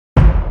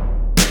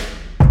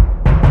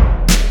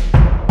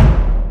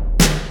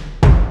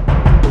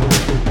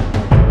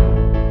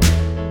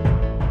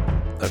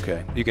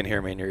You can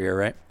hear me in your ear,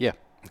 right? Yeah.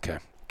 Okay.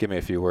 Give me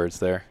a few words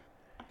there.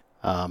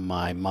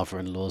 My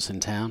mother-in-law's in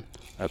town.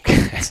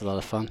 Okay. It's a lot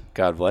of fun.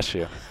 God bless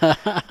you.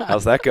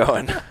 How's that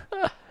going?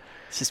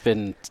 She's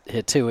been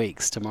here 2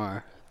 weeks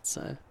tomorrow,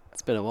 so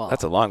it's been a while.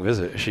 That's a long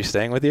visit. Is she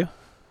staying with you?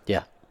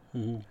 Yeah.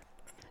 Mm-hmm.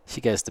 She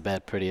goes to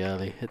bed pretty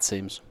early, it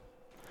seems.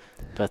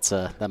 But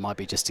that might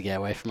be just to get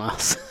away from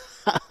us.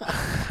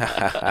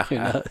 Who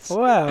knows?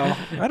 Well,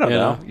 I don't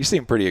know. You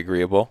seem pretty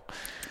agreeable.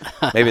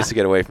 Maybe it's to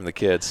get away from the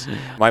kids.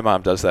 My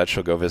mom does that.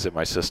 She'll go visit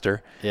my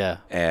sister. Yeah.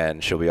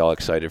 And she'll be all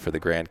excited for the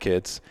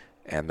grandkids.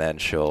 And then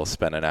she'll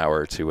spend an hour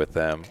or two with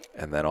them.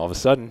 And then all of a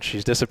sudden, she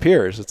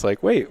disappears. It's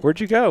like, wait, where'd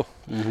you go?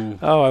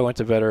 Mm-hmm. Oh, I went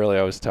to bed early.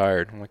 I was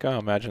tired. I'm like, oh,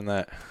 imagine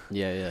that.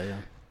 Yeah.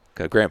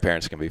 'Cause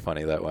grandparents can be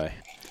funny that way.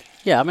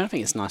 Yeah, I mean, I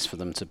think it's nice for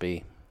them to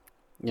be,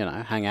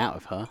 hang out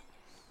with her.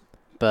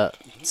 But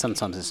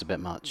sometimes it's a bit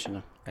much,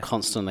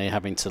 constantly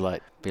having to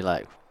be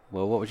like,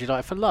 well, what would you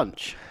like for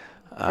lunch?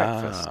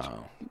 Breakfast.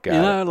 Oh,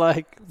 got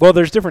it. . Well,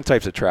 there's different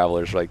types of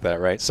travelers like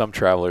that, right? Some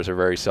travelers are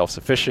very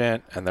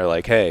self-sufficient, and they're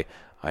like, hey,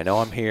 I know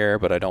I'm here,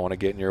 but I don't want to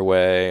get in your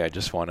way. I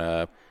just want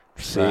to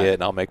see it,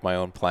 and I'll make my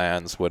own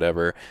plans,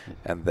 whatever.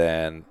 And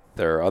then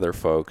there are other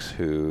folks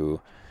who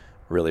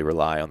really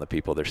rely on the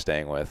people they're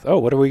staying with. Oh,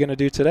 what are we going to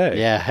do today?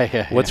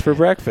 Yeah. What's for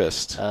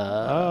breakfast?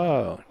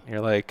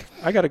 You're like,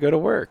 I got to go to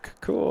work.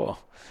 Cool.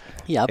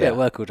 Yeah, I'll be at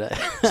work all day.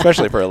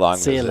 Especially for a long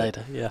visit. See you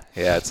later, yeah.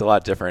 Yeah, it's a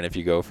lot different if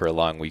you go for a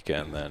long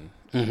weekend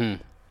than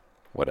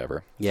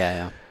whatever.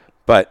 Yeah.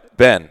 But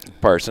Ben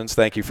Parsons,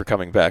 thank you for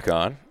coming back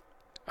on.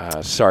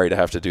 Sorry to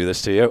have to do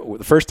this to you.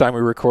 The first time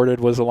we recorded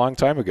was a long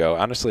time ago.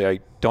 Honestly,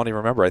 I don't even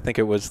remember. I think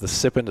it was the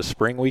Sip into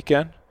Spring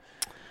weekend.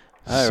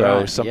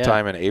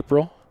 Sometime in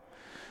April.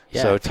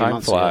 Yeah, so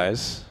time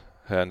flies.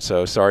 And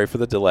so sorry for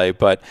the delay,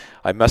 but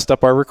I messed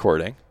up our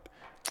recording.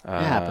 It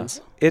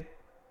happens.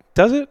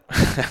 Does it?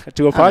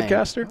 To a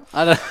podcaster?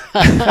 I don't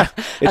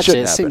Actually,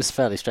 it seems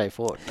fairly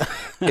straightforward.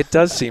 It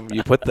does seem.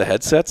 You put the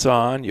headsets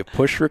on, you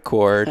push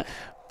record.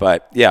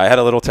 But, yeah, I had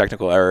a little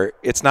technical error.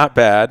 It's not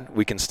bad.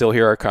 We can still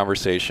hear our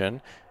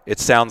conversation. It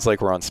sounds like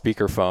we're on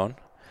speakerphone.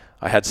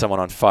 I had someone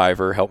on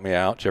Fiverr help me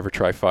out. Did you ever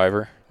try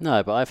Fiverr?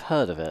 No, but I've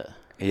heard of it.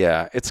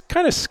 Yeah, it's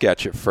kind of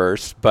sketch at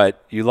first,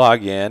 but you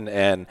log in,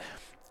 and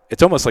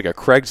it's almost like a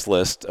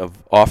Craigslist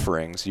of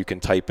offerings. You can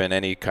type in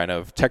any kind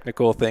of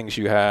technical things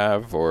you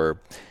have,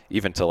 or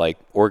even to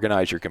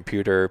organize your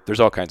computer. There's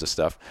all kinds of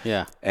stuff.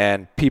 Yeah.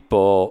 And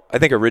people, I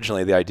think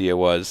originally the idea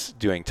was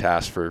doing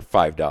tasks for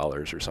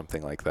 $5 or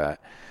something like that.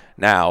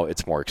 Now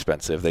it's more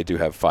expensive. They do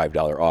have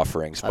 $5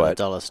 offerings, but the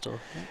dollar store.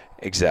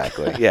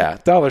 Exactly. Yeah.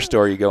 Dollar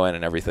store, you go in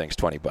and everything's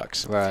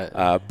 $20.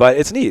 Right. But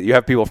it's neat. You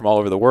have people from all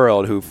over the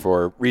world who,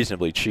 for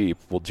reasonably cheap,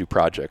 will do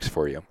projects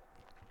for you.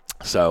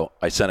 So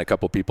I sent a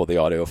couple people the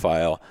audio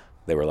file.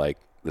 They were like,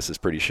 this is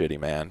pretty shitty,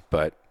 man,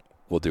 but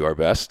we'll do our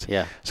best.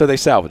 Yeah. So they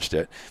salvaged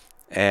it.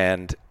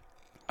 And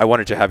I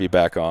wanted to have you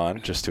back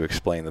on just to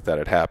explain that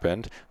had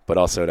happened, but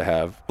also to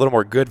have a little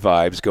more good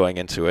vibes going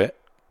into it,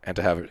 and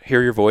to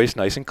hear your voice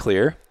nice and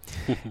clear,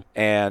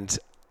 and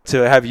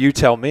to have you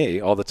tell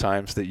me all the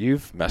times that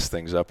you've messed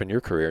things up in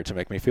your career to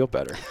make me feel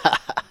better.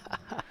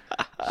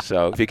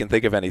 So if you can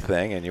think of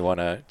anything and you want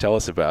to tell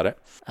us about it.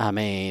 I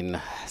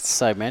mean,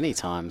 so many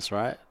times,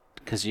 right?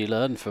 Because you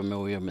learn from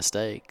all your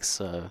mistakes.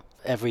 So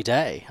every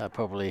day I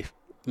probably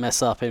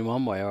mess up in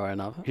one way or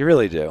another. You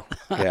really do.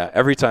 Yeah.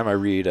 Every time I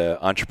read an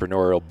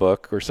entrepreneurial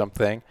book or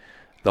something,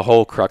 the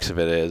whole crux of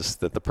it is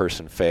that the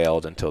person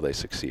failed until they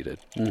succeeded.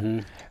 Mm-hmm.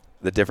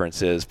 The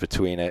difference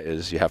between it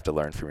is you have to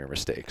learn from your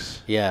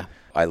mistakes. Yeah.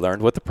 I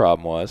learned what the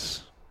problem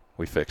was.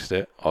 We fixed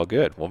it. All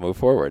good. We'll move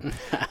forward.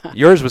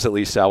 Yours was at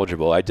least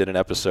salvageable. I did an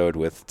episode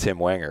with Tim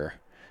Wenger,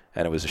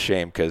 and it was a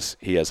shame because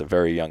he has a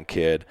very young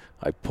kid.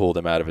 I pulled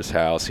him out of his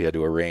house. He had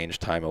to arrange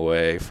time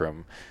away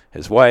from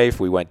his wife.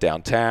 We went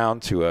downtown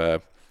to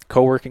a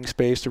co-working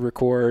space to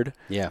record.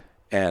 Yeah.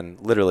 And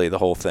literally the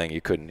whole thing,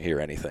 you couldn't hear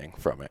anything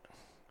from it.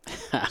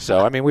 So,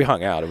 I mean, we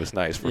hung out. It was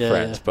nice for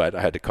friends, but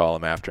I had to call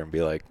him after and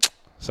be like,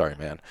 sorry,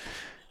 man.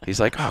 He's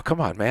like, oh,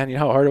 come on, man. You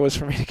know how hard it was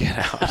for me to get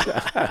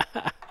out.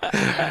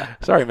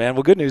 Sorry, man.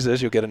 Well, good news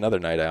is you'll get another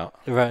night out.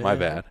 Right. My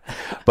bad.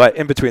 But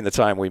in between the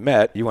time we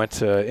met, you went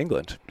to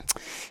England.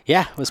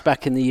 Yeah, I was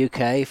back in the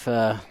UK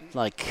for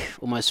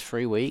almost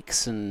 3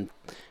 weeks, and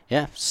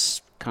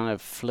kind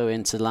of flew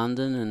into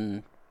London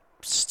and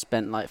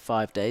spent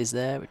 5 days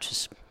there,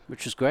 which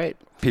was great.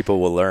 People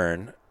will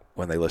learn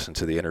when they listen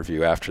to the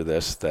interview after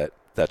this that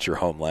that's your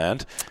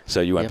homeland.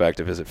 So you went back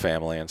to visit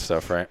family and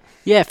stuff, right?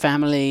 Yeah,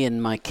 family,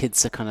 and my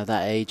kids are kind of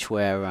that age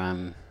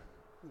where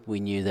we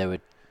knew they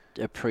would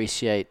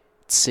appreciate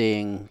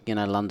seeing,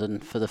 London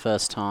for the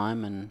first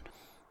time, and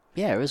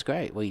it was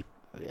great. We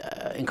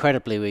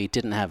incredibly, we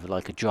didn't have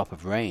a drop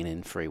of rain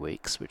in 3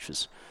 weeks, which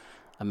was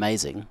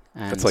amazing.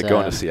 And it's like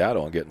going to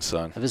Seattle and getting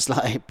sun. It was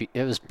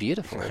it was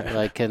beautiful.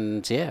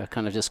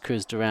 Kind of just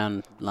cruised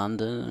around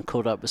London and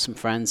caught up with some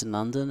friends in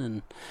London,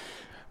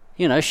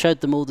 and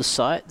showed them all the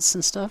sights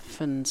and stuff.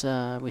 And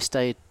we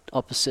stayed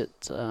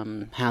opposite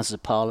Houses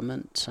of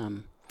Parliament,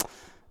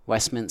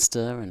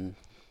 Westminster, and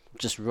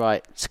just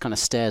right, kind of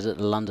stared at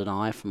the London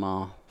Eye from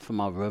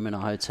our room in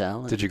our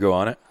hotel. Did you go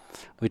on it?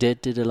 We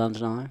did a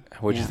London Eye.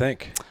 What'd you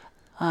think?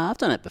 I've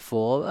done it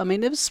before. I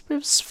mean, it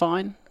was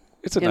fine.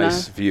 It's a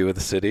nice view of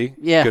the city.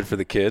 Yeah. Good for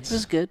the kids. It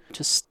was good.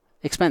 Just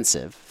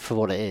expensive for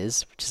what it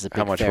is, which is a big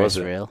How much Ferris was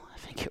it? wheel. I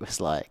think it was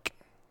like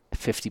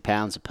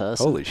 £50 a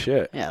person. Holy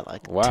shit. Yeah,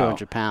 like wow.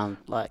 £200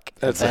 like.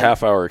 That's event. a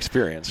half-hour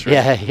experience,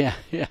 right? Yeah.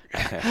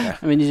 I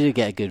mean, you did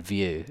get a good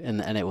view,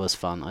 and it was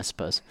fun, I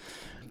suppose.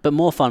 But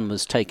more fun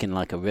was taking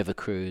like a river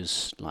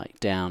cruise, like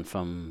down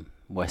from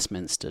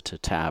Westminster to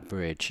Tower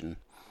Bridge, and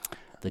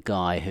the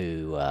guy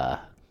who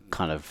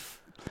kind of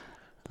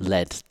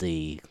led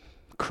the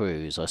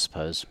cruise, I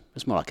suppose, it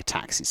was more like a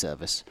taxi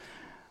service,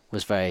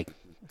 was very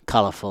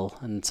colourful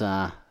and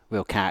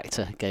real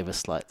character. Gave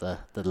us like the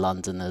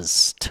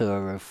Londoners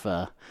tour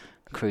of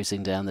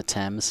cruising down the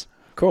Thames.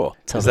 Cool.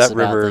 Is that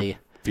river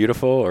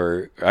beautiful,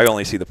 or I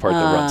only see the part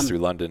that runs through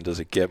London? Does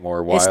it get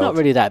more wild? It's not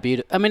really that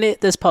beautiful. I mean,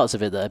 there's parts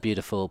of it that are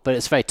beautiful, but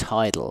it's very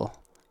tidal,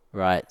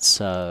 right?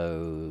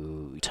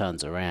 So it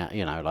turns around,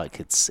 like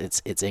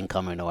it's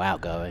incoming or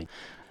outgoing,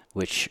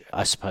 which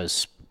I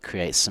suppose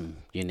creates some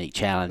unique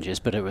challenges.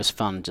 But it was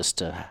fun just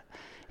to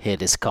hear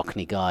this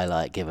Cockney guy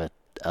like give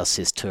us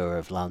his tour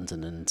of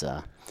London and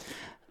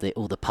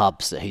all the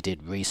pubs that he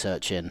did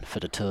research in for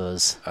the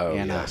tours. Oh,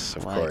 yes,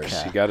 of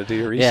course. You got to do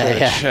your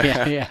research.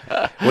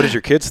 Yeah. What did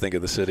your kids think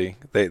of the city?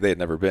 They had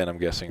never been, I'm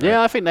guessing, right?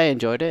 Yeah, I think they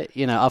enjoyed it,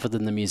 other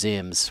than the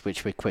museums,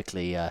 which we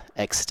quickly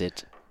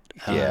exited.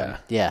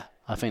 Yeah,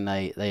 I think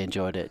they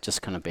enjoyed it,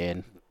 just kind of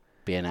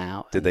being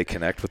out. Did they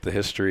connect with the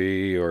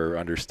history or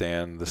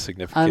understand the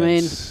significance? I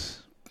mean,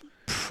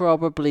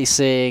 probably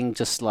seeing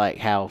just like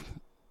how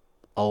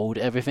old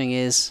everything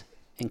is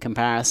in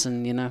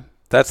comparison,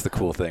 That's the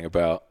cool thing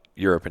about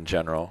Europe in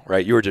general,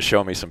 right? You were just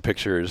showing me some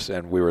pictures,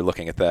 and we were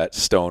looking at that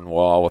stone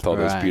wall with all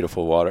those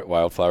beautiful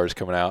wildflowers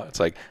coming out. It's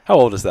like, how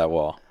old is that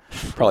wall?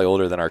 Probably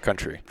older than our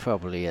country.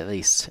 Probably at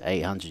least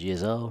 800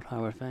 years old, I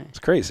would think. It's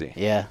crazy.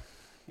 Yeah.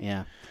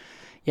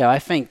 I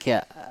think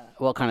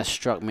what kind of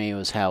struck me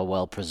was how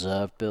well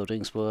preserved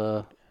buildings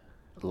were,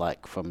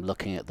 like from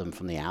looking at them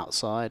from the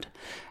outside,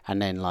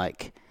 and then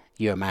like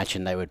you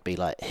imagine they would be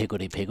like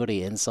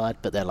higgledy-piggledy inside,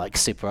 but they're like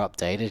super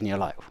updated, and you're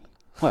like,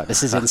 well,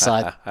 this is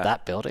inside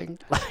that building.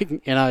 Like,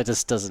 it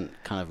just doesn't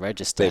kind of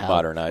register. They've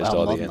modernized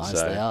all the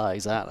inside. They are,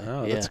 exactly.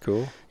 Oh, that's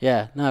cool.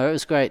 Yeah, no, it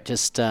was great.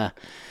 Just,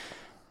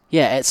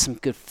 ate some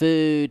good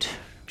food,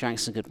 drank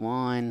some good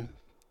wine,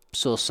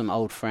 saw some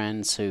old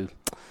friends who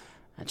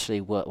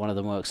actually one of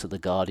them works at the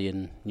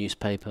Guardian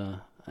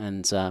newspaper,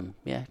 and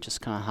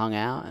just kind of hung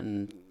out,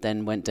 and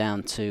then went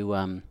down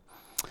to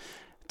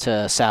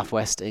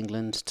southwest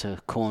England, to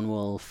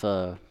Cornwall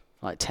for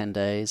like 10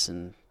 days,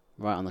 and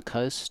right on the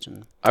coast.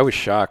 And I was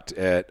shocked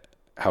at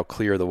how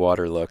clear the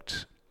water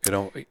looked.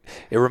 It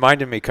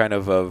reminded me kind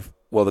of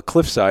the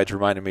cliff sides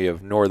reminded me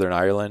of Northern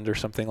Ireland or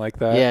something like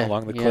that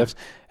along the cliffs.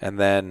 And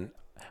then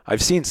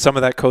I've seen some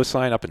of that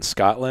coastline up in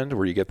Scotland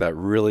where you get that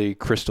really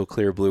crystal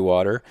clear blue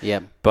water. Yeah.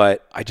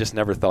 But I just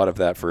never thought of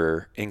that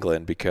for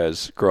England,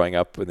 because growing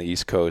up in the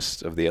east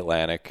coast of the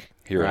Atlantic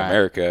here in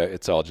America,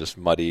 it's all just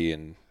muddy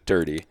and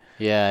dirty.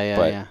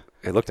 Yeah.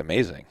 It looked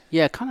amazing.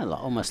 Yeah, kind of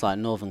like, almost like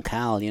Northern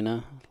Cal,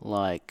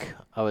 like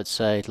I would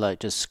say, like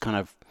just kind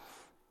of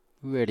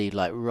really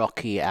like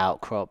rocky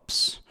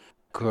outcrops,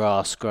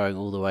 grass growing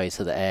all the way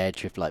to the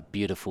edge with like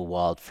beautiful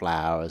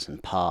wildflowers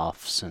and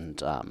paths,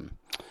 and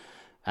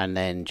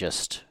then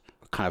just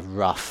kind of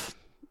rough.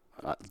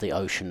 The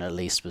ocean at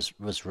least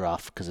was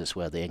rough because it's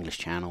where the English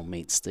Channel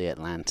meets the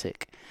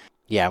Atlantic.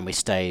 Yeah, and we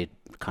stayed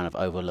kind of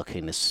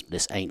overlooking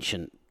this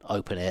ancient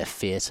open-air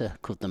theatre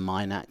called the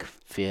Minack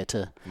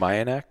Theatre.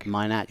 Minack?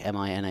 Minack,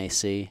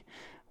 M-I-N-A-C,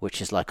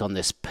 which is like on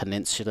this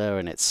peninsula,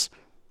 and it's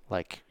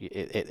like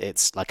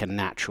it's like a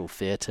natural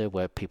theatre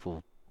where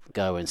people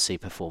go and see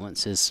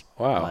performances.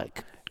 Wow.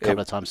 Like a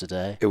couple of times a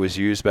day. It was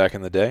used back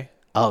in the day?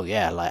 Oh,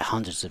 yeah, like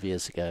hundreds of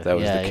years ago. That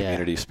was the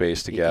community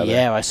space to gather?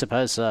 Yeah, I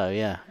suppose so,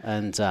 yeah.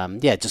 And,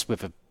 just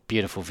with a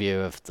beautiful view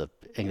of the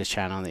English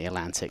Channel and the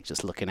Atlantic,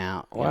 just looking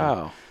out.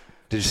 Wow.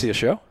 Did you see a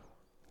show?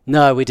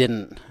 No, we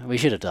didn't. We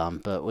should have done,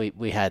 but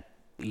we had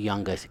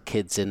younger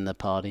kids in the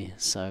party,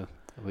 so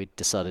we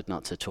decided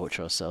not to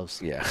torture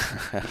ourselves. Yeah.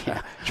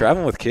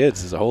 Traveling with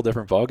kids is a whole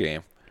different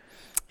ballgame.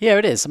 Yeah,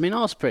 it is. I mean,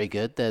 ours pretty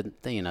good. They're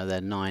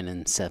 9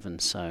 and 7,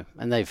 so,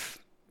 and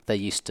they're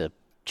used to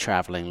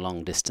traveling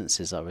long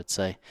distances, I would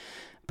say.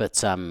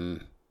 But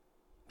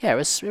it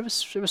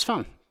was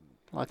fun.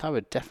 Like, I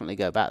would definitely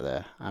go back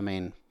there. I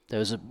mean,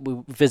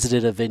 we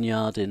visited a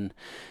vineyard in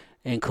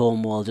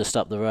Cornwall, just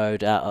up the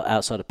road,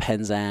 outside of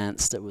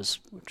Penzance, which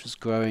was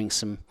growing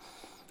some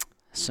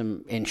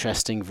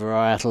interesting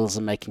varietals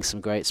and making some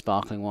great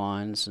sparkling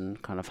wines,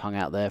 and kind of hung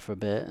out there for a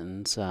bit.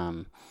 And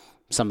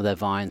some of their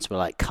vines were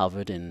like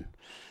covered in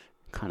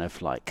kind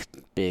of like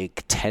big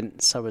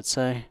tents, I would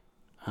say.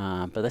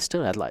 But they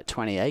still had like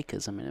 20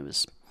 acres. I mean, it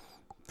was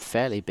a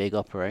fairly big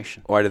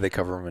operation. Why did they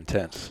cover them in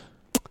tents?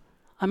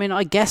 I mean,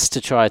 I guess to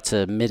try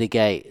to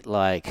mitigate,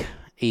 like,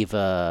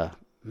 either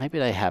maybe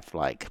they have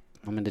like,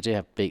 I mean, they do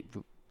have big,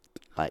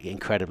 like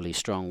incredibly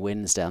strong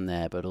winds down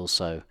there, but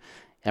also,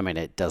 I mean,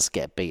 it does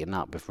get beaten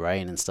up with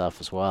rain and stuff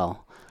as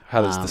well.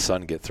 How does the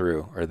sun get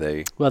through? Are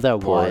they they're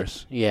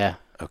porous? white. Yeah.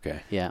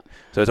 Okay. Yeah.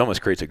 So it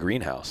almost creates a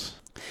greenhouse.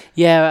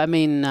 Yeah, I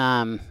mean,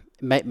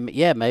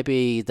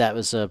 maybe that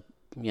was a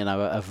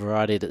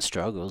variety that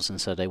struggles,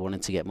 and so they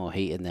wanted to get more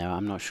heat in there.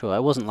 I'm not sure.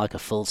 It wasn't like a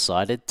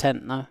full-sided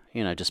tent, no.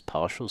 Just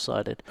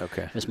partial-sided.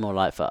 Okay. It was more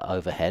like for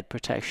overhead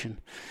protection.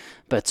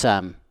 But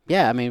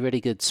yeah, I mean,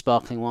 really good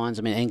sparkling wines.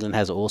 I mean, England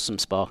has awesome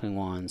sparkling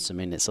wines. I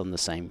mean, it's on the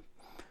same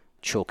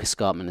chalk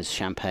escarpment as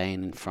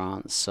Champagne in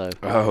France. So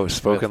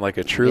spoken like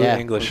a true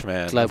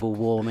Englishman. Global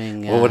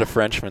warming. What would a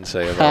Frenchman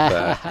say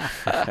about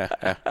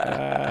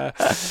that?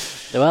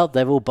 Well,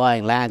 they're all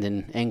buying land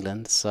in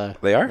England, so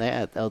they are.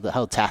 The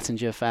whole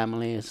Tattinger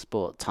family has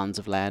bought tons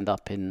of land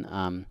up in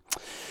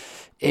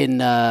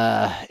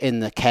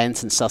the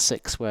Kent and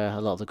Sussex, where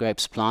a lot of the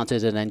grapes are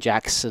planted, and then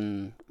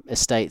Jackson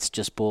Estates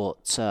just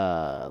bought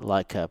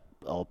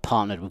or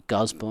partnered with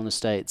Gusbourne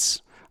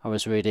Estates. I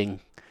was reading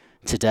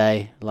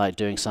today, like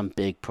doing some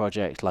big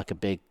project, like a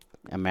big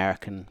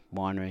American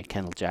winery,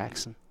 Kendall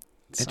Jackson.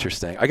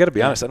 Interesting. I got to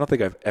be honest, I don't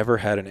think I've ever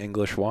had an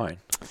English wine.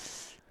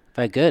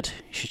 Very good.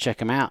 You should check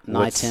them out.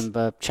 Night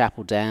Timber,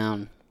 Chapel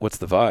Down. What's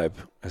the vibe?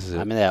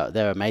 I mean,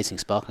 they're amazing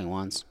sparkling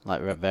wines.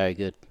 Like, very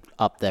good.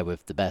 Up there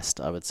with the best,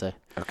 I would say.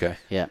 Okay.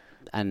 Yeah.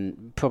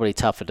 And probably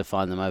tougher to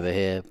find them over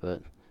here,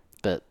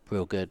 but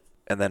real good.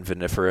 And then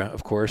vinifera,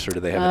 of course, or do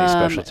they have any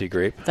specialty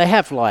grape? They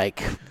have,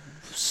 like,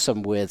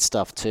 some weird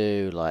stuff,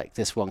 too. Like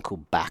this one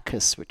called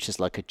Bacchus, which is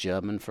like a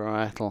German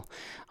varietal.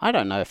 I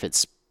don't know if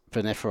it's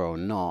vinifera or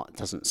not. It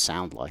doesn't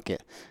sound like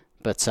it.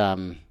 But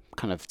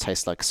kind of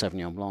tastes like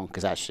Sauvignon Blanc.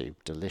 It's actually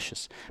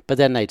delicious. But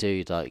then they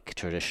do, like,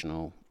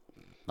 traditional,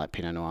 like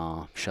Pinot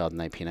Noir,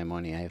 Chardonnay, Pinot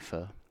Meunier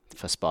for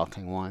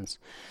sparkling wines,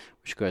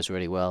 which grows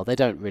really well. They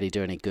don't really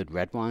do any good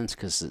red wines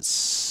because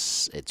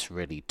it's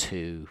really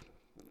too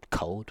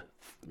cold,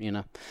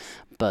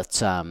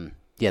 But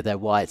yeah, their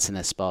whites and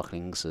their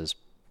sparklings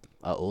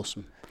are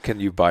awesome. Can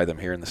you buy them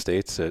here in the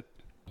States at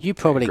You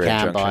probably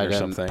Grand can buy Junction or them.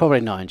 something? Probably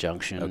not in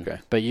Junction. Okay.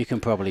 But you can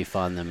probably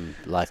find them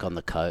like on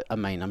the coast. I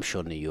mean, I'm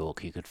sure New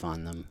York you could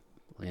find them,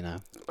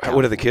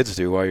 What do the kids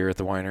do while you're at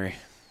the winery?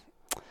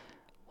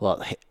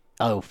 Well,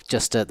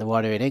 just at the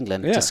winery in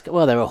England. Yeah.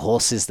 There were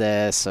horses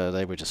there, so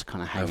they were just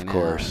kind of hanging out. Of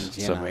course.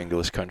 And, Some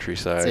English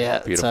countryside. Yeah,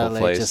 beautiful totally,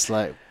 place. just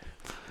like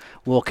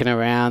walking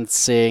around,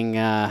 seeing,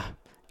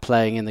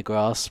 playing in the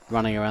grass,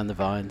 running around the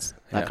vines,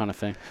 that kind of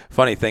thing.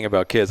 Funny thing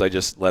about kids, I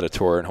just led a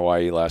tour in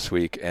Hawaii last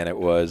week, and it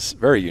was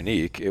very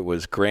unique. It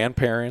was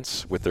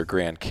grandparents with their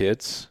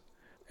grandkids.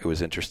 It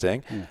was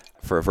interesting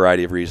for a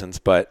variety of reasons,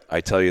 but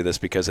I tell you this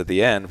because at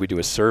the end we do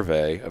a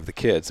survey of the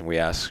kids, and we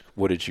ask,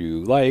 what did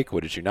you like,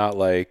 what did you not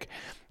like?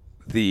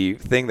 The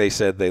thing they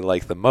said they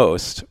liked the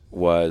most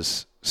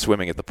was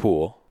swimming at the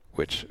pool,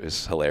 which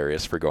is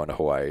hilarious for going to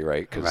Hawaii,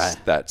 right? Because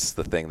that's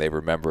the thing they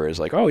remember is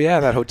like, oh, yeah,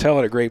 that hotel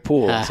had a great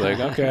pool. It's like,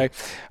 okay.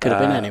 Could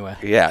have been anywhere.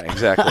 Yeah,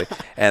 exactly.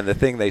 And the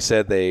thing they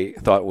said they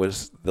thought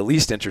was the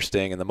least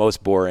interesting and the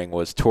most boring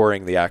was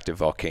touring the active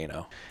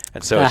volcano.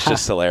 And so it's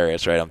just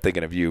hilarious, right? I'm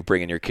thinking of you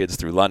bringing your kids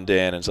through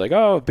London, and it's like,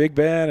 oh, Big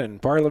Ben and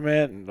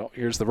Parliament, and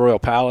here's the Royal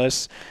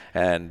Palace.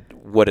 And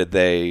what did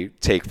they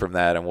take from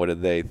that, and what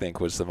did they think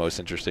was the most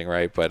interesting,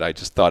 right? But I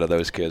just thought of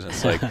those kids, and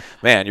it's like,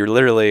 man, you're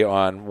literally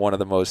on one of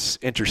the most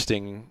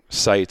interesting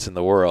sites in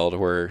the world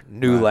where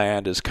new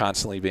land is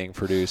constantly being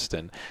produced,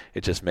 and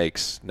it just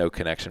makes no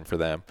connection for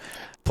them.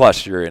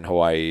 Plus, you're in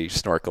Hawaii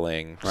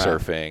snorkeling,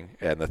 surfing,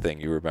 and the thing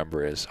you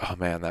remember is, oh,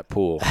 man, that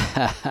pool.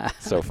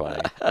 So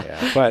funny.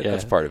 Yeah. But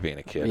that's part of being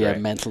a kid, right?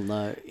 Mental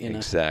note,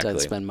 Exactly. Don't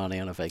spend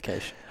money on a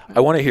vacation. I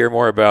want to hear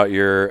more about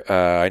your,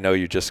 I know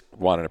you just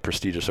won a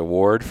prestigious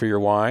award for your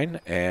wine,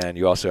 and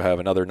you also have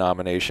another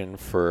nomination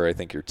for, I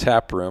think, your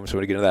tap room, so I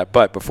want to get into that.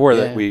 But before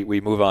that,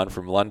 we move on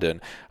from London.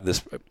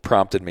 This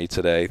prompted me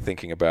today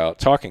thinking about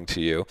talking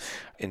to you.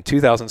 In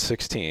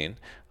 2016,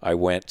 I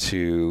went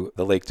to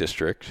the Lake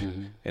District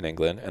in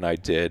England, and I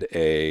did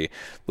a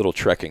little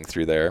trekking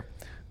through there.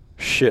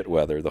 Shit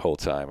weather the whole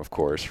time, of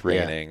course,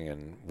 raining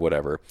and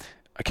whatever.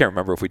 I can't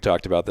remember if we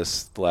talked about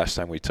this the last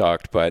time we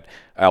talked, but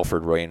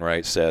Alfred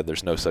Wainwright said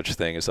there's no such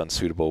thing as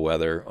unsuitable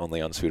weather, only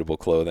unsuitable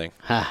clothing.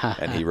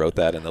 And he wrote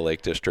that in the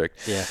Lake District.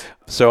 Yeah.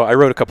 So I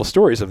wrote a couple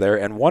stories of there,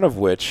 and one of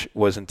which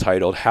was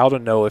entitled, How to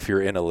Know If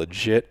You're in a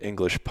Legit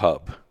English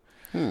Pub.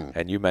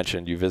 And you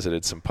mentioned you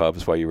visited some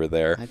pubs while you were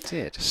there. I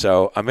did.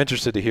 So I'm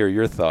interested to hear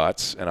your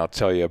thoughts, and I'll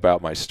tell you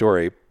about my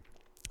story.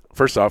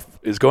 First off,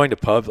 is going to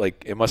pubs,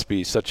 like, it must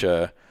be such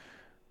a,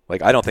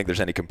 like, I don't think there's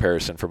any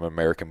comparison from an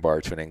American bar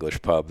to an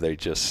English pub. They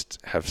just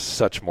have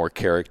such more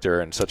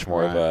character and such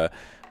more of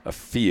a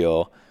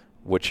feel.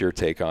 What's your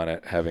take on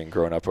it, having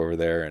grown up over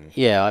there? And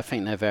yeah, I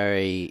think they're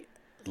very,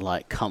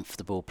 like,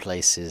 comfortable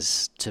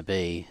places to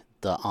be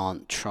that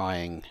aren't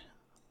trying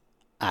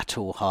at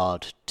all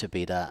hard to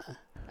be that.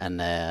 And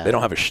they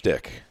don't have a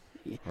shtick,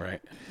 right?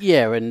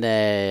 Yeah, and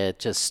they're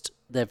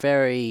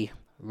very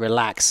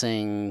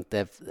relaxing.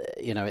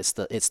 It's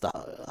the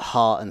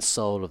heart and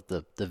soul of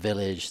the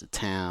village, the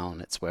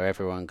town. It's where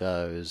everyone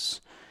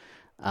goes.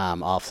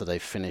 after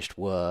they've finished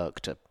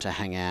work to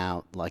hang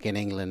out. Like in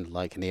England,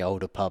 like in the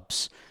older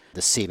pubs,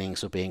 the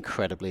ceilings would be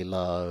incredibly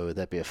low.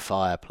 There'd be a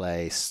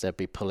fireplace. They'd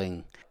be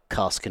pulling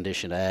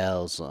cask-conditioned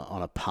ales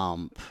on a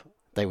pump.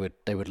 They would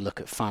look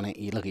at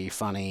you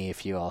funny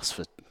if you asked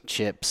for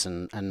chips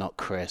and not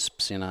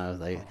crisps.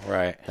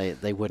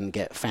 They wouldn't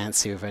get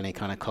fancy with any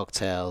kind of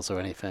cocktails or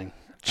anything.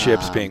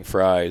 Chips being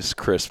fries,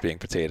 crisps being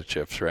potato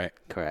chips, right?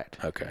 Correct.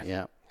 Okay.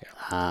 Yeah.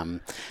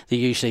 They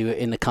usually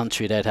in the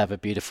country they'd have a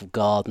beautiful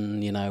garden,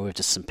 with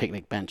just some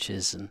picnic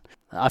benches, and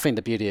I think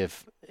the beauty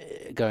of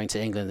going to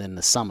England in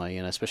the summer,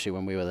 especially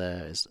when we were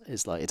there,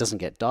 is like it doesn't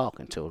get dark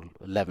until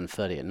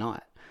 11:30 at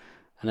night,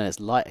 and then it's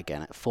light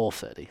again at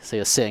 4:30. So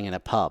you're sitting in a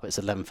pub, it's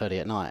 11:30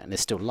 at night, and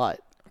it's still light.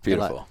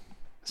 Beautiful.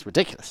 It's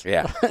ridiculous.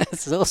 Yeah.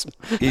 It's awesome.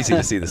 Easy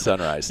to see the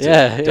sunrise, too.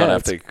 Yeah, don't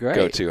have to great.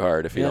 go too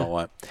hard if you don't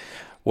want.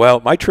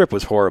 Well, my trip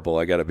was horrible,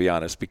 I got to be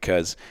honest,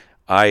 because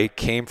I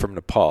came from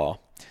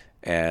Nepal.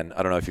 And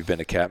I don't know if you've been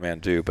to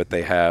Kathmandu, but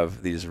they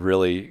have these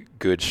really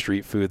good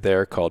street food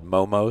there called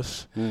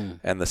momos.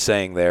 And the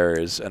saying there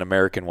is, an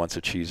American wants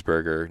a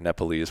cheeseburger,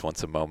 Nepalese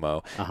wants a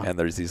momo. And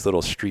there's these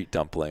little street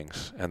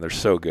dumplings, and they're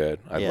so good.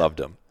 I loved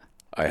them.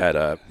 I had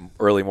a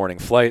early morning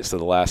flight, so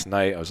the last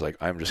night I was like,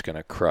 I'm just going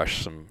to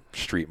crush some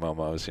street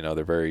momos.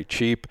 They're very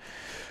cheap.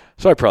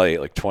 So I probably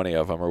ate like 20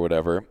 of them or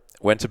whatever.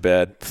 Went to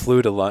bed,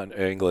 flew to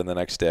England the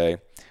next day,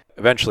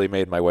 eventually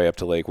made my way up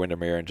to Lake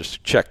Windermere and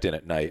just checked in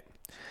at night.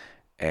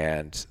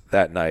 And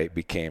that night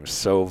became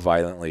so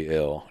violently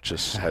ill,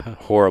 just had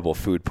horrible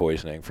food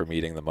poisoning from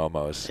eating the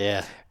momos.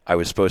 Yeah. I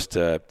was supposed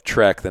to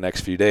trek the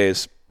next few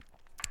days.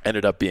 I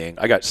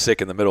got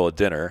sick in the middle of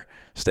dinner,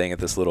 staying at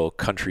this little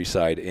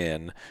countryside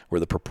inn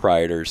where the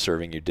proprietor's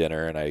serving you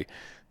dinner, and I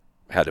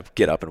had to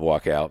get up and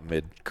walk out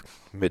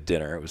mid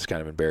dinner. It was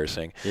kind of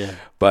embarrassing. Yeah.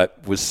 But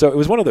it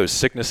was one of those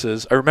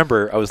sicknesses. I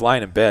remember I was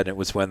lying in bed, and it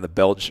was when the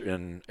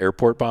Belgian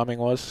airport bombing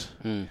was.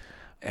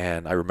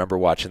 And I remember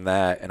watching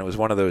that, and it was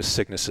one of those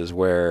sicknesses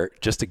where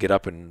just to get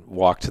up and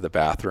walk to the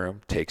bathroom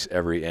takes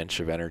every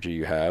inch of energy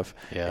you have,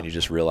 and you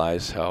just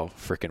realize how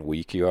freaking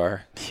weak you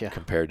are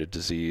compared to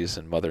disease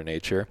and Mother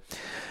Nature.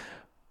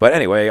 But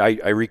anyway,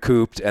 I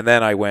recouped, and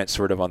then I went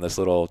sort of on this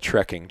little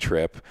trekking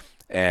trip,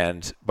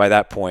 and by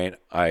that point,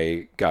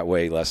 I got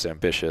way less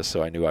ambitious,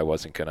 so I knew I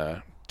wasn't going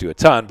to do a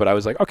ton, but I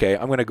was like, okay,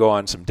 I'm going to go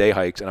on some day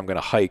hikes, and I'm going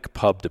to hike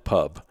pub to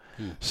pub.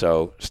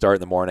 So start in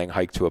the morning,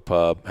 hike to a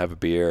pub, have a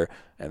beer,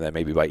 and then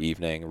maybe by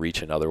evening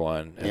reach another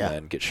one and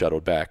then get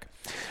shuttled back.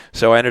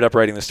 So I ended up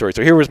writing the story.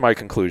 So here was my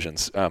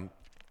conclusions.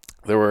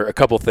 There were a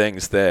couple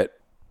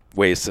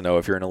ways to know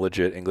if you're in a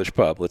legit English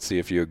pub. Let's see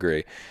if you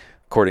agree.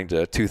 According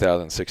to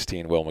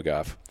 2016 Will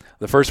McGough.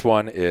 The first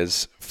one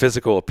is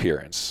physical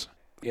appearance.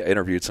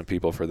 Interviewed some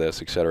people for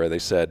this, etc. They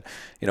said,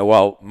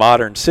 while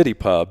modern city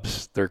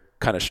pubs, they're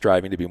kind of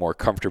striving to be more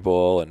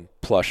comfortable and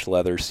plush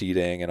leather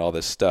seating and all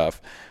this stuff.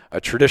 A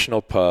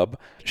traditional pub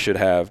should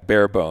have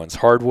bare bones,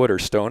 hardwood or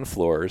stone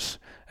floors,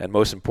 and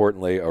most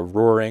importantly, a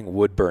roaring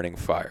wood-burning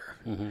fire.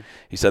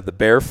 He said the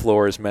bare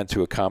floor is meant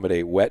to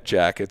accommodate wet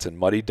jackets and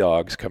muddy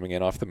dogs coming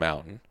in off the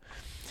mountain,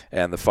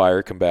 and the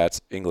fire combats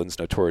England's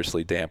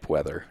notoriously damp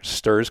weather,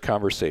 stirs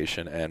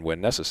conversation, and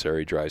when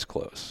necessary, dries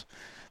clothes.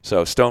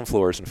 So stone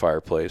floors and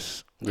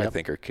fireplace, I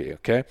think, are key,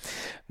 okay?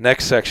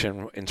 Next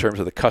section, in terms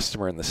of the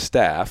customer and the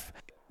staff,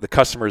 the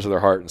customers are the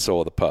heart and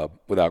soul of the pub,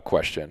 without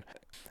question.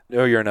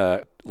 You're in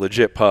a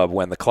legit pub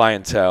when the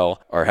clientele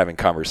are having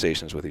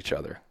conversations with each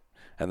other.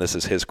 And this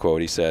is his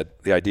quote. He said,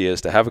 the idea is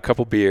to have a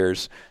couple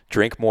beers,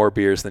 drink more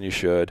beers than you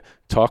should,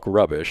 talk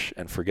rubbish,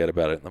 and forget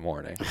about it in the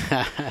morning.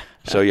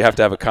 So you have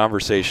to have a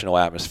conversational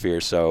atmosphere,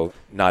 so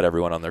not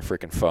everyone on their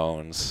freaking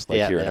phones,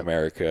 like here in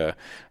America.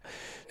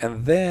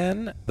 And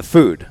then the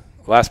food.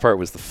 The last part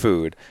was the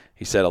food.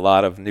 He said a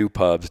lot of new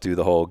pubs do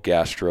the whole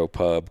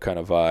gastropub kind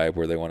of vibe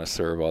where they want to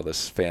serve all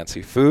this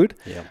fancy food.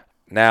 Yeah.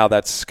 Now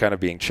that's kind of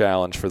being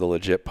challenged for the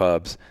legit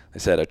pubs. They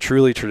said a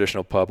truly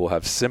traditional pub will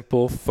have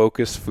simple,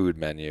 focused food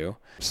menu,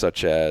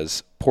 such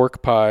as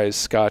pork pies,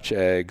 Scotch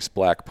eggs,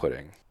 black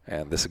pudding.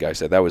 And this guy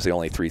said that was the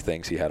only 3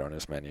 things he had on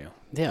his menu.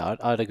 Yeah,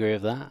 I'd agree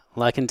with that.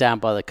 Like in down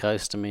by the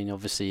coast, I mean,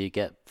 obviously you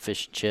get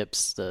fish and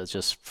chips that are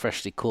just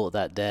freshly caught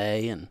that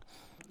day and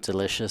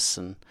delicious,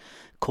 and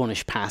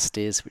Cornish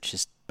pasties, which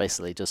is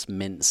basically just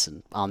mince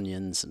and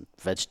onions and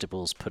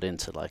vegetables put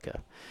into like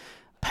a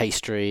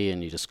pastry,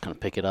 and you just kind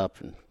of pick it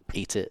up and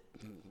eat it.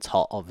 It's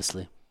hot,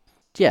 obviously.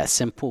 Yeah,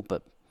 simple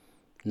but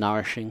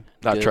nourishing.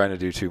 Not good. Trying to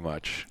do too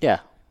much. Yeah.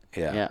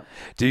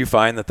 Do you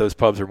find that those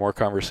pubs are more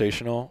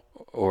conversational,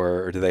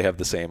 or do they have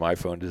the same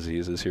iPhone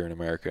disease as here in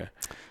America?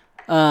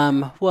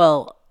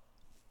 Well,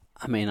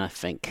 I mean, I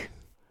think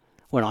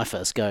when I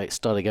first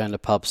started going to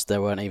pubs, there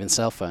weren't even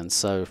cell phones,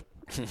 so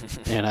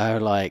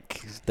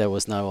like there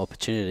was no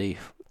opportunity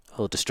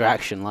or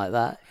distraction like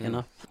that, you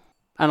know.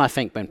 And I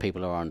think when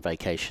people are on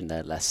vacation,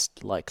 they're less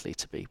likely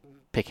to be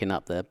picking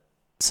up their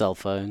cell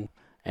phone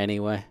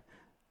anyway.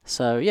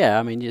 So yeah,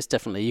 I mean, it's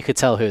definitely, you could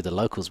tell who the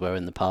locals were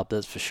in the pub,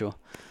 that's for sure.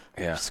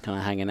 Yeah. Just kind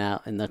of hanging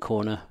out in the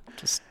corner,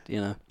 just,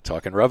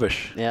 Talking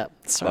rubbish. Yeah,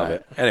 that's Love right.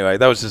 it. Anyway,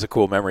 that was just a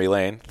cool memory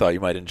lane. Thought you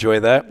might enjoy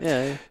that.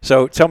 Yeah.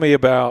 So tell me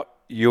about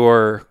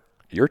your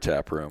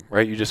tap room,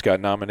 right? You just got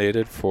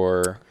nominated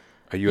for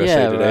a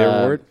USA Today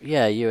award?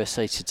 Yeah,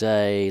 USA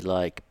Today,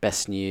 like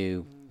Best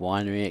New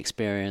Winery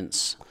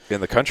Experience.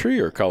 In the country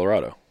or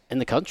Colorado? In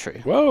the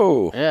country.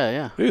 Whoa.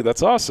 Yeah. Dude,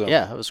 that's awesome.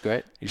 Yeah, that was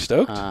great. You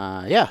stoked?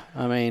 Yeah.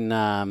 I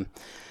mean,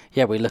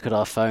 we look at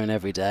our phone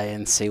every day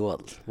and see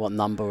what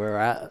number we're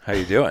at. How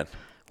you doing?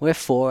 We're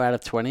 4 out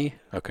of 20.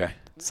 Okay.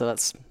 So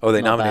that's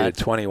they not nominated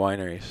bad. 20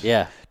 wineries.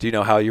 Yeah. Do you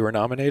know how you were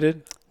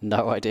nominated?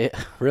 No idea.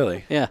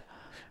 Really? Yeah.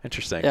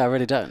 Interesting. Yeah, I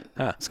really don't.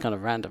 Huh. It's kind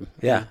of random.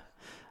 Yeah.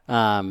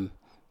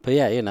 But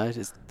yeah,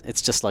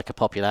 it's just like a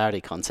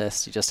popularity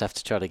contest. You just have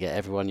to try to get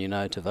everyone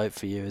to vote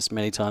for you as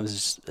many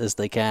times as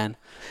they can.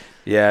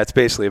 Yeah, it's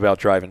basically about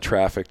driving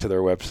traffic to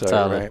their website,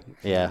 Totally. right?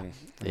 Yeah.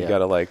 You got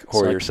to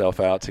whore yourself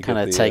out to kind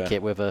get of take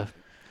it with a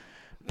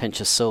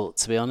pinch of salt,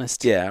 to be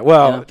honest. Yeah,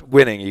 well,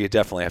 winning you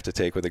definitely have to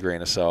take with a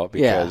grain of salt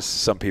because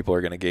some people are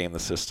going to game the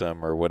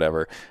system or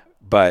whatever.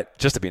 But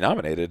just to be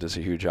nominated is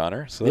a huge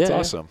honor, so that's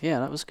awesome. Yeah,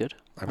 that was good.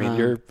 I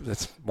mean,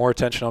 that's more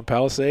attention on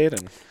Palisade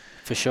and.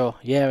 For sure.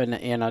 Yeah,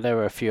 and there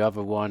were a few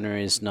other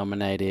wineries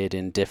nominated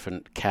in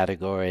different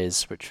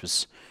categories, which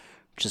is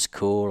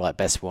cool, like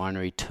Best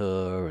Winery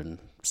Tour and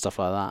stuff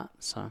like that.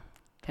 So,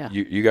 yeah.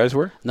 You guys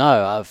were?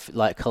 No, I've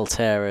like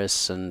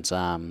Colteris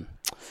and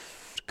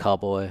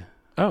Carboy.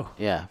 Oh.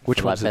 Yeah.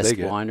 Which ones did they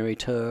get? Best Winery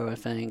Tour, I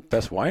think.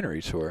 Best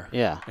Winery Tour?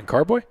 Yeah. And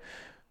Carboy?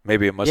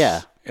 Maybe it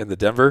must in the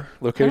Denver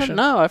location?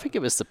 No, I think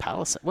it was the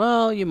Palisade.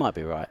 Well, you might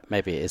be right.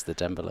 Maybe it is the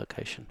Denver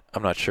location.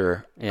 I'm not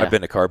sure. Yeah. I've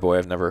been to Carboy.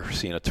 I've never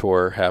seen a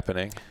tour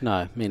happening.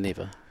 No, me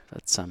neither.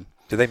 That's Do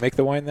they make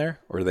the wine there,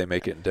 or do they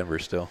make it in Denver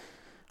still?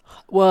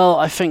 Well,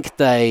 I think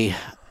their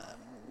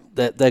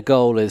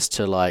goal is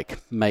to like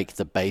make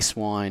the base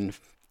wine,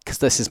 because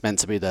this is meant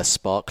to be their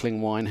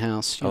sparkling wine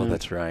house. You know?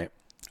 That's right.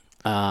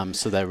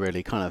 So they're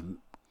really kind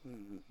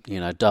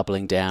of,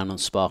 doubling down on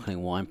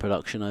sparkling wine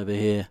production over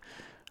here.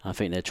 I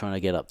think they're trying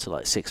to get up to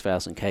like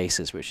 6,000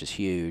 cases, which is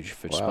huge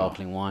for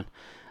sparkling wine,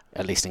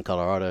 at least in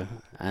Colorado.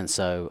 And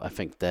so I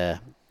think they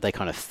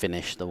kind of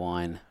finish the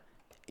wine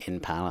in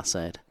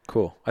Palisade.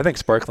 Cool. I think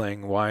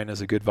sparkling wine is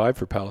a good vibe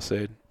for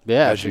Palisade.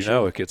 Yeah, as you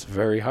know, it gets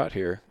very hot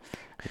here.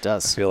 It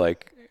does. I feel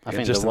like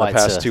just in the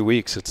past 2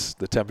 weeks,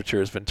 the temperature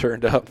has been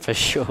turned up. For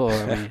sure.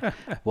 I mean,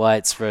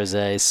 whites,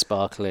 rosés,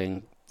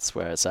 sparkling, that's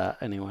where it's at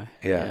anyway.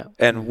 Yeah.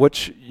 And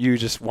you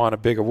just won a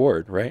big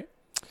award, right?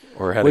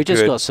 Or had we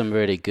just got some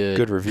really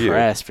good review.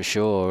 Press for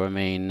sure. I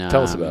mean,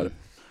 tell us about it.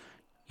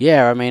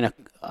 Yeah, I mean,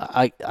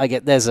 I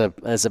get there's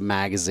a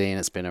magazine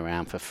that's been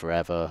around for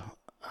forever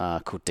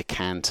called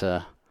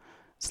Decanter.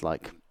 It's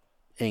like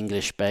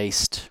English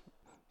based,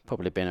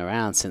 probably been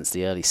around since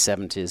the early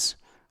 70s,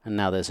 and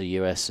now there's a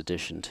US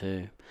edition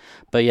too.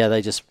 But yeah,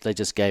 they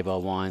just gave our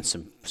wine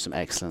some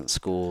excellent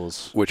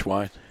scores. Which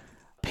wine?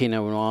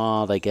 Pinot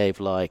Noir. They gave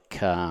like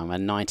a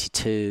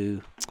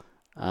 92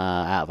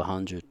 out of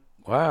 100.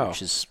 Wow.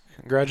 Which is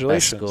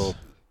congratulations. Best score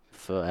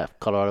for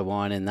Colorado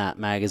wine in that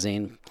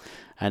magazine.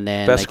 And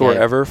then best score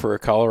ever for a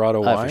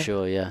Colorado wine? Oh, for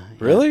sure, yeah.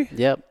 Really?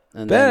 Yep.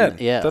 And Ben,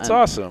 that's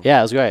awesome. Yeah,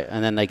 it was great.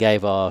 And then they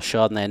gave our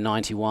Chardonnay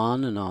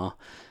 91 and our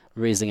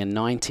Riesling a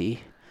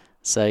 90.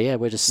 So yeah,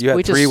 we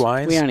had three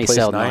wines. We only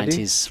sell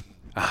 90? 90s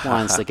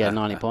wines that get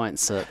 90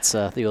 points at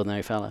The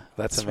Ordinary Fellow.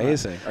 That's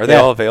amazing. Right. Are they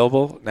all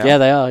available now? Yeah,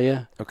 they are,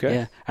 yeah. Okay.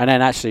 Yeah. And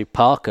then actually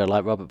Parker,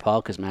 like Robert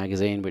Parker's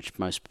magazine, which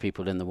most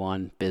people in the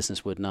wine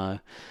business would know,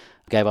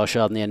 gave our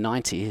Chardonnay a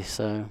 90.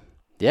 So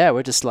yeah,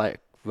 we're just like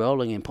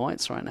rolling in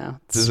points right now.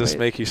 Does this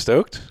make you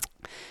stoked?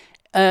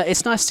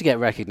 It's nice to get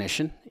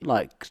recognition,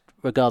 like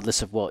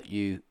regardless of what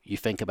you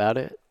think about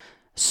it.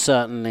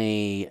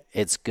 Certainly,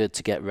 it's good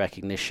to get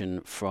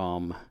recognition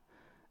from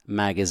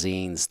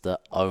magazines that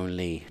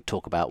only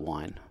talk about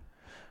wine.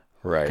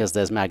 Right. Because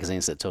there's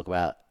magazines that talk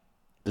about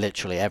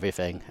literally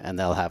everything, and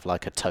they'll have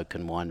like a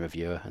token wine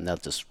reviewer, and they'll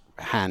just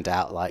hand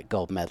out like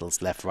gold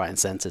medals left, right, and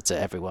center to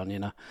everyone.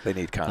 They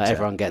need content. Like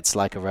everyone gets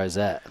like a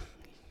rosette.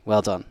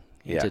 Well done.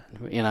 Yeah.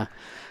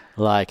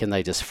 And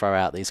they just throw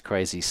out these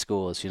crazy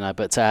scores.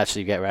 But to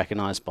actually get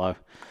recognized by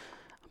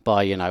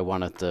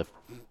one of the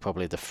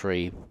probably the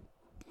 3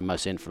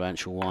 most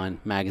influential wine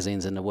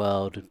magazines in the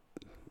world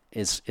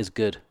is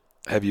good.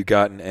 Have you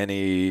gotten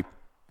any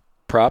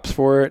props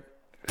for it?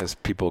 Has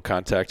people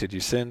contacted you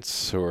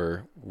since,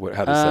 or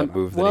how does that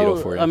move the needle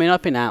for you? I mean,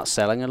 I've been out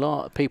selling a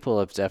lot. People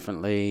have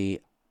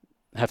definitely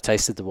have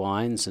tasted the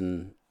wines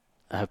and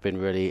have been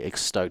really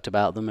stoked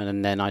about them,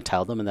 and then I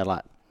tell them, and they're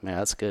like, "Yeah,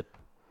 that's good."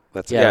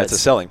 It's a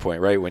selling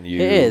point, right? It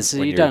is.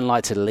 You don't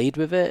like to lead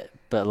with it,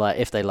 but like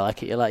if they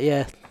like it, you're like,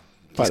 yeah.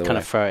 Just kind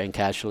of throw it in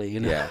casually,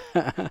 Yeah.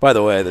 By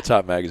the way, the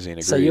top magazine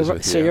agrees with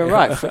you. So you're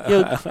right.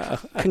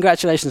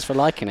 Congratulations for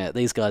liking it.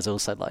 These guys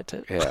also liked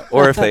it. Yeah.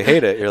 Or if they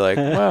hate it, you're like,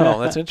 well,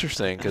 that's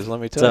interesting because let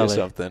me tell you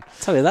something.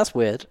 Tell you, that's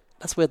weird.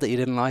 That's weird that you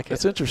didn't like it.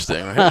 That's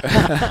interesting.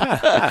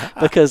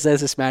 Because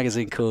there's this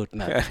magazine called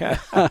No.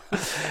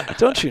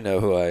 Don't you know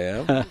who I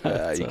am?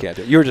 You can't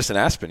do it. You were just in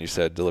Aspen, you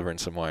said, delivering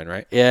some wine,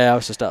 right? Yeah, I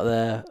was just up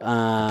there.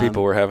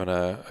 People were having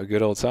a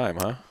good old time,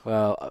 huh?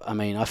 Well, I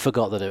mean, I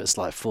forgot that it was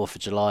like 4th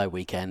of July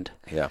weekend.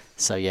 Yeah.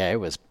 So, yeah, it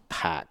was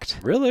packed.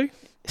 Really?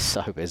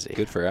 So busy.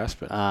 Good for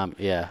Aspen.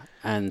 Yeah.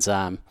 And,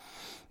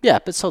 yeah,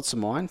 but sold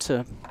some wine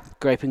to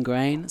Grape and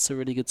Grain. It's a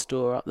really good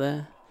store up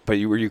there. But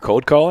were you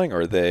cold calling,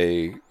 or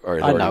they? Or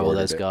I know all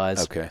those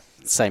guys. Okay.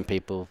 Same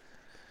people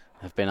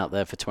have been up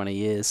there for 20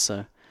 years,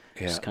 so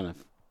just kind of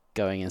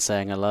going and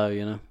saying hello,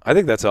 you know. I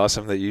think that's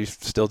awesome that you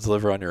still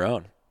deliver on your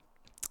own.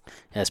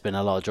 Yeah, it's been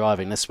a lot of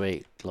driving this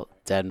week.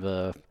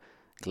 Denver,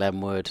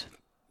 Glenwood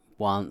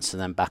once,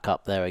 and then back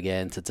up there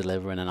again to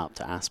deliver, and then up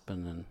to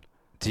Aspen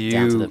and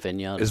down to the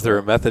vineyard. Is there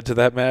a method to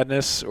that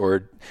madness, or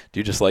do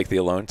you just like the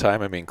alone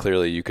time? I mean,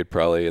 clearly you could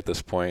probably at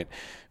this point,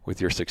 with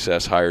your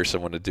success, hire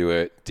someone to do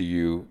it. Do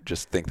you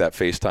just think that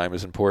FaceTime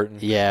is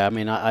important? Yeah, I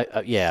mean,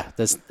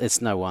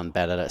 it's no one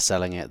better at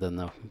selling it than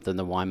the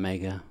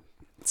winemaker.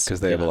 Because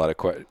they have a lot of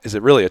questions. Is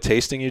it really a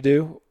tasting you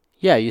do?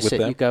 Yeah, you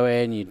go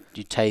in,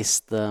 you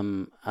taste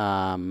them.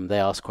 They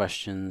ask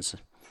questions,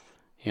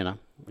 you know,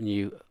 and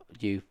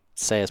you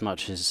say as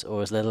much as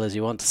or as little as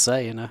you want to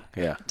say, you know.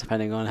 Yeah.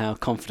 Depending on how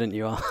confident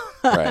you are.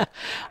 Right.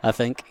 I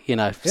think, you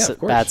know,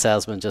 bad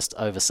salesmen just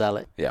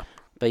oversell it. Yeah.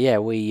 But yeah,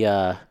 we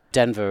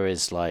Denver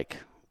is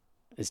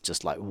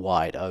just like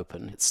wide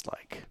open. It's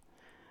like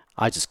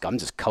I'm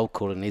just cold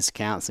calling these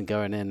accounts and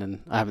going in,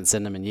 and I haven't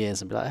seen them in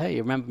years, and be like, hey,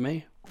 you remember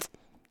me?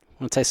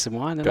 Want to taste some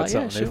wine? And got like,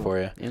 something new for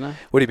you. You know.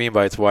 What do you mean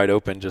by it's wide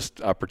open?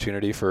 Just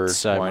opportunity for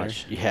so wineries?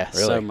 much. Yeah,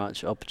 Really? So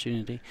much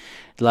opportunity.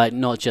 Like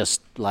not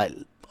just like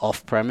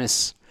off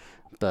premise,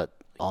 but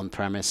on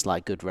premise,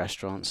 like good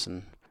restaurants,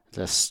 and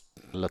just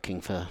looking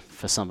for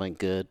something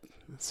good.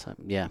 So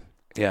yeah.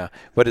 Yeah,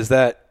 but is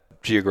that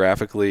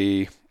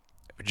geographically?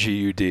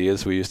 GUD,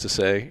 as we used to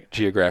say,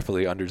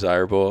 geographically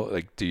undesirable?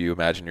 Like, do you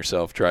imagine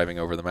yourself driving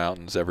over the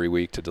mountains every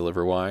week to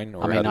deliver wine?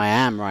 Or I mean, I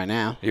am right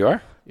now. You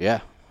are? Yeah.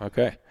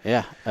 Okay.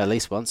 Yeah, at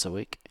least once a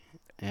week.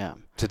 Yeah.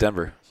 To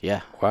Denver?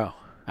 Yeah. Wow.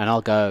 And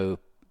I'll go,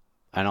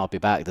 and I'll be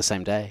back the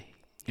same day.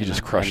 You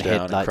just crush down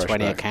hit and like crush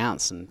 20 back.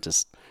 accounts and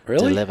just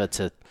Really? deliver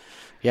to.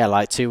 Yeah,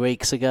 like 2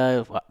 weeks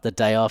ago, the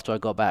day after I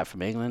got back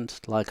from England,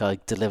 like I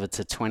delivered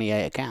to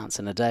 28 accounts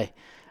in a day.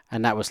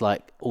 And that was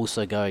like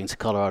also going to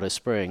Colorado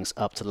Springs,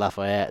 up to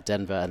Lafayette,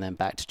 Denver, and then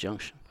back to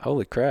Junction.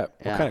 Holy crap.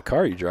 Yeah. What kind of car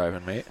are you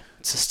driving, mate?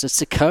 It's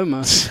just a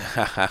Tacoma.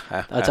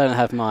 I don't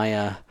have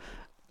my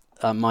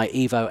my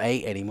Evo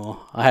 8 anymore.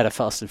 I had a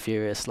Fast and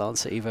Furious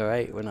Lancer Evo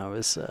 8 when I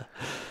was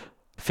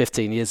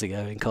 15 years ago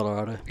in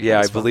Colorado. Yeah,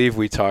 I believe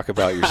we talk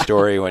about your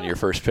story when your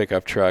first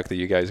pickup truck that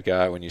you guys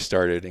got when you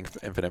started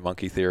Infinite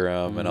Monkey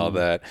Theorem and all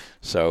that.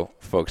 So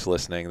folks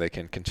listening, they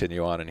can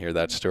continue on and hear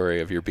that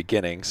story of your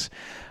beginnings.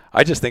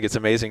 I just think it's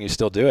amazing you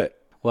still do it.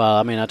 Well,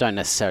 I mean, I don't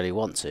necessarily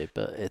want to,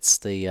 but it's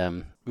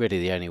the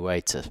really the only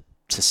way to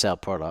sell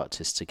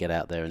product is to get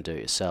out there and do it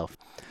yourself.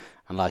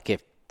 And like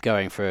if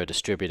going through a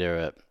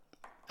distributor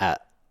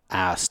at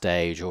our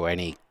stage or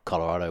any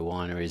Colorado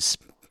wineries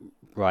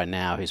right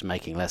now who's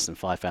making less than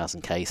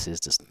 5,000 cases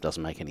just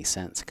doesn't make any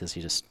sense because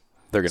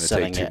they're going to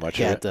take too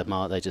much of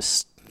it. They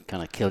just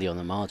kind of kill you on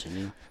the margin.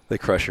 You know? They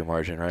crush your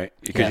margin, right?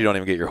 Because you don't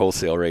even get your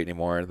wholesale rate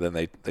anymore, and then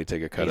they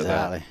take a cut of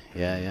that.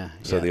 Exactly. Yeah.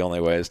 So the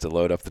only way is to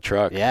load up the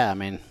truck. Yeah, I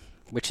mean,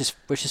 which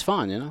is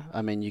fine, you know.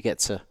 I mean, you get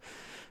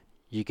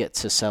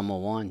to sell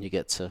more wine. You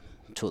get to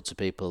talk to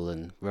people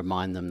and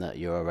remind them that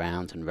you're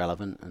around and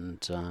relevant.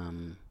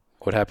 And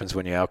what happens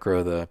when you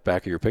outgrow the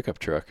back of your pickup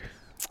truck?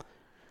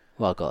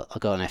 Well, I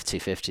got an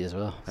F-250 as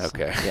well.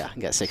 Okay. So, yeah, I can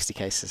get 60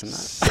 cases in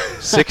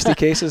that. 60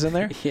 cases in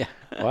there? Yeah.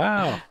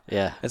 Wow.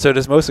 Yeah. And so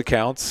does most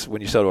accounts,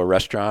 when you sell to a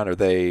restaurant, are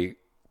they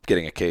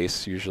getting a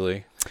case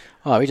usually?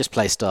 Oh, we just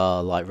placed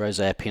our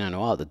Rosé Pinot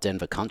Noir at the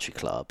Denver Country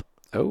Club.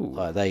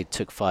 Oh. They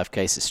took 5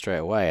 cases straight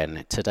away,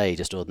 and today he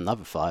just ordered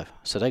another 5.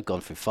 So they've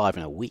gone through 5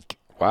 in a week.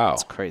 Wow.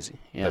 That's crazy.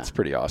 Yeah. That's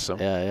pretty awesome.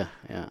 Yeah.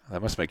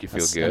 That must make you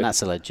feel good. And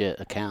that's a legit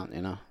account,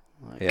 you know.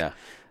 Yeah.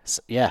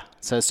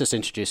 So it's just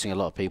introducing a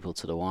lot of people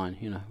to the wine,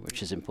 you know,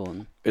 which is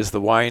important. Is the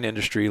wine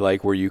industry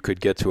like where you could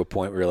get to a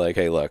point where you're like,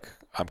 hey, look,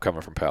 I'm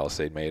coming from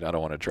Palisade, mate. I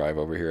don't want to drive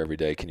over here every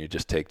day. Can you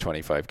just take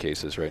 25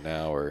 cases right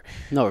now? Or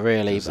not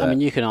really. I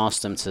mean, you can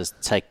ask them to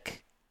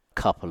take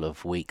a couple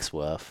of weeks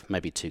worth,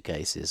 maybe 2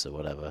 cases or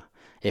whatever,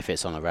 if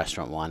it's on a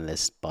restaurant wine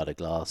list by the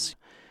glass.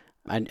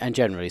 And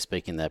generally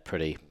speaking, they're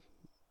pretty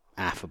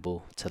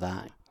affable to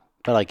that.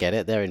 But I get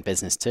it. They're in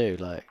business too.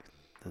 Like,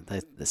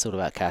 it's all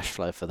about cash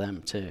flow for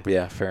them too.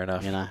 Yeah, fair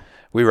enough. You know,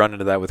 we run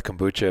into that with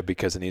kombucha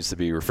because it needs to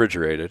be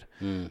refrigerated.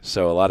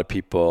 So a lot of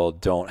people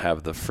don't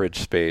have the fridge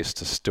space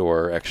to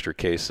store extra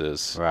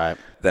cases. Right.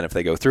 Then if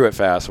they go through it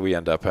fast, we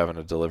end up having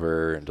to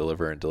deliver.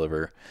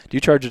 Do you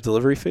charge a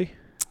delivery fee?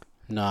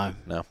 No.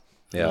 Yeah,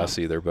 No. us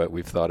either. But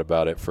we've thought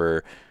about it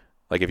for,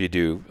 like, if you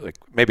do, like,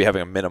 maybe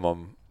having a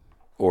minimum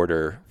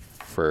order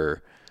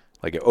for,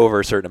 like, over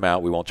a certain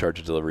amount, we won't charge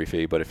a delivery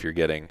fee. But if you're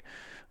getting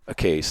a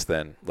case,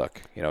 then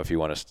look, you know, if you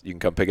want us, you can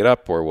come pick it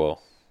up, or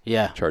we'll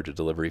Yeah. charge a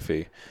delivery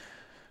fee.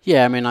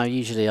 Yeah, I mean, I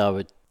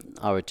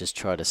would just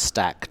try to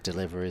stack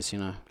deliveries,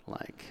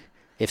 like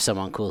if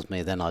someone calls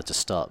me, then I'd just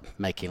start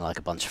making like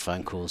a bunch of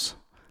phone calls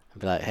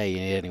and be like, hey, you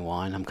need any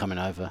wine? I'm coming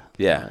over.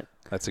 Yeah, like,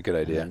 that's a good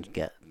idea. And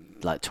get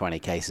like 20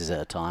 cases at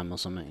a time or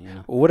something,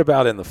 Well, what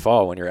about in the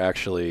fall when you're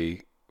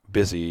actually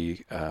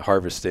busy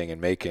harvesting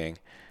and making?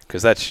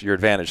 Because that's your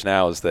advantage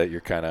now, is that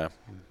you're kind of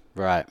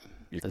right.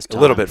 You're a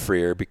little bit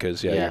freer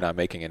because yeah, you're not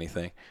making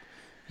anything.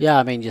 Yeah,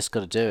 I mean, you just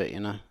got to do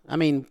it, I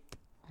mean,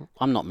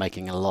 I'm not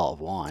making a lot of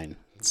wine,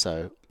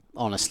 so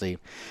honestly,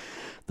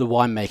 the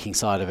winemaking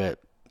side of it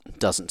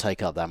doesn't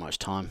take up that much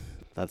time.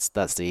 That's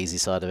the easy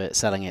side of it.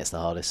 Selling it's the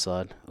hardest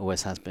side.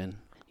 Always has been.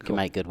 You can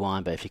make good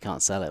wine, but if you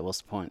can't sell it,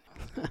 what's the point?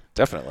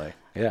 Definitely,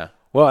 yeah.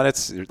 Well, and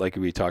it's like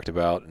we talked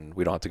about, and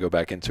we don't have to go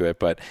back into it,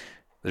 but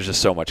there's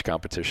just so much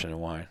competition in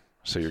wine.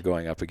 So you're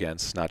going up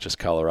against not just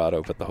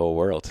Colorado, but the whole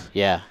world.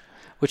 Yeah,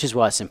 which is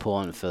why it's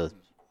important for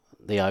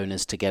the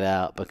owners to get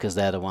out, because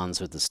they're the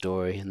ones with the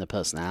story and the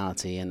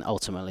personality, and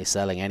ultimately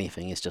selling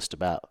anything is just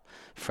about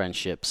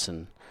friendships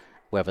and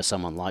whether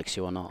someone likes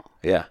you or not.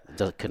 Yeah.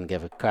 Couldn't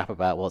give a crap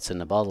about what's in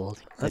the bottle.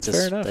 That's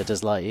fair enough. They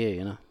just like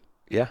you,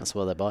 Yeah. That's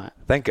why they buy it.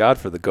 Thank God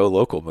for the Go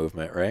Local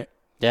movement, right?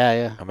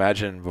 Yeah.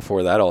 Imagine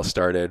before that all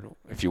started,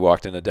 if you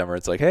walked into Denver,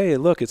 it's like, hey,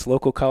 look, it's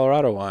local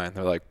Colorado wine.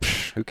 They're like,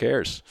 who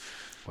cares?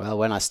 Well,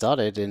 when I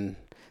started in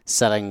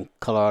selling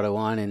Colorado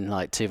wine in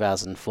like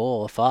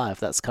 2004 or 5,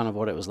 that's kind of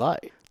what it was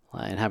like.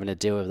 And having to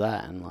deal with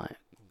that and like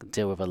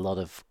deal with a lot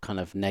of kind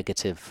of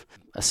negative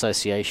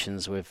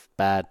associations with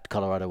bad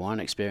Colorado wine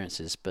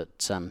experiences.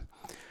 But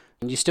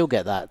you still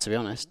get that, to be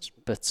honest.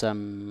 But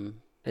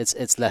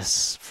it's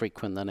less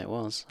frequent than it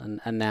was.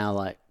 And now,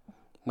 like,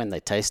 when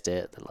they taste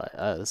it, they're like,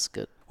 oh, this is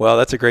good. Well,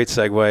 that's a great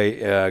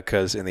segue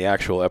because in the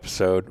actual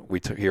episode, we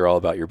hear all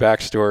about your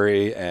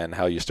backstory and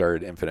how you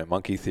started Infinite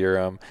Monkey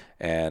Theorem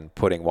and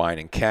putting wine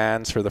in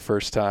cans for the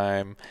first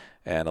time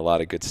and a lot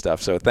of good stuff.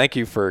 So thank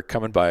you for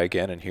coming by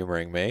again and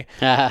humoring me.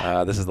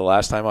 This is the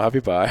last time I'll have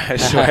you by, I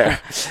swear.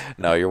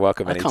 No, you're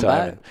welcome anytime.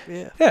 Come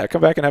back. Yeah,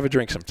 come back and have a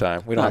drink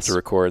sometime. We don't have Nice. to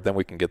record, then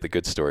we can get the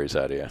good stories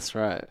out of you. That's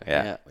right.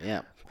 Yeah.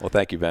 Yeah. Well,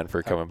 thank you, Ben,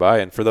 for coming by.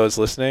 And for those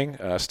listening,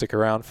 stick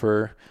around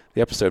for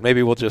the episode.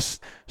 Maybe we'll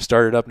just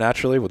start it up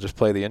naturally. We'll just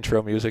play the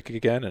intro music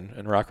again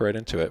and rock right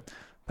into it.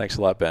 Thanks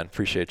a lot, Ben.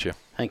 Appreciate you.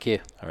 Thank you.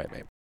 All right,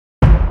 mate.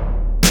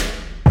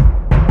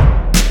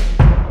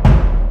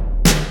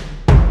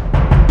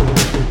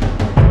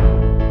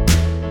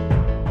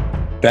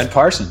 Ben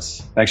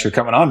Parsons, thanks for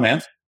coming on, man.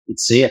 Good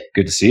to see you.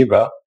 Good to see you,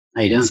 bro.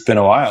 How you doing? It's been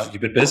a while.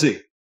 You've been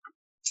busy.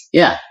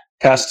 Yeah.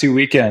 Past 2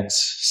 weekends,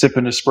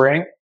 sipping to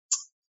spring.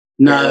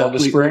 No, to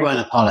we spring? weren't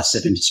a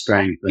Palisade into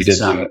spring, but, You did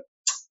do it.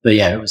 but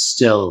yeah, it was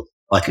still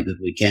like a good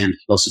weekend.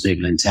 Lots of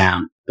people in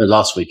town. But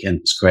last weekend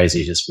was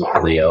crazy, just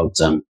with the old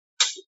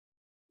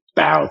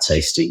barrel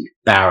tasting,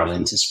 barrel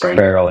into spring.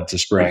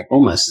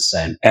 Almost the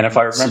same. And if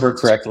I remember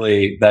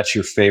correctly, that's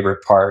your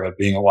favorite part of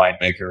being a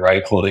winemaker,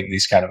 right? Holding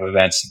these kind of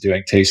events and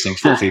doing tastings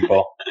for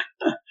people.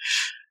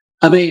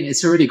 I mean,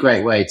 it's a really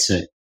great way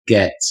to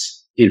get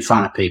in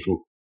front of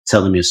people,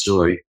 tell them your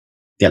story,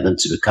 get them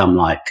to become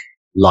like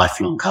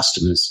lifelong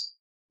customers.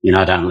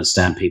 I don't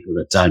understand people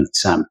that don't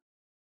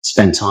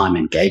spend time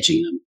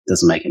engaging them.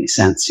 Doesn't make any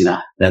sense.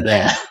 They're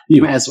there.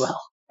 You may as well.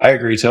 I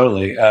agree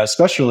totally,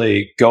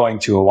 especially going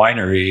to a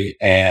winery,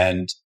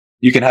 and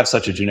you can have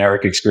such a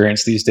generic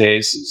experience these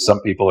days.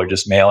 Some people are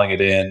just mailing it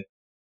in,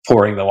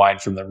 pouring the wine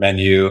from their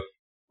menu.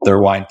 Their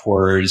wine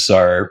pourers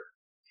are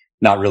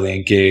not really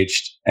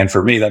engaged. And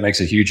for me, that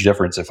makes a huge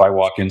difference. If I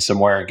walk in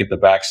somewhere and get the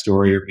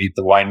backstory or meet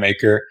the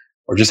winemaker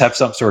or just have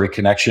some sort of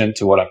connection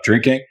to what I'm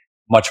drinking,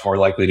 much more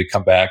likely to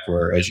come back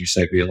or, as you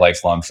say, be a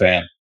lifelong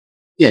fan.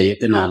 Yeah, you're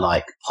going to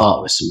like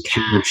part with some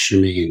cash. I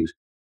mean,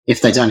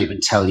 if they don't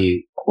even tell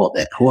you what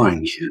they're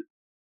pouring you,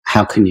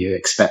 how can you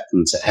expect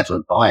them to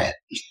ever buy it?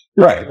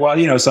 Right.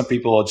 Well, some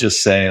people will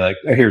just say like,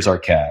 here's our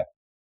cab,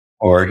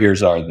 or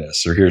here's our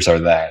this, or here's our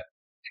that.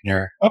 And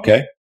you're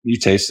okay. You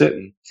taste it.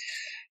 And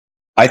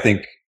I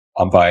think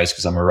I'm biased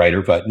because I'm a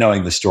writer, but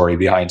knowing the story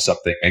behind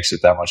something makes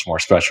it that much more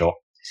special.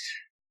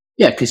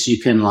 Yeah, because you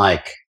can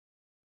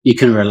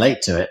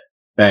relate to it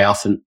very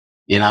often,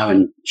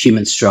 and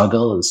human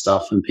struggle and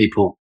stuff, and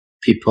people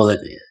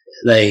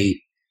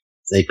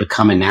they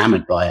become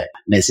enamored by it,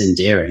 and it's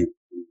endearing.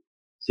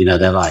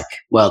 They're like,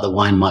 well, the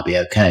wine might be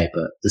okay,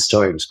 but the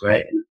story was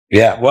great.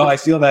 Yeah, well, I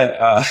feel that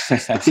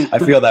I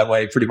feel that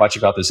way pretty much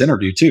about this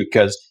interview too,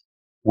 because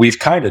we've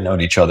kind of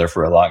known each other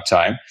for a long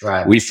time.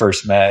 Right. We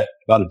first met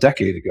about a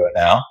decade ago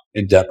now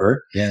in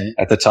Denver. Yeah.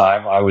 At the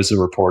time, I was a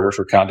reporter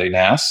for Condé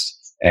Nast,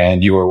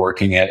 and you were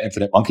working at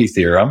Infinite Monkey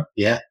Theorem.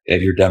 Yeah. At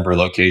your Denver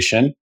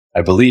location.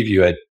 I believe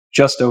you had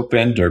just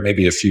opened, or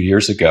maybe a few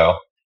years ago,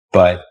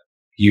 but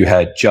you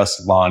had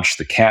just launched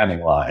the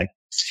canning line.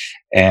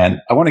 And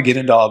I want to get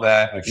into all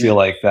that. I feel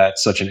like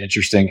that's such an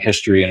interesting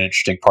history and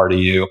interesting part of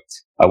you.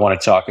 I want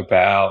to talk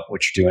about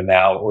what you're doing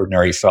now,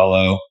 Ordinary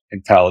Fellow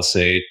in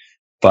Palisade.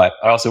 But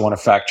I also want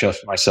to fact check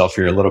myself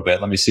here a little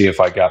bit. Let me see if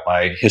I got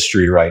my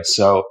history right.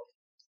 So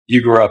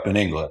you grew up in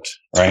England,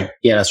 right?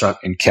 Yeah, that's right.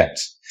 In Kent.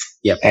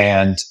 Yep.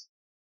 And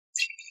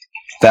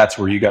that's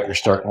where you got your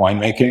start in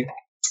winemaking?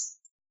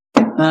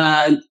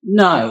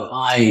 No,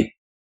 I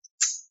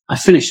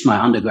finished my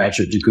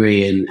undergraduate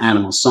degree in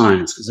animal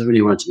science because I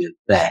really wanted to be a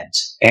vet.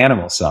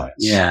 Animal science.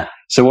 Yeah.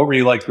 So what were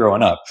you like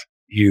growing up?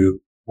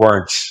 You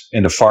weren't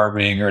into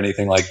farming or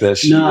anything like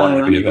this? No, you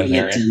wanted to be a I lived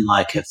veterinarian? in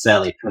like a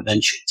fairly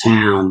provincial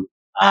town,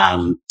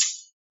 and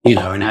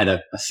had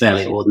a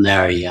fairly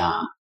ordinary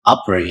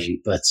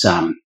upbringing. But,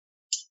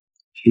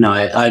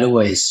 I'd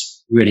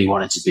always really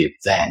wanted to be a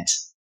vet,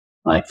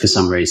 like for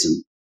some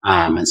reason.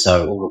 And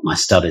so all of my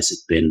studies had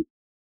been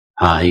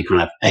you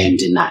kind of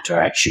aimed in that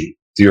direction.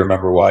 Do you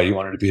remember why you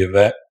wanted to be a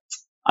vet?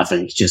 I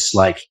think just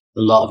like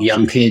a lot of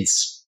young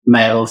kids,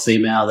 male or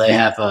female, they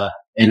have a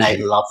innate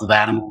love of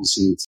animals,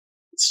 and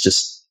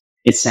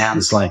it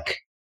sounds like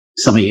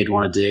something you'd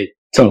want to do.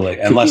 Totally.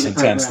 And less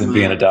intense than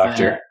being a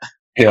doctor.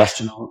 Yeah.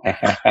 Astronaut.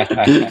 Back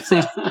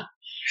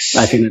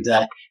in the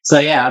day. So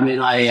yeah, I mean,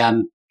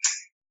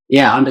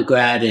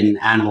 undergrad in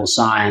animal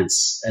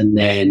science, and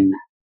then,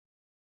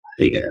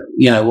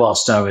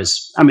 whilst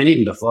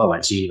even before I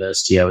went to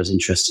university, I was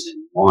interested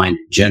in wine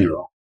in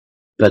general.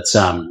 But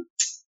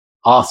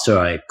after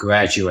I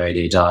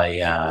graduated,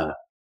 I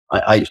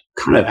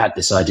kind of had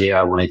this idea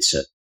I wanted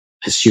to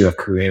pursue a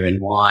career in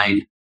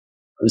wine.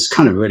 I was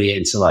kind of really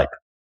into like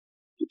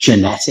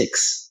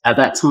genetics at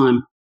that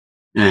time,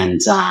 and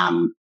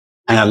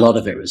a lot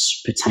of it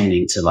was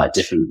pertaining to like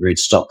different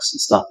rootstocks and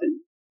stuff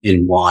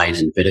in wine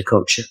and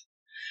viticulture.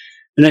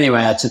 But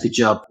anyway, I took a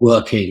job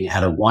working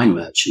at a wine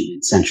merchant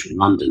in central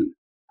London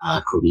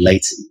called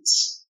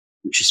Leighton's,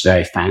 which is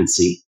very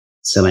fancy,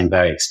 selling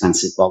very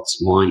expensive bottles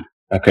of wine.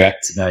 Okay.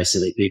 To very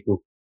silly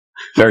people.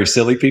 Very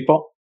silly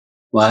people?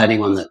 Well,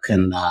 anyone that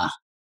can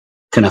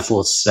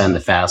afford to spend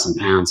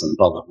 £1,000 on a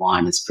bottle of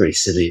wine is pretty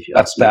silly. If you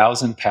ask me.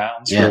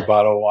 £1,000 for a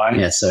bottle of wine?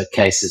 Yeah, so a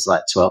case is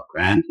like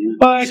 $12,000,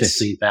 What?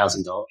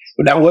 $15,000.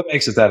 Now, what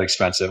makes it that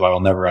expensive? I will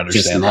never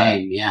Just understand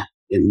name, yeah.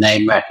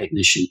 Name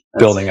recognition.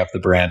 Building up the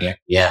branding.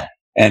 Yeah.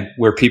 And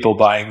were people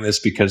buying this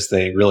because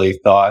they really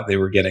thought they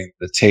were getting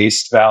the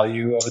taste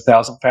value of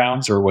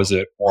 £1,000, or was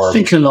it more? I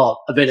think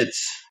a bit of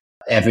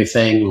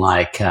everything.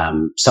 Like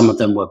some of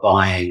them were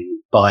buying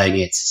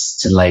it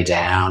to lay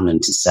down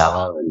and to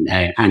sell,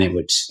 and it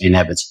would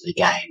inevitably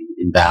gain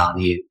in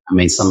value. I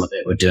mean, some of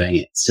it were doing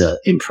it to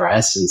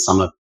impress, and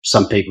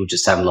some people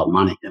just had a lot of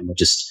money and were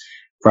just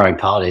throwing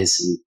parties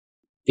and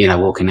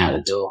walking out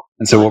the door.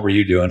 And so, what were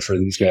you doing for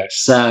these guys?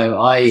 So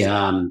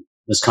I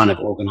was kind of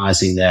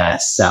organizing their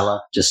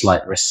cellar, just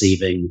like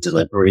receiving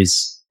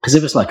deliveries, because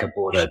it was like a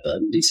Bordeaux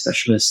Burgundy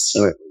specialist.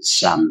 So it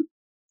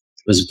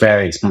was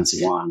very expensive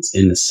wines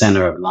in the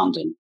center of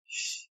London.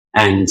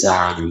 And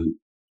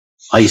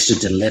I used to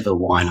deliver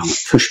wine on a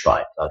push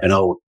bike, like an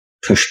old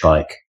push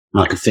bike,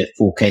 and I could fit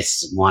 4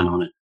 cases of wine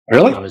on it.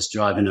 Really? I was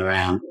driving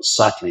around, or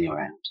cycling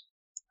around.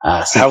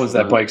 How was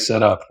that bike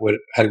set up? What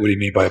do you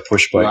mean by a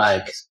push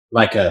bike?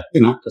 Like a,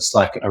 just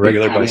like a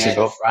regular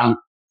bicycle. Front,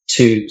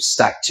 2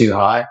 stacked 2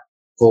 high,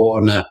 4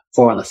 on the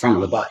front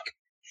of the bike.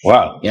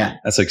 Wow. Yeah.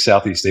 That's like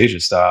Southeast Asia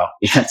style.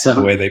 Yeah. So,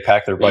 the way they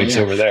pack their bikes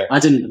over there. I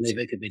didn't believe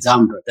it could be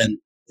done, but then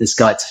this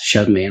guy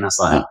showed me, and I was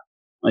like,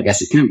 oh, I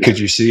guess it can be. Could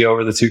you see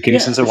over the 2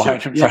 cases of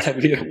wine in front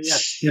of you?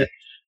 Yeah.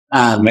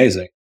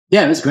 Amazing.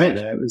 Yeah, it was great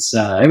though. It was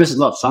a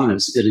lot of fun. It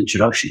was a good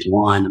introduction to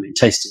wine. I mean,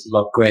 tasted a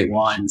lot of great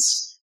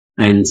wines,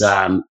 and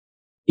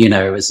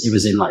it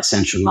was in like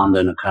central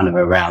London, kind of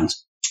around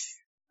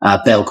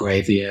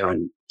Belgravia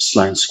and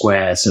Sloane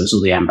Square. So it was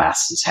all the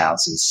ambassadors'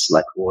 houses,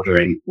 like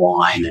ordering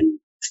wine, and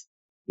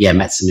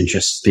met some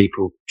interested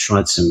people,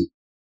 tried some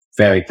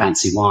very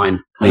fancy wine.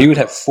 Now, you would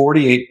have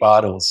 48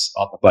 bottles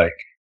on the bike.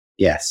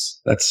 Yes.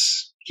 Did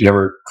you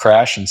ever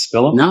crash and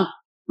spill them?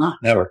 No.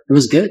 Never. It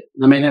was good.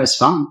 I mean, it was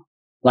fun.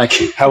 Like,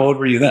 how old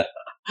were you then?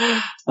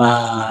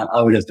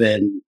 I would have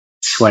been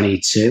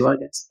 22, I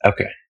guess.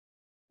 Okay.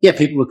 Yeah,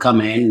 people would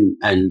come in,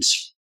 and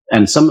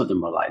some of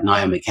them were like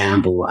Naomi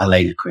Campbell,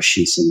 Elena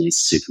Christensen, these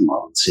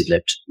supermodels who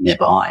lived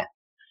nearby,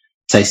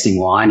 tasting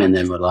wine, and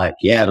then we're like,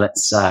 yeah,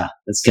 let's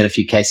get a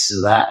few cases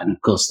of that. And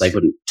of course, they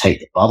wouldn't take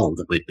the bottle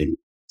that we'd been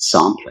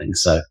sampling,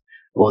 so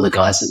all the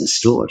guys in the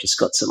store just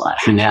got to like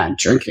hang out and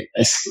drink it.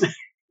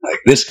 Like,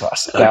 this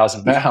costs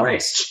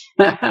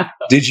 £1,000.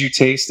 Did you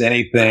taste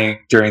anything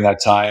during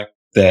that time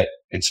that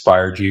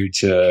inspired you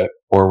to,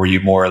 or were you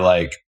more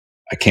like,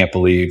 I can't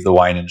believe the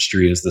wine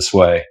industry is this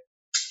way?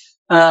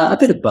 A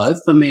bit of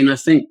both. I mean, I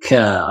think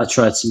I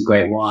tried some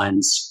great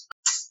wines,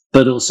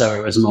 but also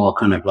it was more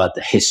kind of like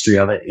the history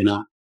of it,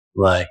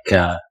 like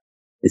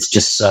it's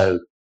just so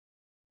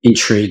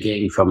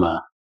intriguing from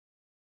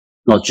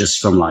not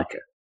just from like a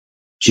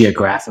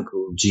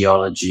geographical,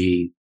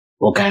 geology,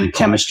 organic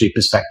chemistry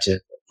perspective,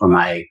 from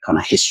a kind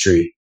of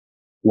history,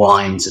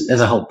 wines. And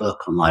there's a whole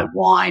book on like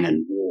wine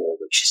and war,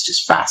 which is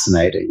just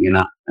fascinating,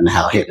 and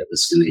how Hitler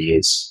was going to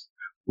use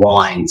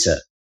wine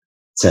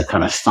to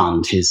kind of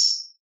fund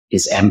his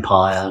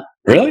empire.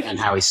 Really? And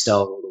how he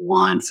stole all the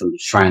wine from the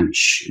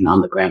French in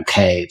underground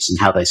caves, and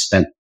how they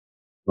spent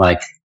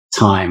like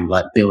time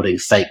like building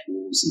fake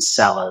walls and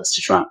cellars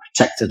to try and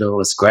protect it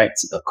all. It's great.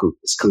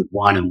 It's called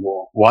Wine and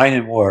War. Wine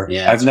and War.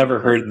 Yeah, I've never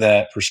heard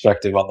that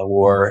perspective on the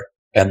war,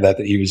 and that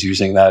he was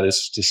using that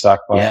as to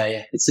stockpile.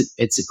 Yeah.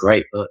 It's a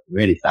great book.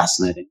 Really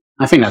fascinating.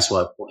 I think that's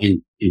what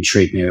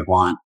intrigued me with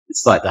wine.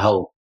 It's like the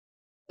whole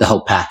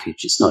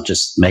package. It's not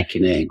just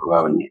making it and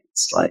growing it.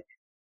 It's like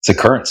it's a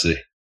currency.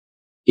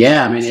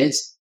 Yeah, I mean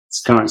it's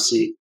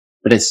currency,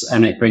 but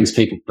it brings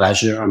people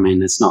pleasure. I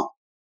mean, it's not.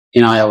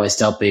 I always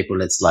tell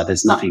people it's like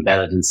there's nothing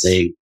better than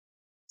seeing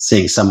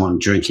someone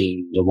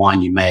drinking the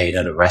wine you made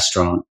at a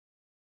restaurant.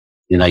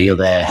 You're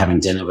there having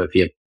dinner with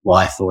your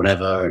wife or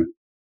whatever,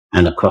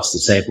 and across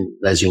the table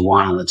there's your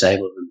wine on the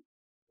table, and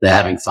they're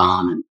having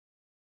fun and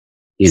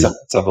it's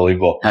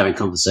unbelievable, having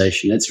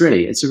conversation. It's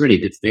a really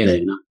good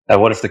feeling. Now,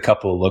 what if the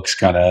couple looks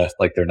kind of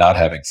like they're not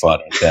having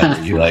fun?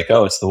 Then you're like,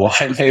 oh, it's the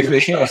wine,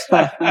 maybe.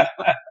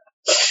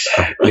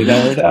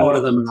 Order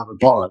them another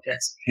bottle, I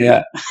guess.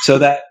 Yeah. So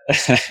that,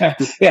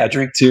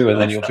 drink two, and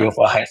then you'll feel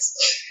fine.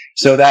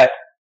 So that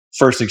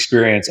first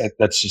experience,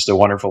 that's just a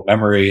wonderful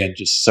memory and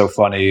just so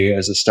funny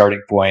as a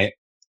starting point.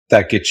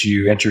 That gets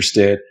you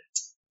interested.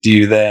 Do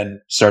you then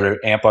start to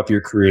amp up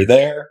your career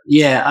there?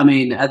 Yeah, I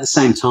mean, at the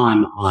same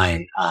time,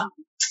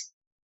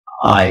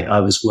 I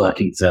was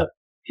working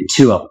in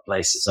two other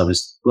places. I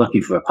was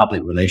working for a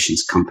public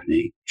relations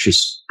company, which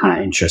was kind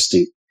of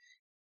interesting,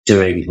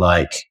 doing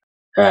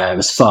it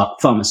was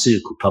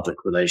pharmaceutical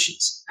public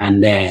relations.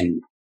 And then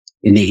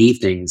in the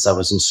evenings, I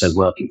was also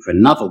working for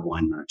another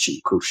wine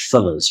merchant called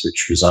Fuller's,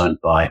 which was owned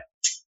by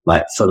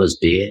Fuller's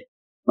Beer,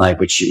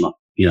 which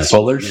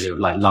Fuller's,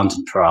 like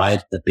London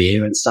Pride, the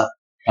beer and stuff.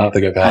 I don't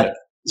think I've had it.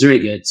 It's really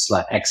good. It's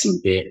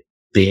excellent beer.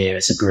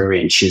 It's a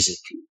brewery in Chiswick,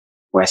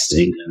 West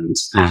England,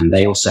 and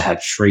they also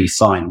had 3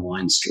 fine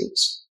wine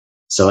stores.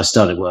 So I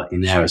started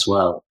working there as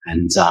well,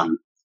 and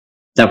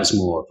that was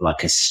more of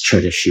like a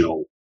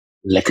traditional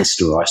liquor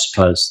store, I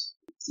suppose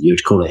you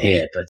would call it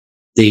here. But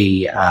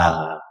the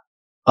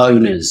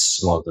owner's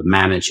or the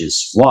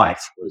manager's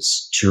wife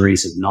was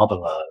Teresa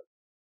Nobilo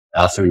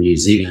from New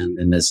Zealand,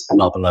 and there's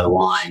Nobilo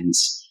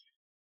Wines.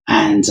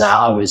 And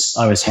I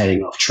was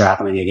heading off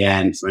traveling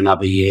again for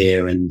another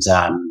year, and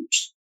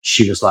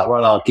she was like,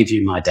 "Well, I'll give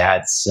you my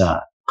dad's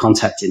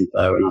contact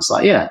info." And I was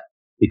like, "Yeah,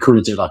 we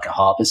could do like a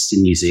harvest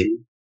in New Zealand."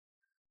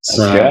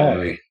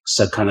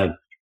 So kind of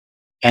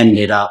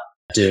ended up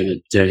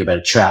doing a bit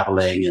of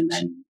traveling, and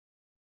then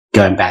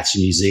going back to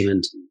New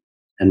Zealand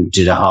and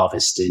did a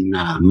harvest in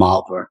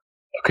Marlborough.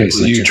 Okay,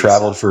 so you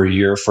traveled for a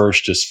year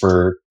first just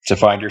to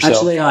find yourself?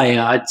 Actually,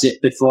 I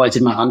did, before I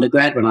did my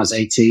undergrad when I was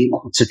 18,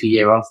 I took a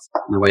year off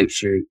and I went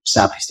through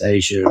Southeast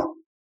Asia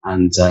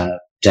and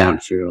down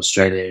through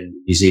Australia and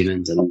New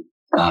Zealand and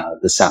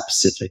the South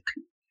Pacific,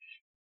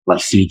 like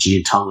Fiji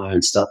and Tonga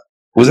and stuff.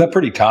 Was that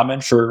pretty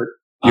common for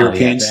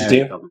Europeans to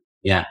do? Common.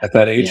 Yeah. At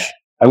that age? Yeah.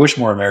 I wish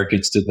more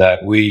Americans did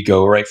that. We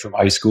go right from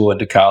high school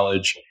into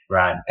college.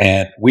 Right.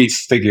 And we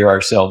figure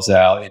ourselves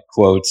out, in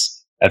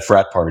quotes, at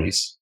frat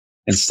parties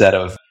instead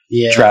of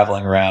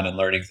traveling around and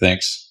learning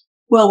things.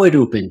 Well, we'd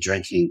all been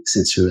drinking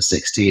since we were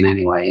 16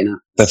 anyway,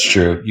 That's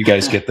true. You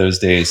guys get those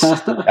days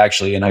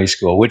actually in high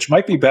school, which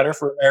might be better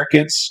for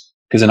Americans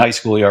because in high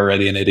school you're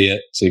already an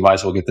idiot. So you might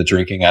as well get the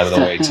drinking out of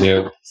the way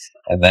too.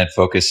 And then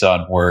focus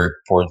on more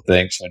important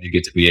things when you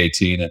get to be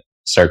 18 and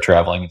start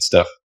traveling and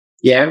stuff.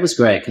 Yeah, it was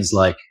great because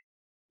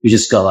you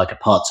just got a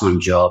part-time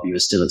job. You were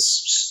still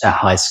at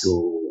high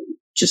school,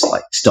 just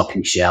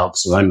stocking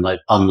shelves or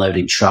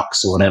unloading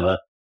trucks or whatever,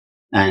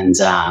 and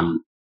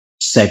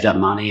saved up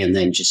money. And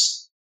then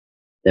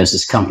there's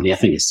this company, I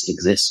think it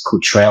exists,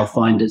 called Trail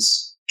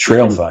Finders.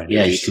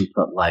 Yeah, you can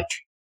put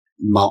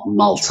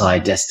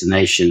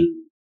multi-destination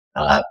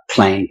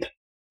plane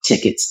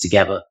tickets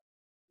together.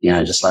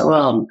 I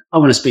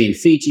want to be in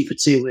Fiji for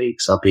 2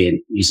 weeks. I'll be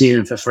in New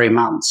Zealand for 3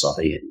 months. I'll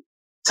be in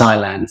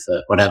Thailand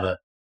for whatever.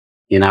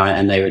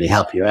 And they really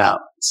help you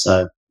out.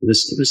 So it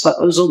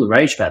was all the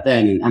rage back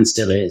then and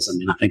still is. I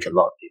mean, I think a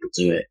lot of people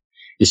do it.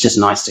 It's just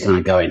nice to kind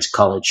of go into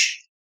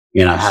college,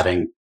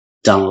 having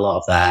done a lot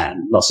of that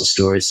and lots of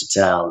stories to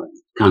tell and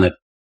kind of,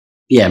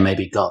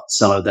 maybe got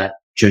some of that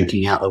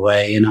drinking out of the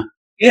way,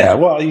 Yeah.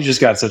 Well, you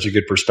just got such a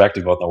good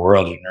perspective on the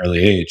world at an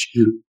early age.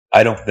 Mm-hmm.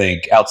 I don't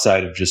think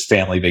outside of just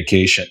family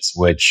vacations,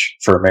 which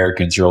for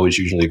Americans are always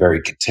usually very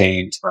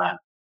contained, right,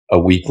 a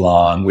week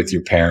long with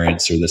your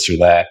parents or this or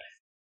that.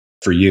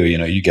 For you,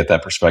 you get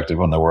that perspective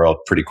on the world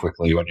pretty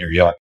quickly when you're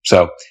young.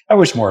 So I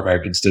wish more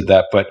Americans did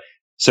that. But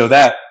so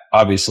that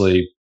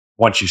obviously,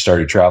 once you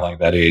started traveling at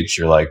that age,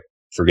 you're like,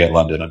 forget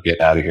London, I'm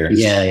getting out of here.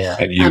 Yeah.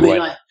 And you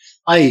went.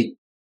 I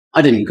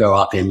didn't grow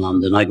up in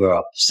London. I grew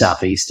up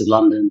southeast of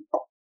London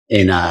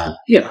in a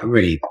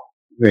really,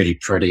 really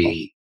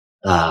pretty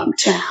town.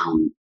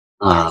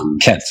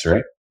 Kent,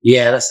 right?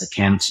 Yeah, that's the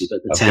county,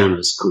 but the town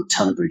was called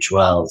Tunbridge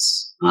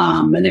Wells.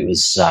 And it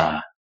was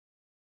one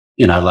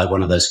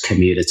of those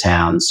commuter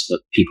towns for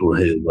people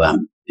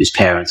whose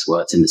parents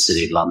worked in the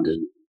city of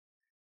London.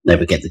 They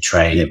would get the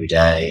train every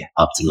day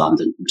up to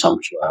London from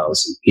Tunbridge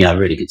Wells. And,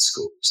 really good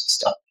schools and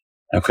stuff.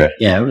 Okay.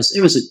 Yeah, it was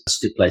a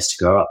good place to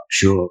grow up,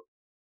 sure.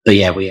 but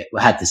yeah, we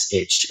had this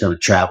itch to kind of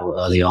travel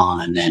early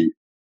on, and then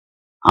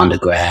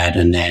undergrad,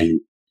 and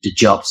then the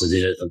jobs I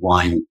did at the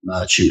wine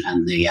merchant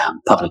and the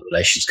public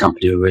relations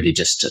company were really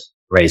just to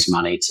raise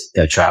money to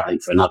go traveling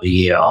for another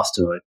year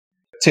afterward.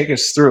 Take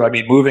us through, I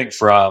mean, moving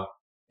from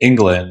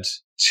England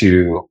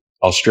to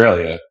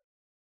Australia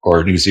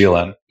or New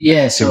Zealand.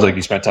 Yeah. Seems like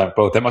you spent time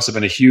both. That must have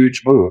been a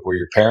huge move. Were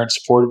your parents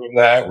supportive of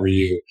that? Were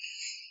you?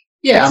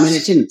 Yeah, I mean,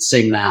 it didn't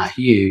seem that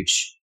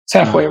huge. It's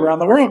halfway around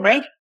the world,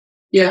 man.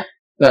 Yeah,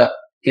 but,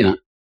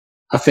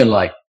 I feel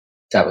like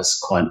that was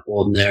quite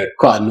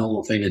a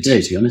normal thing to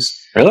do, to be honest.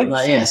 Really?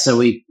 Like, yeah, so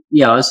I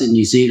was in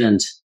New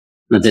Zealand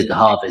and I did the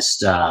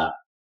harvest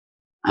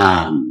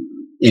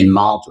in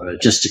Marlborough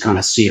just to kind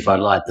of see if I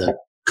liked the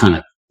kind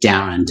of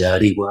down and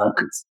dirty work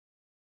of,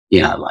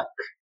 like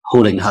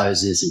hauling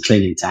hoses and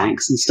cleaning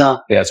tanks and stuff.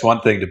 Yeah, it's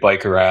one thing to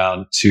bike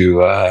around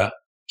to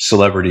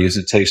celebrities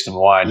and taste them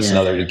wine. It's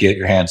another to get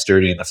your hands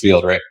dirty in the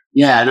field, right?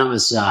 Yeah, and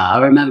I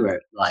remember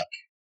it like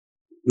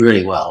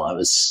really well. I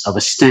was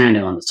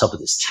standing on the top of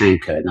this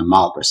tanker in the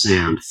Marlborough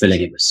Sound,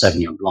 filling it with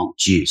Sauvignon Blanc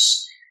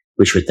juice,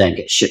 which would then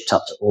get shipped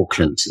up to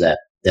Auckland to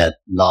their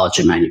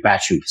larger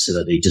manufacturing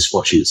facility, just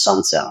watching the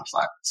sunset. I was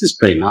like, this is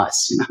pretty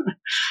nice,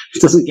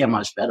 It doesn't get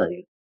much better.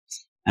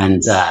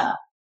 And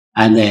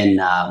then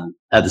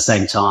at the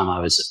same time, I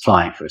was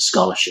applying for a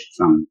scholarship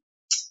from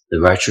the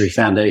Rotary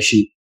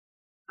Foundation,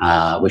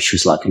 which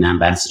was like an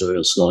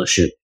ambassadorial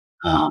scholarship,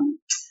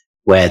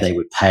 where they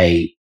would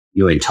pay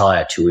your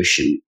entire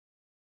tuition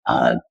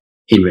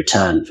in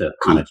return for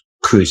kind of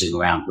cruising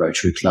around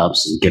Rotary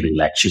clubs and giving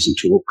lectures and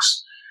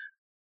talks.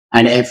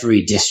 And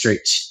every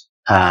district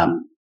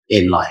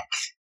in like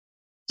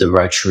the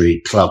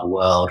Rotary club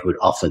world would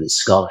offer this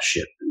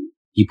scholarship. And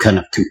you kind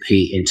of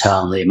compete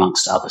internally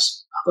amongst other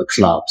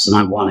clubs. And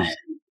I won it.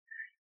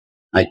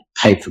 I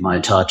paid for my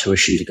entire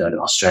tuition to go to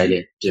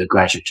Australia, do a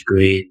graduate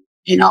degree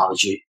in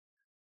enology.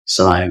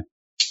 So I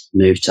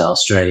moved to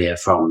Australia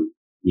from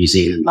New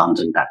Zealand,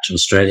 London, back to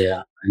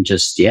Australia, and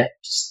just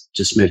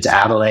moved to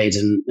Adelaide,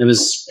 and it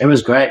was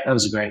great. That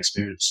was a great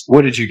experience.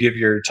 What did you give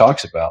your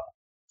talks about?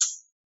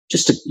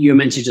 You were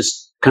meant to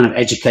just kind of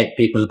educate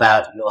people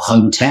about your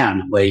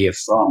hometown, where you're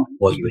from,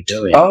 what you were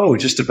doing. Oh,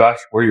 just about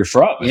where you're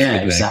from.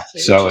 Yeah,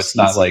 exactly. So it's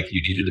not like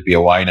you needed to be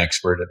a wine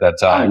expert at that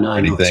time or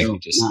anything.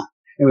 No.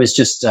 It was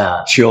just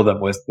chill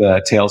them with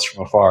tales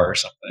from afar or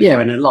something.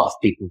 Yeah, and a lot of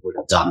people would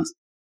have done,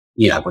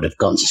 would have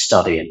gone to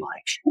study in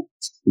like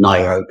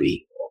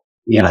Nairobi,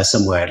 or,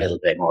 somewhere a little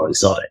bit more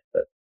exotic.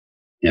 But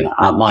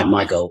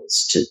my goal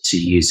was to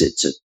use it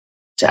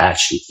to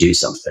actually do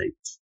something.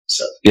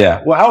 So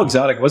yeah. Well, how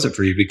exotic was it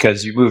for you?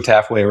 Because you moved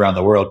halfway around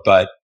the world,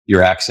 but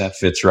your accent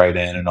fits right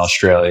in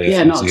Australia.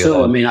 Yeah, not at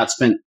all. I mean, I'd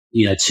spent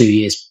 2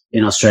 years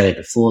in Australia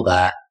before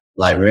that,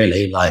 like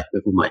really, like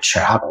with all my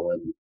travel,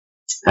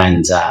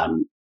 and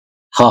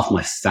half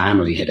my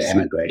family had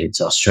emigrated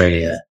to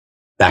Australia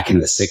back in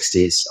the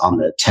 60s on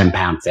the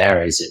 £10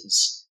 ferries. It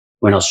was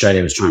when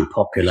Australia was trying to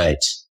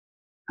populate.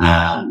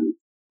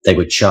 They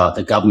would charge,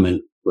 the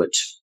government would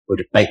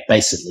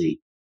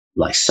basically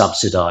like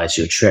subsidize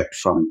your trip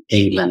from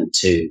England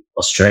to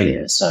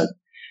Australia. So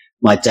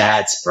my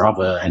dad's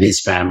brother and his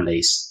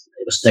families,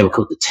 they were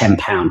called the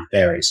 £10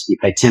 ferries. You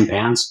paid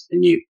 £10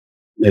 and you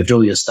moved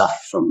all your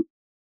stuff from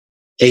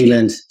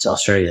England to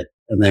Australia,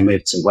 and they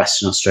moved to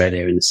Western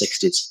Australia in the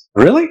 60s.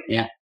 Really?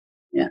 Yeah.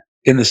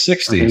 In the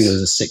 60s? I think it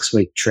was a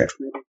 6-week trip.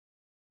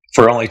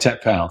 For only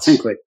 £10? 10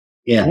 quid.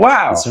 Yeah.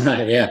 Wow. That's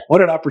right, yeah.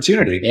 What an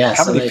opportunity. Yeah.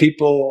 How many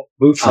people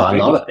moved from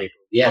England? A lot of people.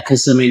 Yeah,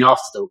 because even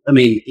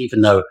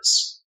though it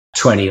was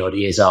 20 odd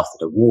years after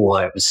the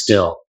war, it was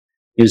still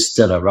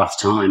a rough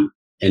time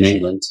in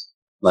England,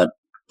 but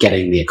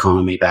getting the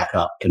economy back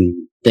up, and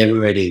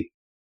it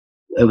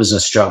was a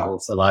struggle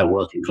for like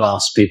working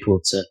class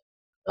people to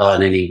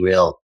earn any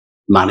real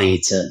money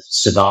to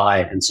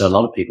survive. And so a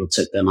lot of people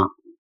took them up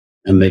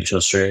and moved to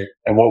Australia.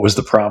 And what was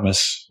the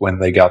promise when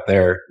they got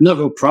there? No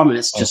real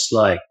promise, just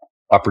like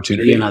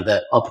opportunity.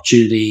 The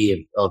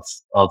opportunity of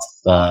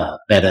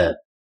better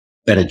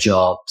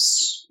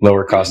jobs,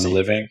 lower cost of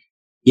living.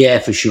 Yeah,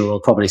 for sure.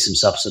 Probably some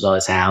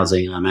subsidized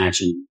housing, I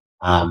imagine.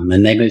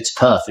 And they moved to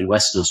Perth in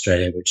Western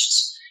Australia, which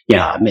is,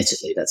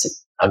 admittedly,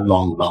 that's a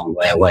long, long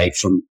way away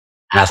from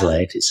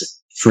Adelaide. It's a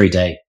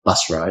 3-day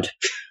bus ride.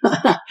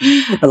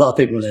 A lot of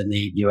people in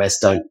the US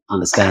don't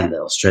understand that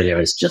Australia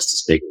is just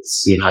as big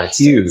as the United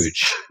States.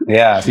 Huge.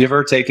 Yeah. If you've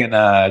ever taken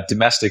a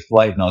domestic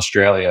flight in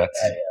Australia,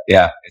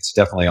 it's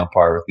definitely on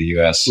par with the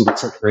US. We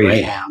took a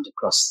Greyhound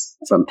across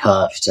from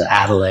Perth to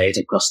Adelaide,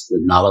 across the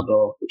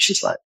Nullarbor, which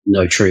is like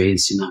no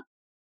trees,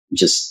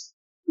 just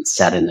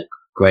sat in the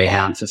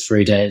Greyhound for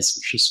 3 days,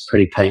 which was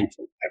pretty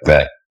painful. I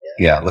bet.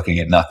 Yeah, looking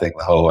at nothing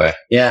the whole way.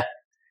 Yeah.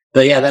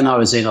 But then I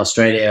was in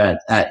Australia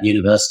at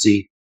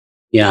university.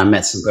 I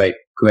met some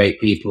great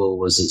people,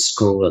 was in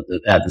school at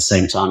the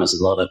same time as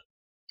a lot of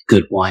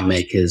good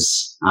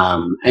winemakers.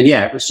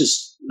 It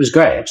was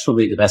great. It was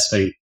probably the best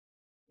thing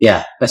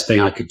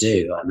I could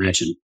do, I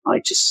imagine.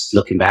 Like, just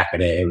looking back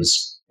at it, it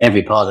was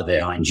every part of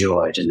it I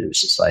enjoyed, and it was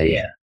just like,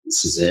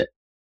 this is it.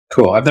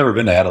 Cool. I've never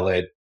been to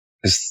Adelaide.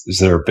 Is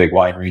there a big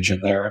wine region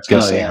there? I'm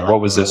guessing. Yeah,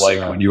 what was it like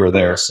when you were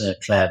there?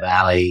 Clare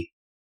Valley,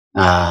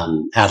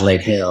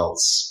 Adelaide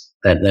Hills.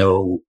 They're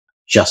all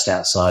just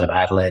outside of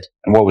Adelaide.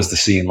 And what was the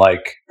scene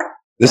like?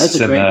 This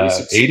is in the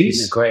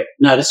 80s?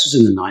 No, this was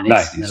in the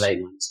 90s. In the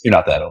late 90s. You're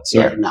not that old,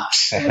 sorry.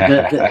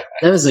 Yeah, no.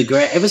 It was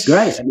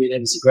great. I mean, it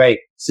was a great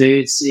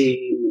food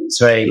scene. It's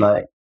very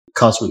like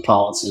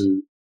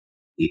cosmopolitan,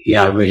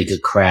 really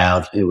good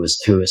crowd who was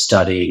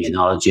studying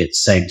enology at the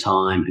same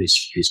time,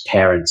 whose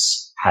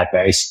parents had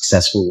very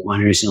successful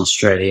wineries in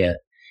Australia.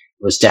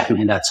 It was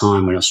definitely that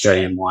time when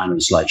Australian wine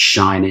was like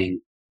shining.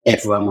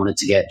 Everyone wanted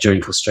to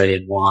drink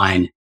Australian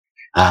wine.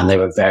 And they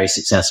were very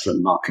successful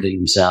at marketing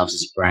themselves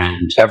as a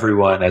brand.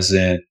 Everyone, as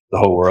in the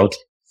whole world?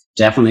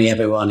 Definitely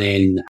everyone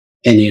in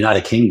the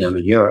United Kingdom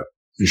and Europe,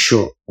 for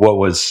sure. It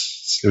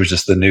was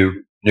just the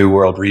new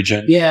world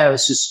region? Yeah,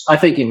 I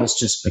think it was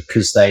just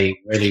because they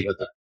really were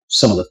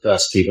some of the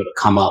first people to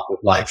come up with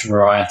like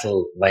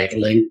varietal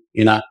labeling,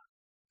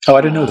 Oh,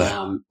 I didn't know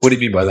that. What do you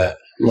mean by that?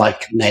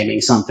 Like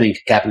naming something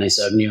Cabernet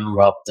Sauvignon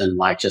rather than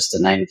like just the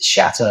name of the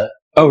chateau.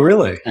 Oh,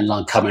 really? And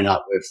like coming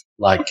up with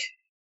like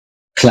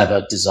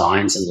clever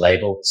designs and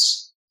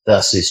labels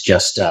versus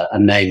just a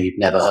name you've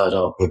never heard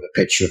of with a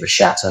picture of a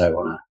chateau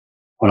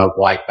on a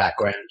white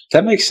background.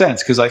 That makes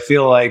sense because I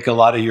feel like a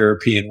lot of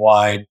European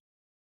wine,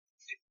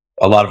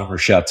 a lot of them are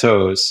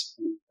chateaus,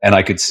 and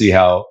I could see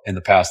how in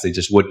the past they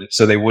just wouldn't.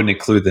 So they wouldn't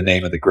include the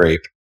name of the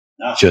grape,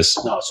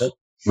 so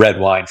red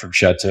wine from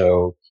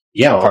Chateau.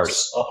 Yeah,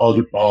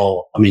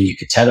 or I mean, you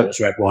could tell it was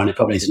red wine. It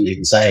probably didn't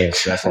even say it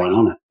was red wine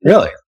on it.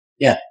 Really?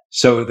 Yeah.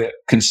 So the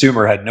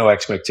consumer had no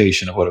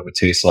expectation of what it would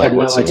taste like. Had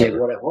no idea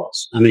what it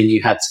was. I mean, you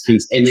had to,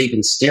 and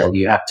even still,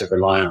 you have to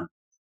rely on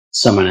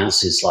someone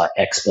else's like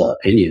expert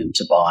opinion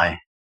to buy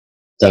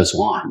those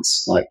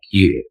wines. Like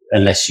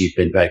unless you've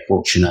been very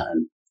fortunate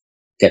and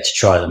get to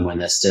try them when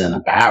they're still in a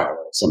barrel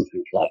or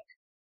something like.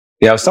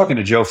 Yeah, I was talking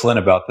to Joe Flynn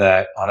about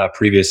that on a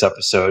previous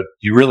episode.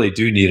 You really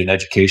do need an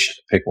education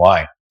to pick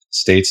wine.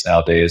 States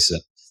nowadays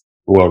and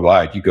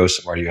worldwide, you go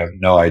somewhere, you have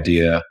no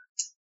idea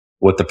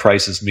what the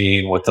prices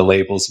mean, what the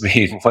labels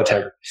mean,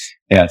 whatever.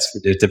 Yeah,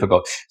 it's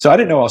difficult. So I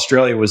didn't know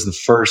Australia was the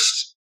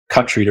first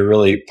country to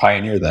really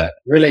pioneer that.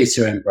 Really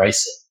to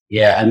embrace it.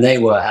 Yeah, and they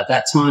were at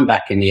that time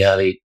back in the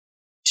early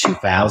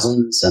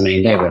 2000s. I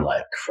mean, they were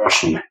like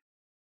crushing it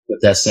with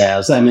their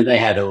sales. I mean, they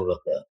had all of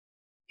the,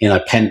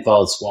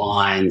 Penfolds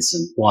wines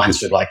and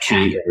wines with like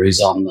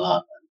kangaroos on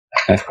them.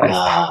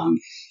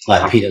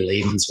 Like Peter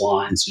Leven's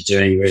wines were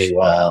doing really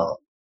well.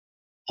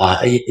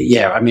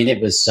 Yeah, I mean,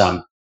 it was,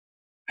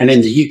 and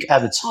in the UK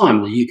at the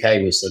time, the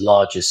UK was the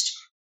largest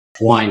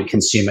wine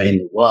consumer in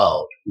the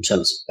world in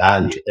terms of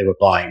value. They were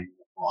buying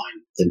more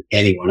wine than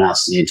anyone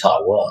else in the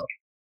entire world.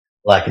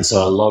 And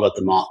so a lot of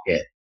the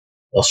market,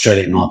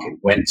 Australian market,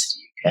 went to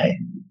the UK.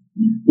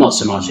 Not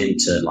so much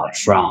into like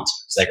France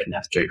because they couldn't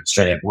have to drink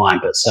Australian wine,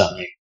 but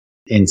certainly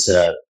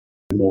into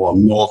more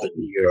northern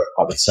Europe,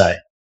 I would say.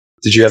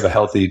 Did you have a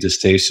healthy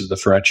distaste of the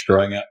French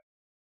growing up?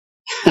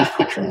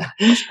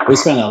 We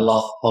spent a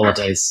lot of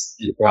holidays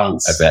in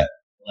France. I bet.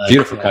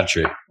 Beautiful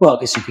country. Well, I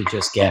guess you could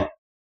just get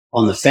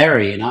on the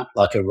ferry,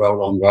 like a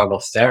roll-on,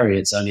 roll-off ferry.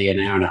 It's only an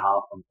hour and a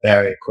half on the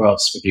ferry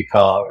across with your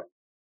car.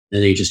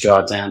 And then you just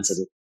drive down to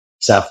the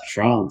south of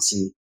France.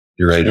 And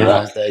you're ready to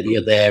rock.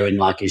 You're there in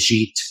like a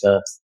gîte for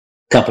a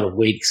couple of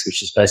weeks,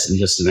 which is basically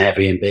just an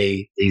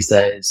Airbnb these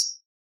days.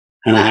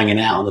 And hanging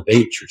out on the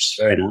beach, which is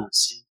very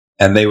nice.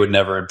 And they would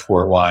never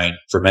import wine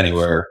from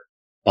anywhere.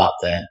 But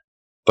their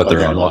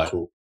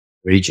local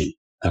region.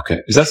 Okay.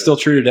 Is that still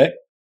true today?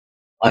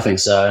 I think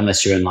so,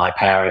 unless you're in like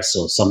Paris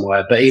or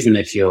somewhere. But even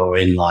if you're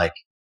in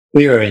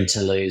we were in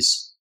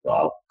Toulouse,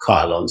 well,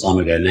 quite a long time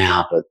ago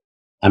now, but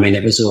I mean,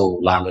 it was all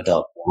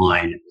Languedoc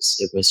wine.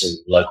 It was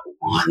a local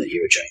wine that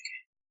you were drinking,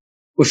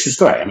 which was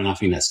great. I mean, I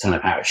think that's kind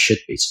of how it should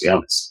be, to be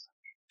honest.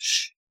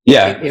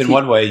 Yeah. In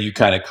one way, you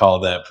kind of call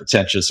them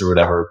pretentious or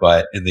whatever,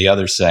 but in the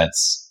other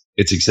sense,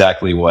 it's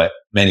exactly what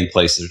many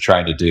places are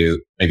trying to do,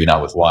 maybe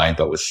not with wine,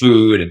 but with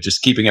food and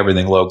just keeping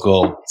everything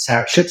local. It's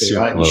how it should be,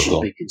 right? You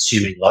should be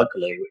consuming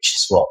locally, which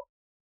is what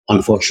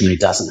unfortunately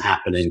doesn't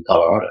happen in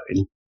Colorado.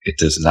 It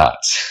does not.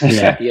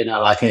 Yeah,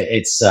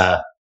 it's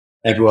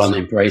everyone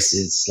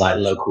embraces like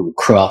local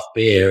craft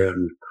beer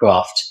and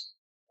craft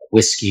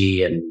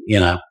whiskey and,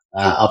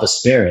 other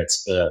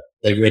spirits, but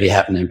they really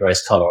haven't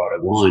embraced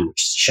Colorado wine,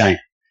 which is a shame.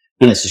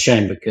 And it's a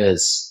shame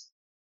because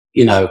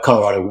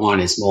Colorado wine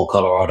is more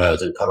Colorado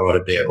than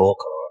Colorado beer or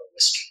Colorado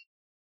whiskey.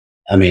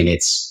 I mean,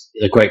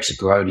 the grapes are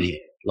grown here,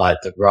 like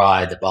the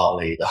rye, the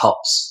barley, the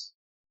hops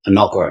are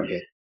not grown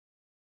here.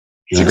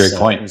 It's a great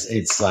point.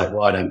 It's like,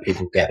 why don't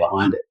people get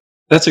behind it?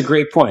 That's a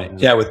great point.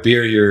 Yeah, with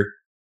beer, you're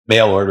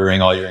mail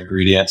ordering all your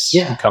ingredients.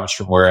 Yeah. It comes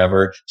from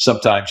wherever.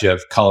 Sometimes you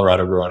have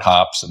Colorado grown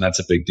hops, and that's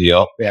a big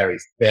deal. Very,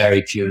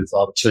 very few and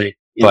far between.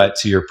 But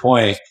to your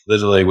point,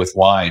 literally with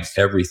wine,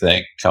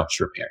 everything comes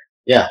from here.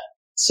 Yeah.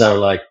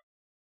 So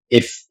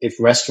if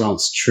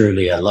restaurants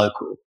truly are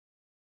local,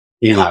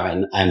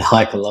 and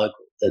hyper local,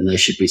 then they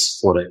should be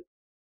supporting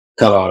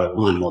Colorado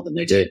wine more than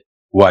they do.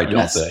 Why And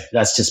don't they?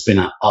 that's just been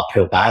an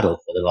uphill battle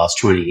for the last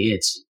 20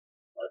 years.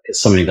 Like,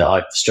 it's something that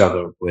I've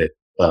struggled with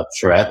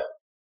forever.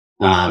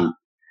 And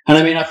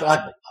I mean,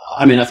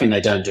 I think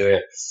they don't do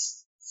it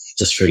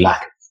just through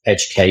lack of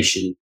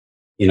education.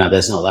 You know,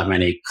 there's not that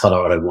many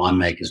Colorado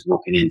winemakers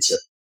walking into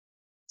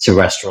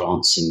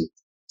restaurants and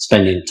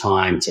spending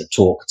time to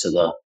talk to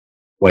the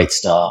wait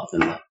staff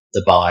and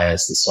the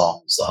buyers, the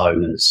sommeliers, the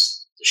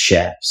owners, the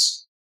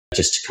chefs,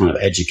 just to kind of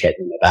educate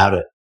them about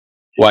it.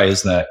 Why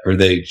is that? Are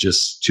they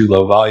just too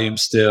low volume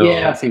still?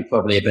 Yeah, I think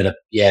probably a bit of,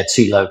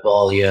 too low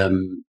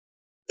volume,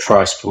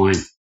 price point.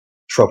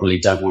 Probably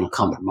don't want to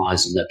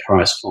compromise on their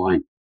price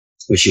point,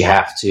 which you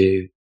have to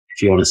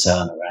if you want to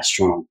sell in a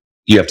restaurant.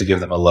 You have to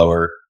give them a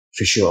lower.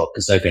 For sure,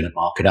 because they're going to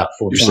mark it up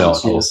for You're selling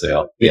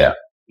wholesale. Yeah.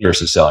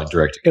 Versus selling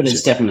direct to But consumer.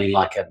 it's definitely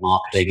like a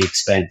marketing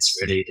expense,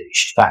 really, that you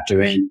should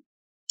factor in.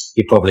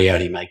 You're probably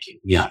only making,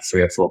 $3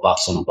 or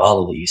 $4 on a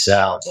bottle that you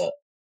sell, but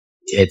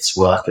it's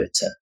worth it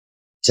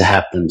to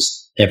have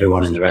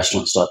everyone in the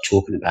restaurant start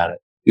talking about it.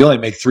 You only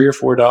make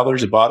 $3 or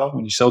 $4 a bottle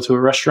when you sell to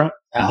a restaurant?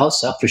 At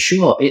wholesale, for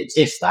sure.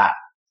 If that,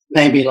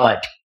 maybe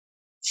like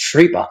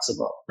 $3 a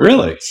bottle.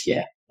 Really?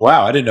 Yeah.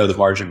 Wow, I didn't know the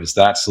margin was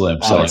that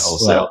slim selling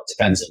wholesale. Well, it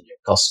depends on your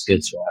cost of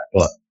goods, right?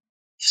 But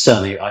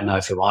certainly, I know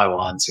for my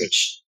wines,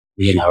 which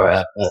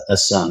are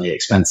certainly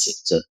expensive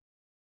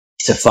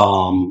to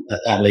farm,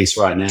 at least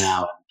right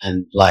now,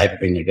 and like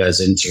everything that goes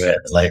into it,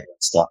 the labor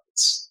and stuff.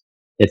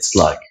 It's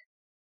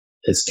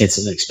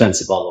an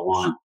expensive bottle of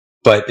wine.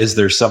 But is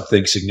there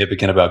something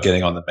significant about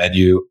getting on the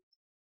menu?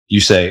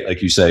 You say,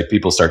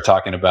 people start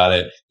talking about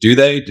it. Do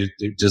they?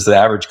 Does the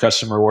average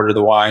customer order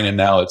the wine and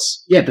now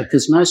it's... Yeah,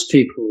 because most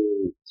people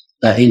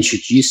are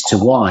introduced to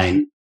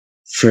wine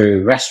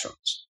through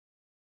restaurants.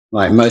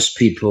 Like most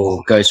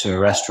people go to a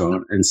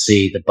restaurant and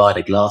see the by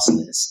the glass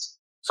list,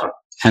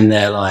 and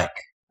they're like,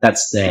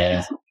 that's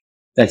their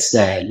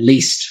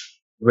least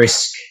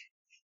risk,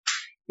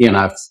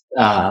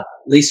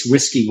 least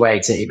risky way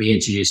to be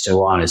introduced to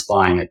wine is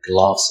buying a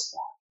glass of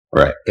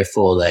wine, right,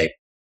 before they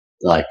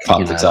let's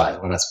buy a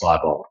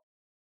bottle.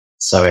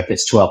 So if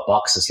it's $12,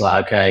 it's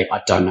like, okay,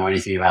 I don't know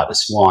anything about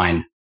this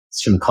wine.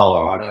 It's from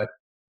Colorado,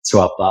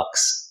 $12.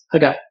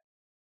 Okay,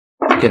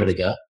 give it a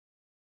go.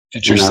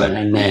 Interesting.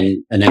 And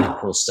then of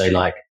course if they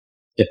like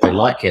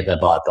it, they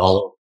buy a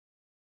bottle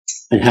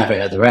and have it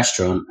at the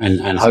restaurant,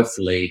 and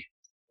hopefully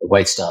the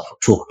waitstaff will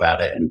talk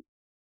about it and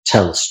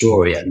tell the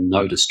story and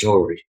know the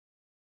story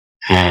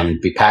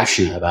and be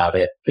passionate about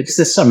it, because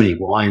there's so many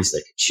wines they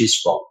can choose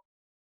from,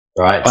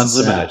 right?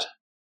 Unlimited.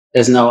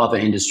 There's no other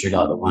industry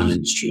like the wine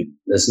industry.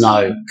 There's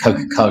no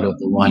Coca-Cola of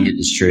the wine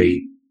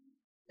industry.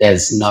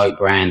 There's no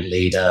brand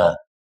leader.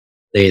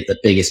 The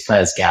biggest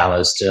players,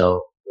 Gallo,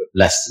 still with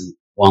less than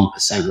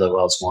 1% of the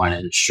world's wine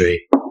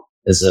industry.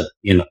 There's a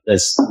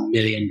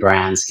million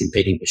brands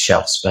competing for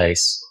shelf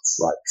space. It's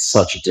like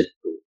such a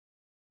difficult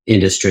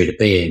industry to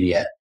be in.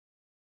 Yet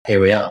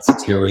here we are.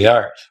 Here we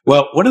are.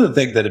 Well, one of the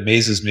things that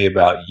amazes me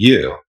about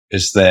you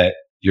is that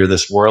you're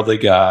this worldly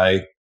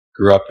guy,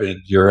 grew up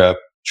in Europe,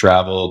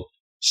 traveled,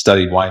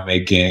 studied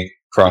winemaking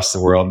across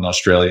the world in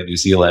Australia, New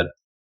Zealand.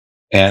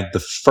 And the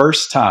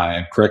first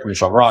time, correct me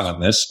if I'm wrong on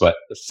this, but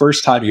the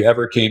first time you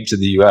ever came to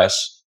the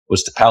US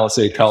was to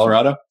Palisade,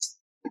 Colorado?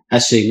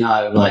 Actually,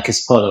 no,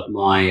 as part of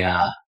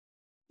my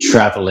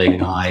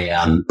traveling,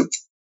 I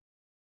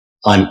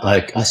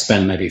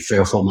spent maybe 3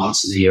 or 4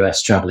 months in the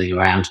US traveling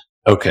around.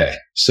 Okay.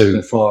 So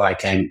before I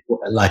came,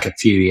 a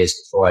few years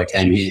before I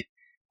came here,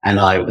 and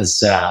I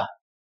was, have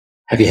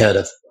you heard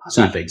of, I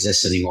don't know if it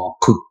exists anymore.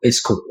 It's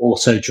called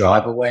Auto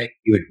Drive Away.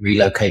 You would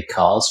relocate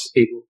cars for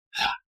people.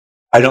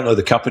 I don't know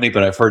the company,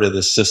 but I've heard of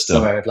this system.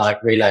 So I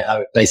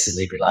would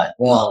basically be like,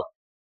 well,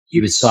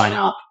 you would sign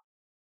up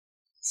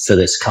for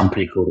this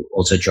company called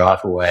Auto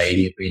Drive Away, and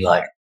you'd be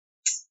like,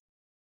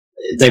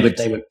 they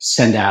would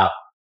send out,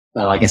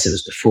 well, I guess it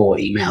was before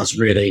emails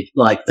really,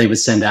 they would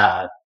send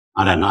out,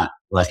 I don't know,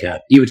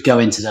 you would go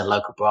into their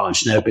local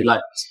branch and they would be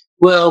like,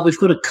 well, we've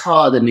got a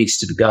car that needs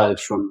to go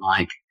from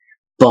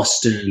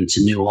Boston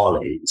to New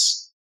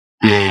Orleans,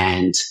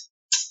 and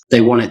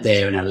they want it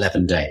there in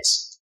 11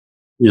 days.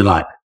 And you're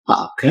like,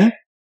 oh, okay.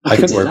 I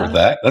could work with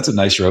that. That's a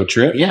nice road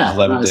trip. Yeah.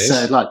 11 days.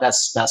 So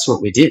that's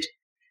what we did.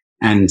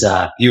 And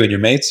you and your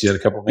mates, you had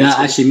a couple of mates?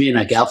 No, actually me and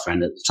a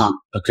girlfriend at the time.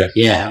 Okay.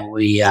 Yeah.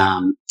 We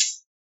and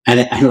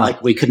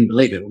we couldn't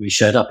believe it when we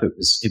showed up. It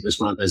was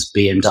one of those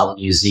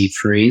BMW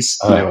Z3s.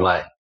 And they were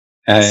like,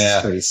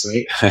 that's pretty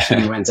sweet.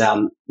 And we went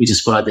down, we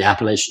just followed the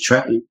Appalachian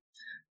Trail.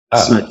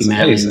 Smoky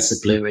Mountains, the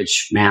Blue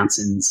Ridge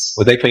Mountains.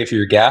 Would they pay for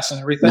your gas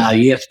and everything? No,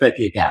 you have to pay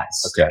for your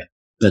gas. Okay.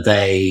 But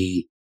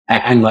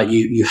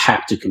you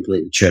have to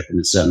complete the trip in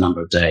a certain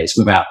number of days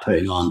without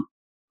putting on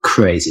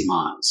crazy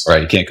miles.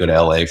 Right. You can't go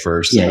to LA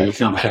first. Yeah, you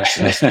can't.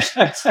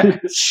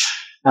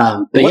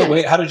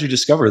 Wait, how did you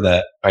discover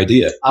that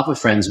idea? Other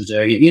friends were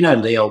doing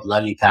it. The old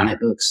Lonely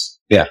Planet books?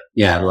 Yeah.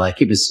 Yeah,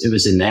 it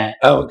was in there.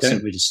 Oh, okay. So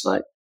we just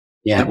what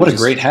a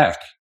great hack.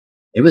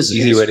 It was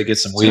easy way to get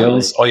some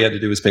wheels. All you had to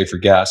do was pay for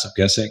gas, I'm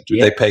guessing. Did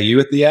they pay you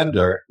at the end,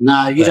 or?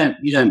 No, you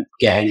don't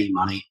get any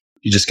money.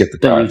 You just get the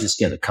car. You just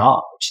get a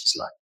car, which is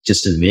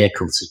just a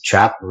vehicle to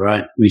travel,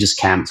 right? We just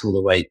camped all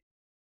the way,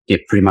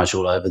 pretty much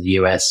all over the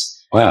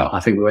US. Wow. I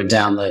think we went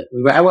down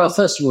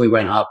first of all, we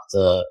went up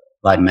the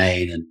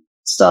Maine and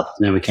stuff,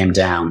 and then we came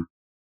down,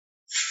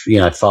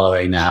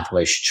 following the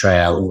Appalachian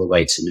Trail all the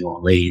way to New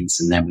Orleans,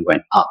 and then we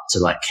went up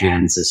to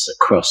Kansas,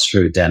 across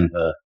through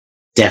Denver.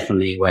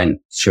 Definitely went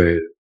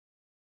through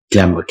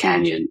Glenwood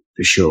Canyon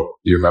for sure.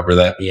 Do you remember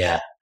that? Yeah.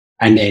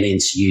 And then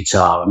into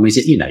Utah, and we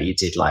did, you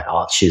did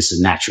arches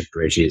and natural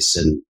bridges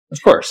and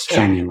of course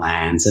canyon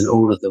lands and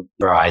all of the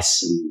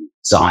Bryce and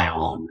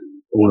Zion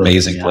and all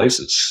amazing of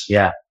places.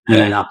 Yeah. And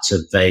then up to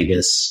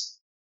Vegas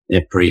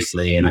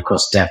briefly, and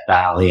across Death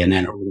Valley, and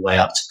then all the way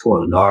up to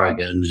Portland,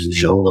 Oregon,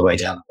 and all the way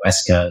down the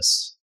West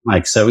Coast.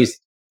 I saw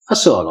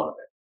a lot of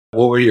it.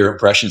 What were your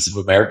impressions of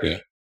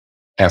America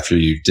after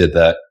you did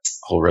that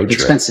whole road trip?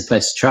 Expensive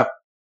place to travel.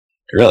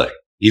 Really?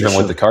 Even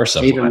with the car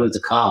supplement? Even with the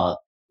car,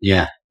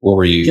 yeah. What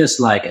were you?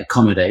 Just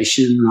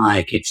accommodation,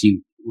 if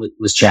you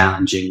was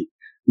challenging.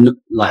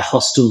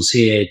 Hostels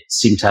here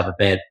seem to have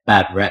a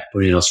bad rep,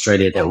 but in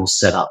Australia they're all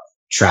set up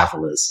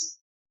travelers.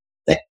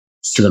 They're,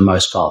 for the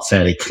most part,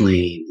 fairly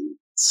clean and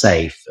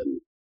safe,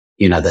 and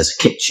there's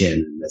a kitchen,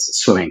 and there's a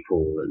swimming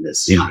pool, and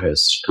there's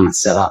it's kind of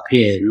set up.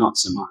 Here, not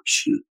so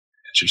much.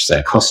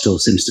 Interesting. Hostel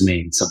seems to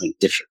mean something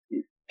different.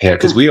 Yeah,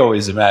 because we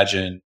always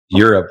imagine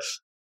Europe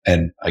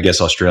and I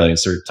guess Australia at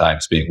certain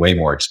times being way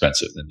more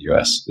expensive than the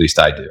US. At least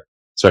I do,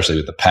 especially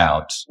with the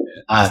pound.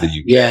 The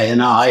UK.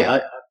 Yeah,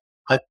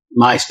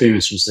 my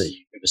experience was that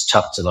it was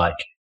tough to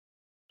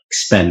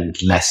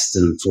spend less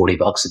than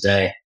 $40 a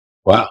day.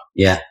 Wow.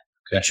 Yeah.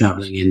 Okay.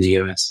 Traveling in the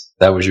US.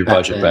 That was your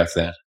budget back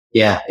then.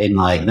 Yeah,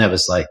 that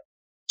was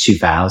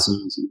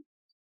 2000.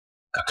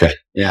 Okay.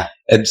 Yeah.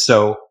 And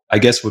so I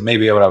guess what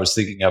I was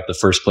thinking of, the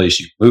first place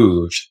you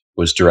moved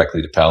was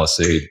directly to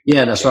Palisade.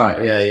 Yeah, that's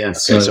right. Yeah. Okay,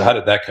 so how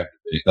did that come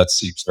to be? That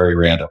seems very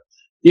random.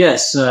 Yeah,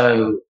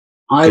 so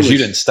because you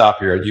didn't stop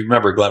here. You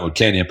remember Glenwood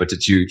Canyon, but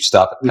did you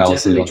stop at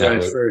Palisade? We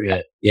drove through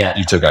it. Yeah.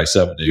 You took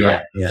I-70,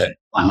 right? Yeah. Okay.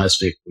 Like most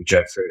people, we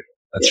drove through it.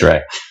 That's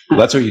right. Well,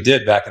 that's what you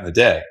did back in the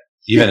day.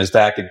 Even as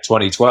back in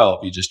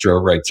 2012, you just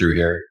drove right through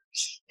here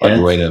on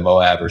your way to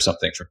Moab or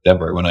something from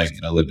Denver. When I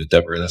lived in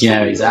Denver, that's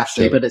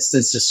exactly. But there's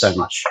just so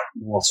much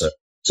more to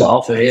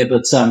offer here.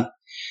 But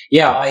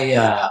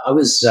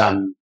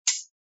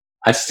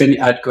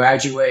I'd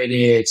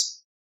graduated.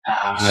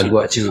 I'd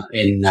worked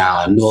in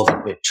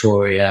northern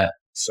Victoria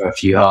for a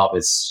few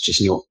harvests,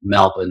 just north of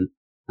Melbourne.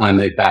 I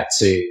moved back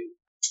to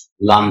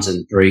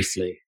London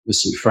briefly with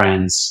some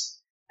friends,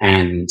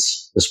 and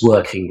was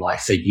working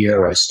for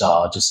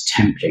Eurostar, just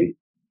temping.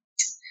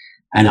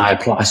 And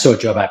I saw a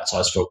job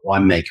advertised for a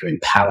winemaker in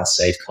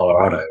Palisade,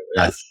 Colorado.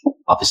 I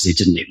obviously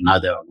didn't even know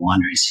there were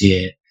wineries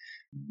here.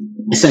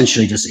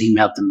 Essentially just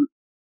emailed them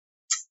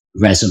a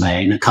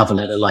resume and a cover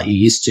letter like you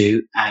used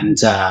to. And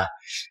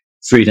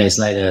 3 days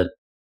later,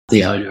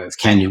 the owner of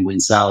Canyon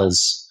Wind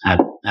Cellars, at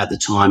the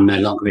time no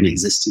longer in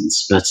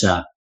existence, but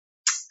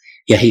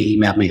he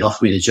emailed me,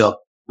 offered me the job,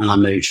 and I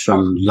moved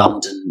from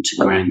London to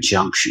Grand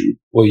Junction.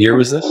 What year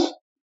was this?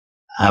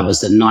 It was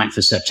the 9th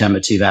of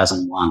September,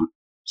 2001.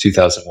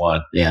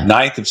 2001. Yeah.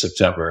 9th of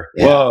September.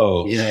 Yeah.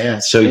 Whoa. Yeah.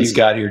 So you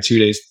got here 2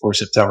 days before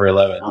September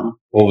 11th. Uh-huh.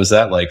 What was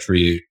that like for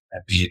you?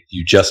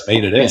 You just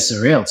made it in. It's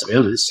surreal, to be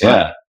honest.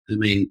 Yeah.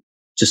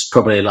 Just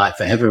probably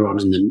for everyone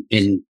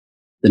in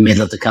the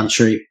middle of the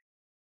country,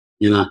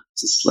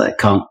 just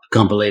can't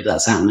believe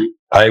that's happening.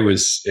 I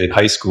was in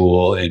high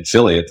school in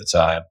Philly at the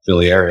time,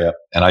 Philly area,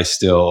 and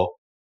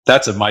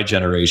that's of my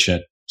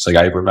generation. It's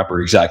I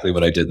remember exactly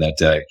what I did that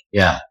day.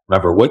 Yeah.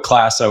 Remember what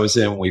class I was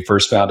in when we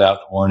first found out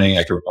in the morning.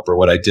 I can remember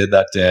what I did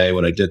that day,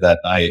 what I did that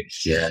night.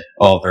 Yeah.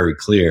 All very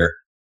clear.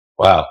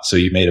 Wow. So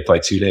you made it by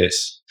 2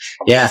 days.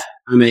 Yeah.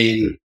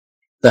 it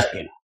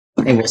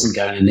wasn't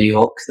going to New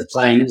York, the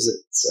plane, is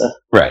it?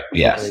 Right.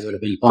 Yeah. It would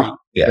have been fine.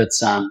 Yeah. But,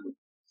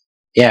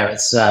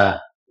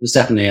 it was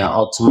definitely an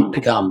odd time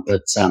to come.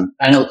 But,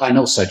 and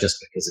also just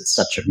because it's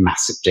such a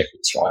massive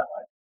difference, right?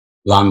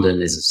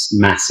 London is a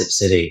massive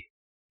city.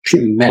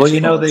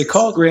 Well, they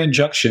call Grand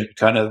Junction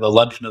kind of the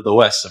London of the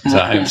West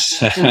sometimes.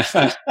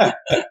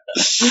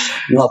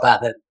 Not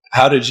bad then.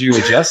 How did you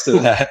adjust to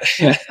that?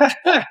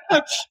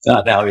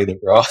 Not now either,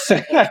 bro.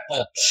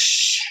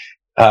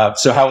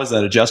 So how was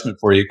that adjustment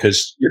for you?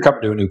 Because you're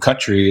coming to a new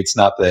country. It's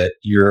not that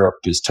Europe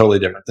is totally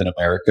different than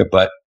America,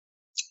 but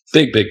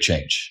big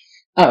change.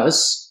 Oh, it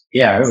was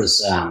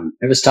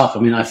tough.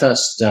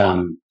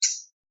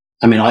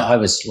 I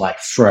was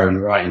thrown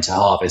right into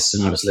harvest,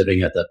 and I was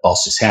living at the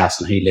boss's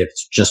house, and he lived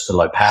just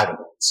below Powder.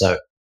 So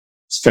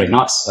it's very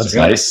nice. That's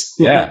nice.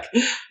 Yeah.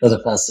 For the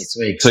first 6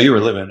 weeks. So you were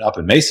living up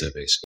in Mesa,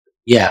 basically.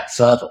 Yeah,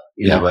 further.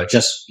 But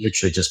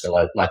literally just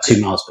below, 2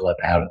 miles below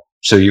Powder.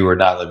 So you were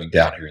not living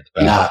down here in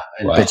the Valley?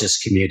 No, but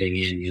just commuting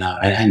in,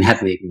 and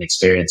hadn't even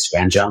experienced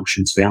Grand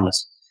Junction, to be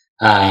honest.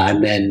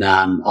 And then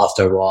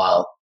after a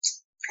while,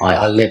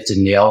 I lived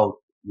in the old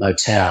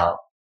motel.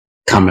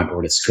 Can't remember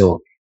what it's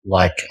called.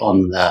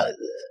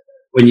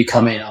 When you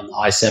come in on the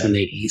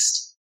I-70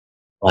 East,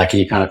 and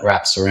you kind of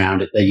wraps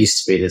around it, there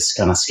used to be this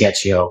kind of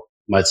sketchy old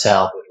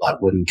motel with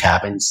like wooden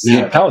cabins.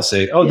 Yeah,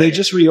 Palisade. Oh, they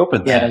just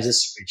reopened that. Yeah, they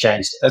just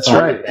changed it. That's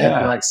right.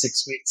 For like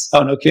 6 weeks.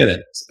 Oh, no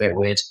kidding. It's a bit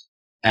weird.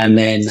 And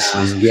then,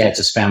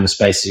 just found the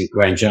space in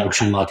Grand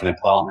Junction, like an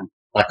apartment,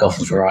 like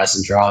off of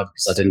Horizon Drive,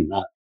 because I didn't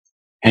know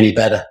any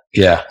better.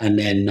 Yeah. And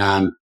then,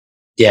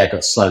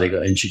 slowly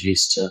got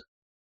introduced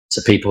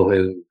to people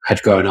who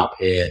had grown up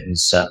here,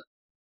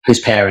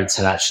 whose parents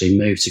had actually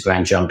moved to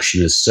Grand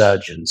Junction as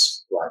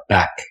surgeons, like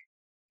back,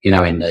 in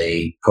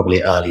the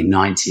probably early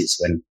 90s,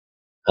 when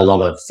a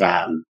lot of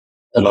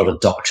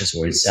doctors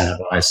were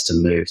incentivized to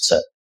move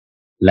to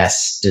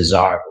less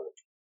desirable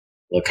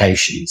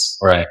locations.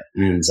 Right.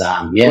 And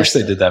I wish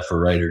they did that for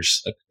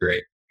writers. That'd be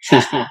great.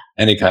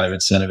 Any kind of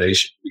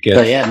incentivation we get.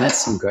 But yeah, met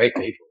some great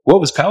people.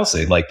 What was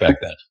Palisade like back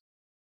then?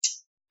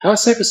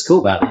 Palisade was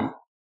cool back then.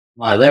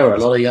 Like, there were a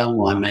lot of young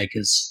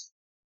winemakers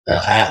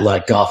at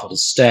like Garfield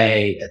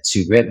Estate, at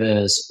Two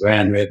Rivers,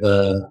 Grand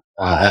River,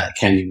 at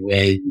Canyon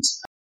Wind.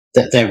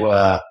 There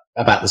were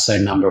about the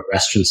same number of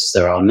restaurants as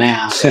there are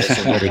now. There's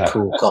a really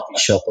cool coffee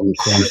shop on the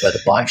corner where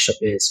the bike shop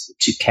is,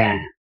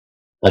 Toucan,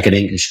 like an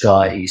English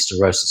guy who used to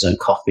roast his own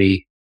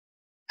coffee.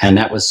 And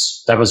that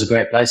was a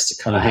great place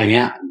to kind of hang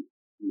out, and,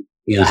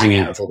 hang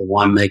out with all the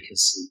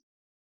winemakers,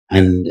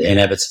 and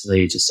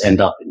inevitably just end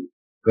up in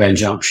Grand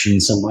Junction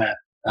somewhere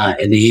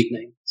in the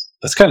evening.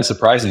 That's kind of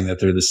surprising that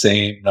they're the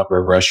same number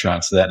of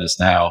restaurants then as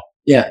now.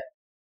 Yeah.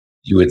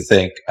 You would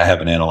think, I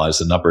haven't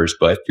analyzed the numbers,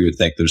 but you would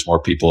think there's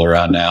more people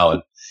around now,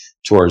 and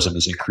tourism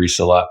has increased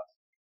a lot.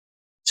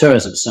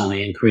 Tourism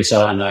certainly increased.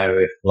 I don't know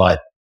if like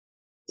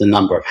the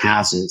number of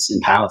houses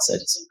in Palisade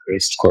has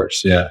increased. Of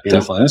course, yeah,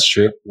 definitely. That's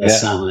true. There's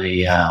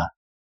certainly,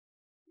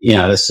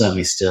 there's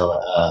certainly still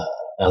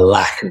a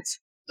lack of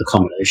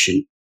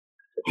accommodation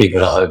for people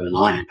that are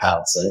overnight in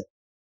Palisade.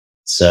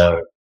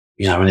 So,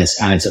 and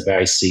it's a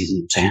very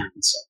seasonal town.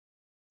 So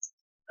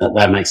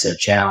that makes it a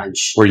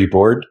challenge. Were you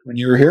bored when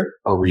you were here,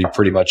 or were you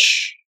pretty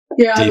much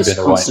I was deep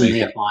into constantly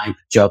winemaking? applying for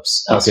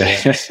jobs elsewhere,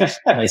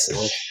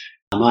 basically.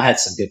 I had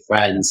some good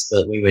friends,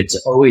 but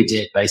all we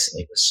did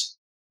basically was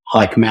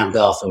hike Mount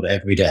Garfield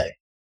every day.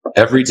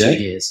 Every for day?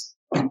 2 years.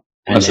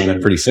 Must have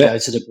been pretty fit. Go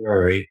to the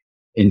brewery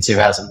in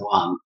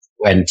 2001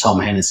 when Tom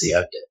Hennessy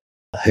owned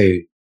it, who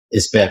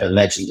is a bit of a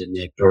legend in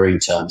the brewing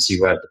terms. He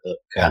wrote the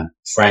book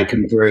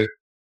Frankenbrew,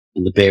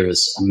 and the beer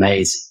was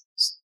amazing.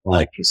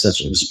 Like, it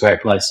was a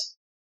great place.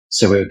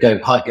 So we would go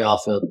hike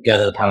Garfield, go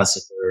to the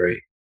Palisade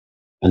Brewery,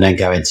 and then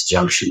go into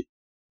Junction.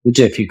 We'd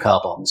do a few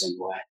car bombs on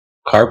the way.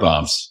 Car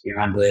bombs. You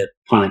remember it?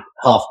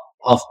 Half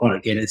pint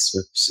of Guinness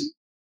with some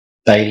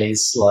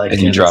Baileys, And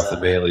you drop the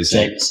Baileys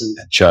Jameson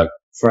and chug.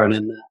 thrown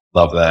in there.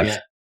 Love that. Yeah.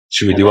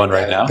 Should we do one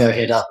right now? Go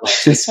hit up like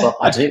this spot.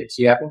 I do. Do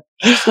you have one?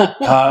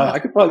 I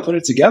could probably put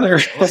it together.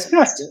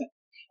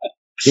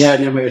 Yeah,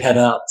 and then we would head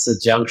out to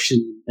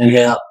Junction and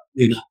hit up,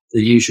 the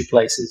usual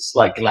places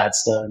like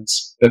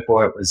Gladstone's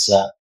before it was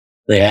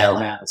the Ale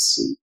House,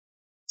 and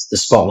the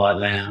Spotlight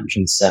Lounge,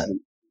 and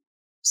Seven.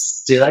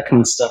 Do that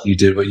kind of stuff. You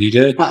did what you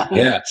did.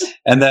 Yeah.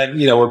 And then,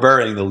 we're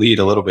burying the lead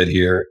a little bit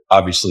here.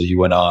 Obviously, you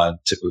went on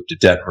to move to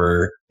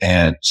Denver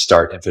and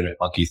start Infinite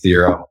Monkey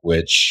Theorem,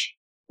 which,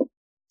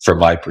 from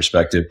my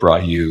perspective,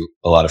 brought you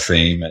a lot of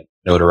fame and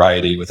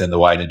notoriety within the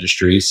wine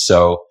industry.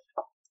 So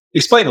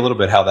explain a little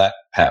bit how that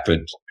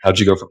happened. How'd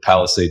you go from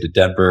Palisade to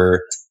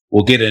Denver?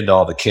 We'll get into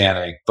all the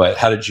canning, but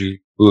how did you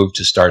move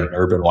to start an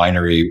urban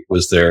winery?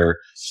 Was there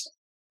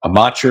a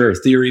mantra or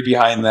theory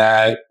behind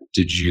that?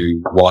 Did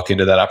you walk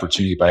into that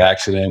opportunity by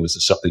accident? Was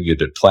it something you'd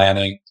been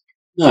planning?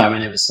 No, I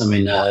mean, it was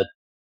something that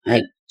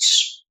had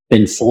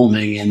been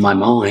forming in my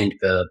mind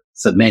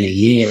for many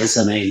years.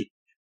 I mean,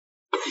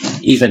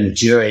 even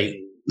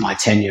during my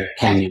tenure at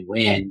Canyon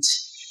Wind,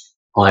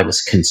 I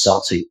was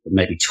consulting for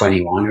maybe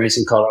 20 wineries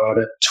in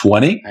Colorado.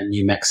 20? And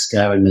New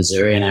Mexico and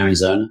Missouri and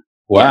Arizona.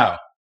 Wow.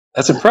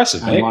 That's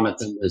impressive, and mate. one of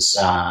them was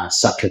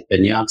Sutcliffe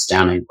Vineyards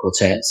down in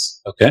Cortez.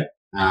 Okay.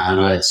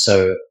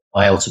 So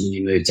I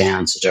ultimately moved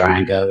down to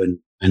Durango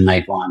and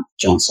made wine with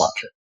John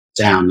Sutcliffe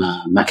down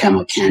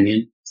Macamo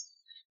Canyon.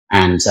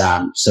 And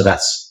so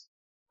that's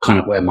kind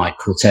of where my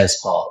Cortez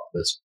part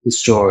of the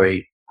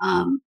story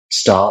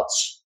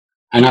starts.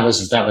 And that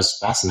was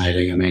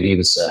fascinating. I mean, he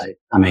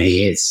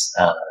is,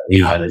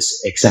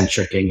 this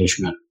eccentric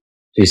Englishman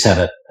who's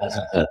had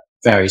a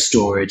very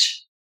storied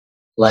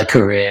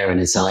career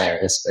and is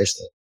hilarious,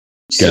 basically.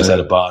 You guys had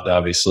a bond,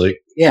 obviously.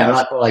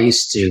 Yeah, I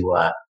used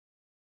to,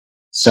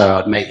 so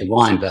I'd make the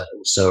wine, but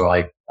also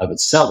I would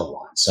sell the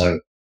wine. So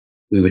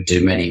we would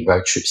do many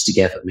road trips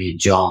together, me and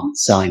John,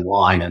 selling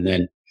wine. And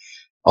then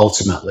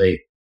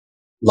ultimately,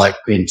 like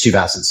in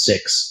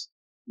 2006,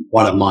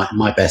 one of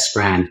my best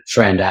friend,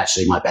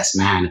 actually my best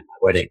man at my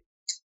wedding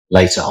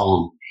later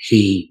on,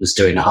 he was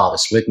doing a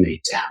harvest with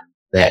me down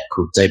there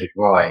called David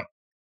Roy,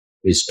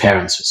 whose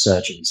parents were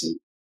surgeons in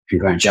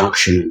Grand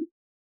Junction.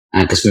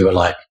 And because we were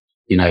like,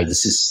 we got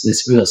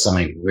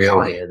something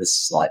real here. This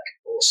is like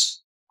awesome.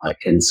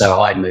 And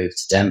so I moved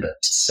to Denver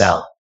to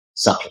sell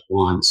Sutcliffe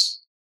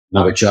wines. And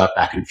I would drive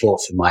back and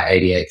forth in my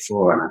 88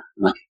 Forerunner,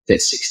 and I could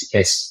fit 60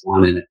 cases of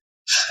wine in it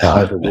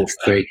over Wolf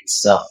Creek and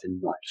stuff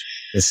in like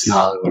the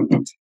snow.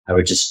 And I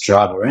would just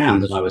drive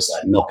around and I was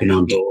like knocking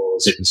on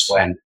doors. It was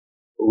when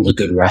all the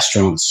good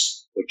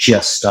restaurants were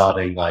just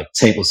starting, like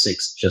Table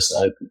 6 just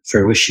opened.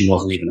 Fruition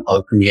wasn't even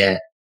open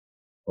yet.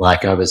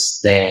 Like I was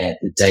there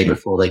the day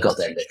before they got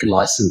their liquor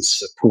license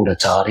for Porta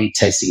Tardi,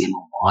 tasting in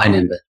on wine,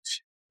 and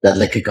the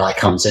liquor guy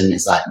comes in and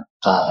is like,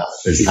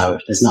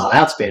 there's not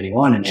allowed to be any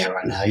wine in here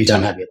right now. You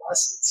don't have your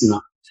license, you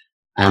know.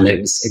 And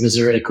it was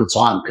a really cool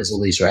time because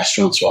all these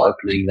restaurants were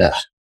opening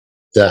that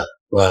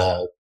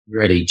were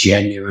really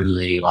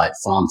genuinely like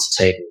farm to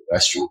table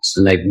restaurants,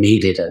 and they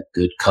needed a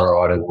good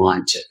Colorado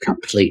wine to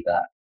complete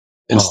that.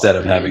 Instead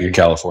of having a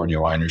California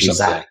wine or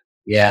something. Exactly.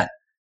 Yeah.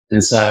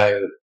 And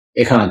so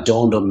it kind of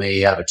dawned on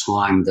me over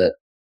time that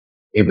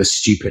it was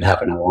stupid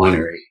having a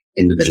winery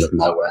in the middle of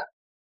nowhere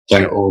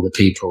when all the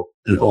people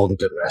and all the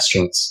good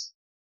restaurants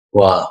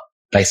were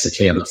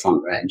basically on the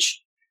front range.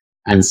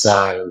 And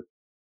so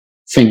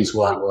things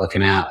weren't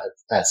working out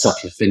at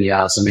Succulent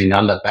Vineyards. I mean,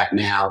 I look back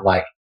now,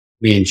 like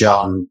me and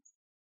John,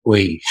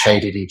 we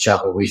hated each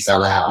other. We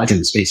fell out. I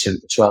didn't speak to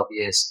him for 12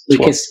 years. We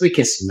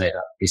kissed and made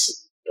up recently.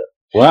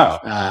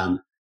 Wow.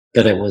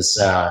 But it was,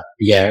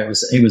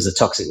 it was a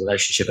toxic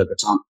relationship at the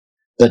time.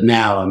 But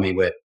now, I mean,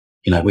 we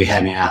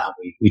hang out,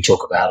 we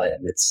talk about it,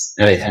 and it's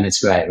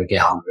great. We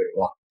get on really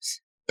well.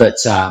 But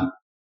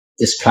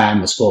this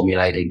plan was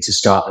formulating to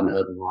start an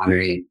urban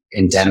winery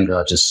in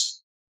Denver,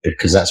 just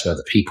because that's where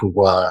the people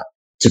were,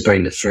 to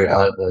bring the fruit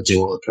over,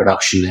 do all the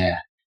production there.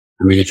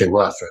 I mean, if it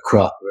worked for a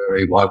crop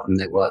brewery, why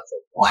wouldn't it work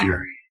for a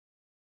winery?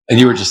 And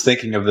you were just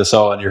thinking of this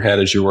all in your head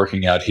as you're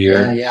working out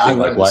here? Yeah.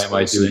 Like, why am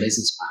I doing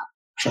business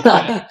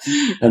plan?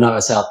 And I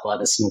was helped by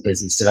the Small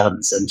Business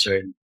Development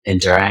Center in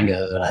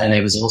Durango, and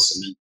it was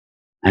awesome.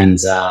 And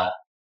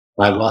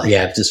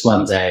just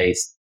one day,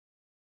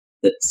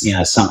 that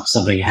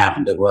something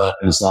happened at work,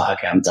 and I was like,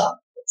 okay, I'm done.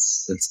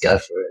 Let's go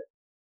for it.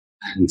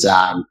 And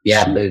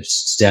moved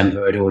to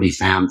Denver. I'd already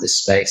found this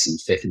space in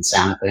Fifth and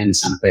Santa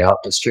Fe Art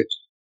District.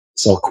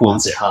 So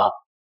Quonset Hut.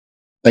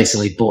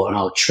 Basically bought an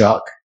old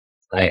truck,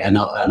 like an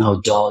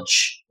old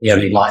Dodge. The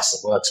only lights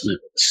that worked on it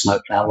were the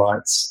snowplow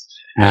lights.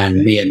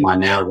 And me and my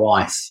now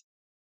wife,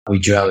 we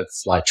drove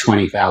like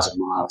 20,000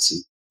 miles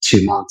in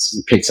 2 months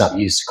and picked up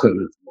used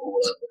equipment from all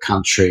over the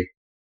country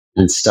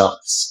and started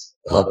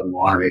urban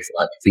winery for,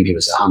 like, I think it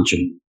was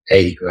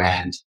 180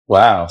 grand.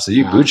 Wow. So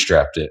you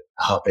bootstrapped it.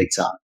 Oh, big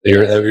time.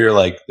 You're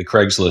like the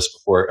Craigslist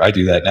before. I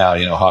do that now,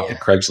 hopping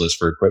Craigslist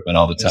for equipment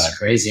all the time. It's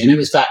crazy. And it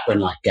was back when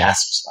like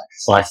gas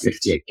was like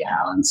 $5.50 a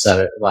gallon.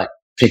 So like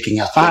picking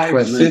up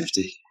equipment.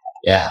 $5.50.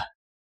 Yeah.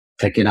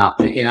 Picking up.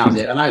 And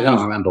I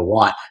don't remember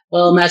why.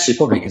 Well, actually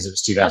probably because it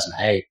was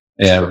 2008.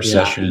 Yeah,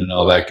 recession and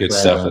all that good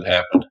stuff that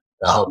happened.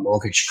 The whole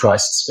mortgage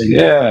crisis thing.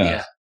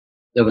 Yeah.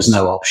 There was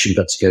no option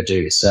but to go do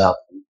it yourself.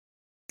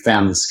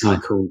 Found this kind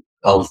of cool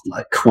old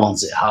like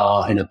Quonset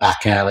Hut in a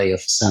back alley of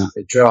Santa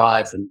Fe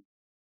Drive, and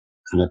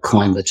kind of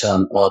coined the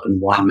term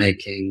urban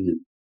winemaking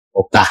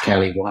or back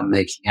alley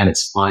winemaking at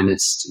its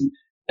finest.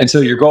 And so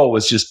your goal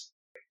was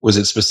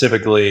it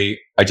specifically,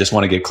 I just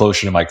want to get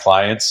closer to my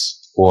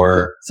clients,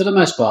 or? For the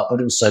most part,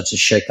 but also to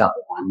shake up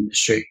the wine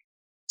industry,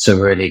 to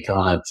really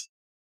kind of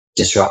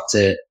disrupt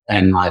it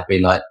and like be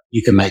like,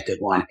 you can make good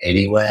wine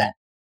anywhere.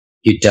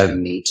 You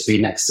don't need to be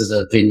next to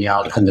the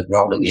vineyard and the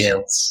rolling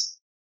hills,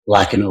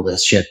 like, and all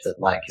this shit that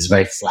like is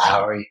very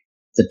flowery,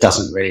 that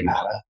doesn't really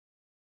matter.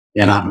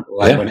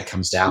 When it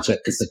comes down to it,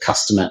 because the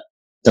customer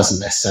doesn't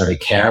necessarily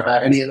care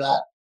about any of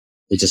that.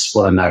 They just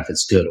want to know if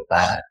it's good or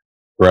bad.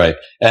 Right.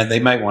 And they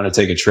might want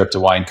to take a trip to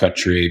wine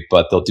country,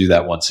 but they'll do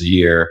that once a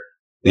year.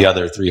 The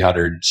other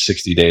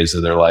 360 days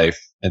of their life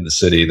in the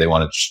city, they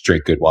want to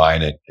drink good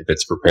wine. And if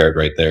it's prepared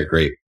right there,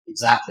 great.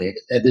 Exactly.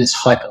 And it's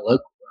hyper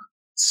local.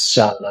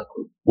 So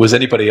local. Was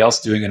anybody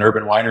else doing an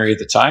urban winery at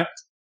the time?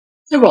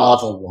 There were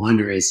other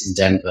wineries in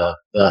Denver,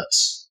 but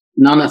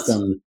none of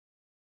them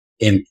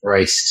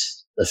embraced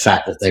the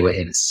fact that they were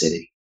in a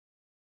city,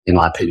 in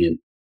my opinion.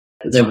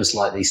 There was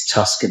like these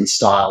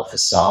Tuscan-style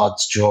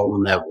facades drawn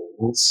on their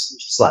walls.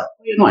 It's like, well,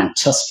 you're not in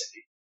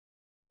Tuscany.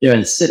 You're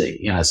in the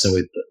city, so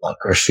we put like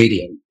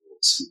graffiti on the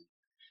walls.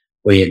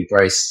 We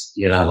embraced,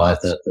 like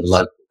the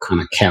local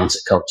kind of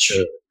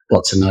counterculture,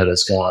 got to know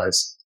those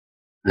guys.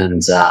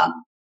 And, the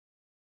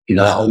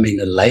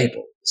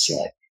label was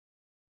like,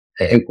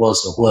 it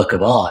was a work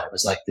of art. It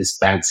was like this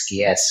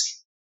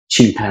Bansky-esque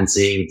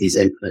chimpanzee with these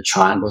infinite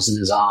triangles in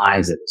his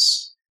eyes.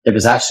 It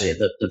was actually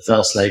the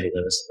first label.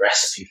 There was a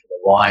recipe for the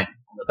wine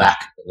on the back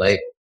of the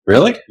label.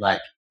 Really? Like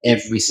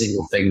every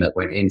single thing that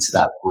went into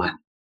that wine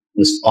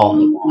was on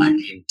the wine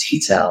in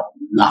detail,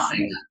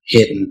 nothing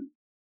hidden.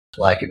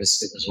 Like it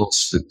was all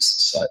spooks.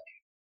 It's like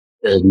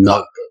a little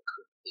notebook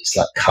with these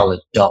like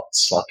colored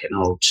dots, like an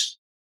old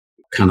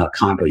kind of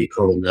what you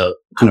call them, the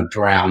kind of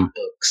brown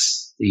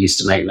books they used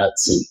to make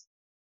notes in.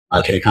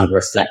 Like it kind of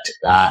reflected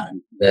that.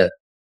 And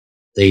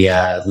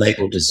the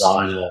label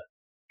designer,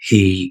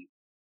 he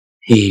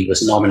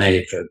was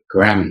nominated for a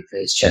Grammy for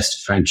his Chester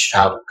French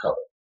album cover.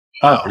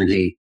 Oh. And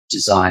he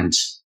designed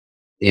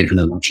the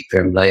Infinite Monkey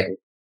Theorem label.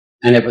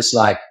 And it was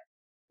like,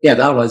 the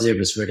whole idea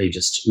was really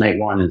just to make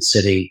wine in the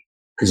city,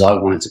 because I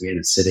wanted to be in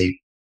a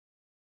city.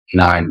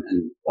 and I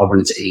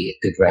wanted to eat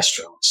at good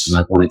restaurants, and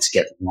I wanted to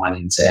get the wine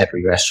into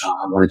every restaurant.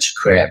 I wanted to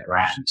create a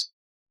brand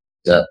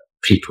that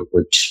people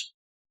would,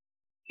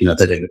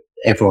 that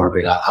everyone would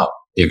be like, oh,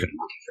 Infinite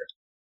Monkey Theorem.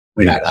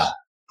 We know that.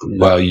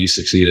 Well, you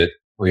succeeded.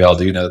 We all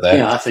do know that.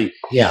 Yeah, I think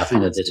I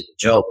did a good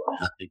job.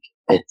 I think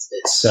it's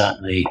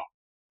certainly,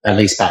 at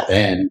least back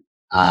then,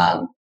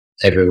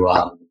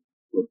 everyone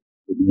would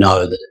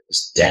know that it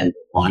was Denver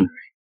winery,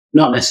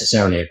 not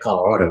necessarily a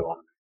Colorado winery,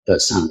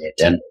 but certainly a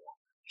Denver.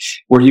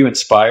 Were you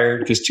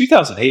inspired? Because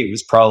 2008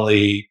 was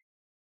probably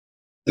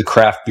the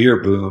craft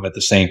beer boom at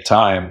the same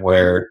time,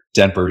 where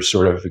Denver's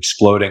sort of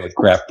exploding with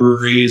craft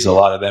breweries, a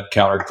lot of them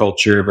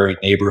counterculture, very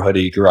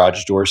neighborhoody,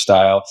 garage door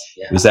style.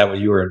 Yeah. Was that what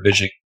you were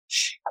envisioning?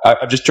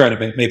 I'm just trying to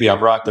make, maybe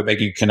I'm wrong, but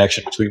making a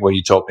connection between what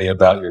you told me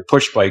about your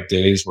push bike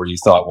days, where you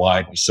thought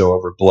wine was so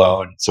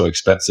overblown, so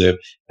expensive,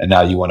 and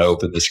now you want to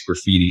open this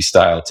graffiti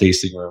style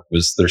tasting room.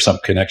 Was there some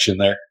connection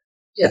there?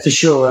 Yeah, for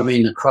sure. I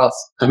mean,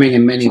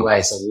 in many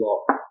ways, a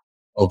lot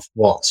of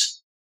what,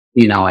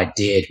 I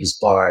did was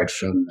borrowed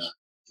from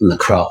the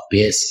craft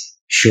beer scene.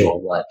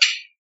 Sure, like,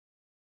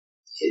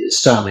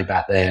 certainly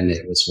back then,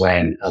 it was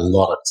when a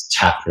lot of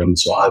tap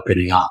rooms were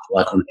opening up,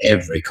 like on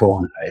every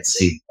corner. It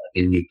seemed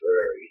like a new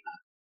brewery,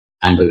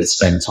 and we would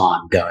spend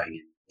time going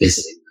and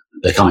visiting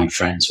them, becoming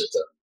friends with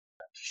them,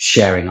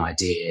 sharing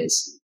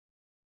ideas,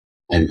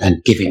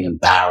 and giving them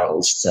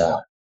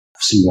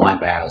some wine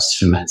barrels to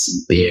ferment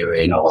some beer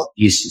in, or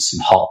using some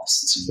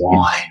hops and some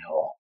wine,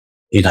 or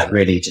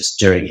really just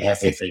doing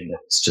everything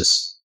that was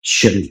just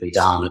shouldn't be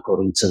done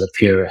according to the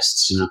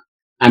purists,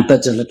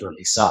 but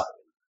deliberately so.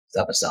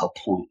 That was the whole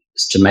point,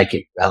 was to make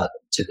it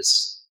relevant to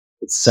this.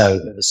 It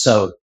was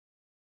so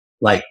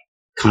like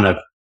kind of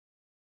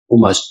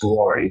almost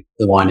boring,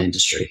 the wine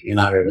industry.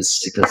 It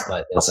was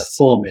like there's a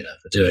formula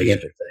for doing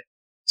everything.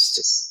 It's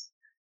just,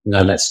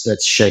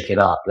 let's shake it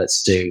up.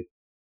 Let's do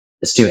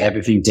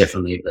everything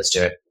differently. Let's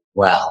do it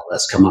well.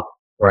 Let's come up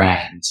with a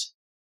brand.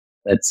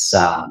 Let's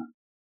try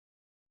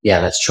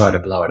to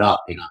blow it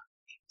up.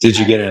 Did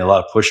you get a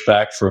lot of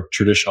pushback from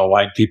traditional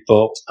wine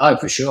people? Oh,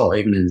 for sure.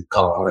 Even in the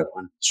Colorado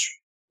wine industry,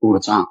 all the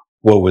time.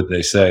 What would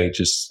they say?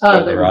 Just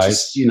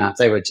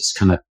they would just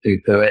kind of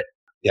poo-poo it.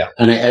 Yeah.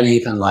 And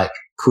even like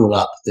call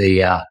up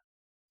the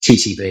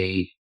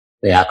TTB,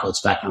 the alcohol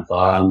tobacco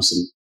firearms,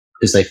 and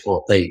because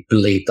they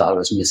believed that I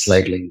was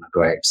mislabeling my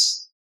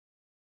grapes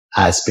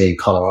as being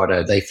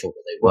Colorado. They thought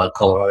that they weren't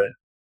Colorado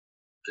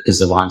because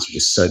the wines were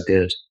just so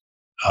good.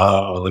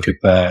 Oh, look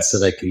at that. So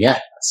they could,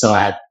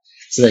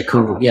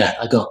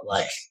 I got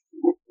like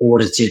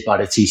audited by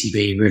the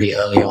TTB really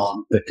early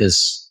on,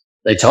 because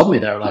they told me,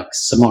 they were like,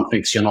 someone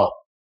thinks you're not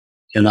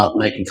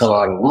making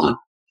Colorado wine.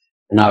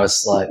 And I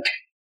was like,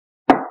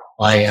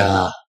 I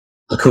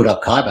called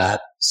up Kaibat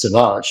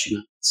Savage,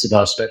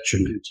 Savage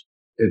Spectrum,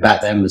 who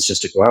back then was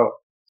just a grower.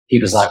 He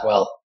was like,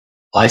 well,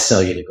 I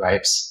sell you the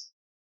grapes,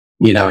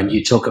 and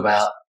you talk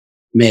about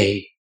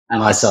me,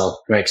 and I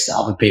sell grapes to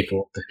other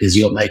people because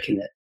you're making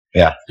it.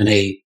 Yeah. And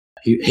he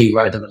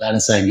wrote them a letter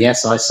saying,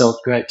 yes, I sold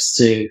grapes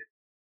to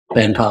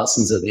Ben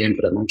Parsons at the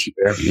Infinite Monkey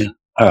Theorem.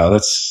 Oh,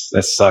 that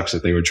sucks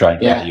that they were trying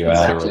to get you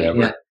out or whatever.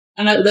 Yeah.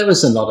 And there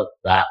was a lot of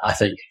that, I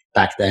think,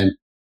 back then.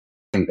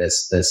 I think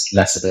there's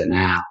less of it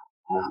now.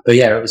 But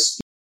yeah, it was,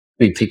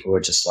 people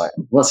were just like,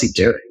 what's he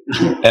doing?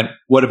 And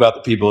what about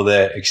the people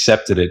that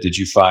accepted it? Did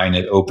you find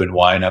it opened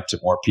wine up to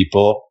more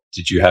people?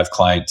 Did you have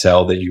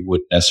clientele that you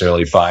wouldn't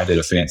necessarily find at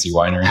a fancy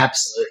winery?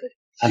 Absolutely.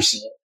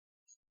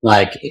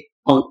 Like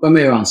when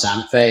we were on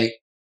Santa Fe,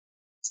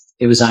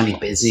 it was only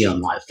busy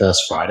on like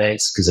first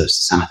Fridays because it was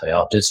the Santa Fe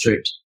Art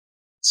District.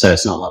 So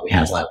it's not like we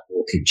had like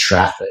walking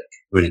traffic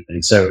or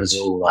anything. So it was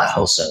all like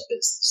wholesale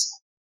business,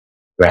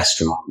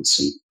 restaurants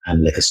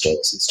and liquor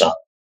stores and stuff.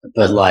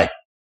 But like,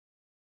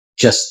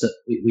 just that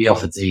we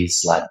offered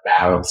these like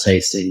barrel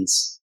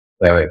tastings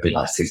where it'd be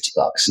like $50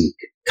 and you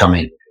could come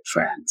in with your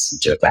friends and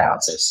do a barrel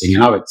tasting.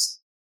 And I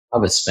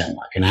would spend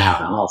like an hour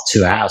and a half,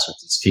 2 hours with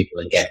these people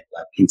and get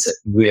like into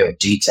real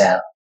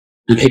detail.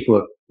 And people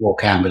would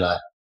walk out and be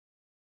like,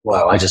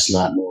 wow, I just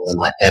learned more than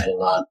I ever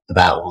learned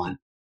about wine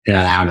in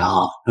an hour and a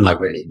half, and I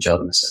really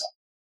enjoyed myself.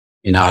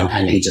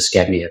 And he just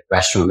gave me a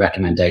restaurant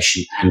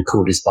recommendation and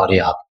called his buddy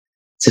up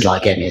to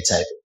like get me a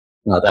table.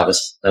 That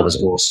was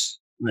awesome.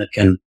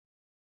 And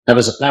that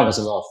was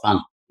a lot of fun,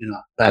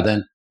 back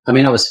then. I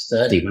mean, I was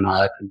 30 when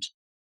I opened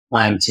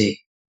my MT.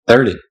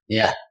 30?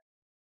 Yeah.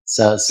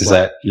 So is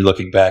that, you're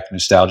looking back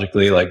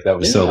nostalgically, like that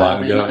was so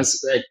long ago?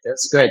 That's a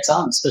great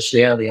time,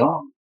 especially early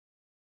on.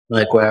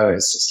 Like where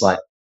it's just like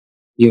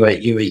you were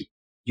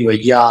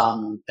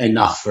young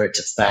enough for it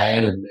to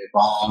fail and move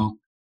on.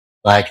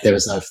 Like there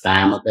was no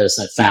family, there was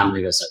no wife,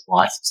 there was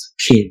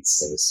no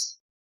kids.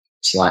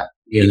 It's like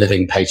you're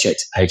living paycheck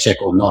to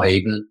paycheck or not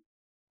even.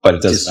 But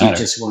it doesn't matter. You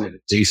just wanted to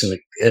do something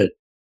good.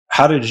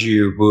 How did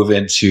you move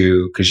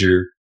into, because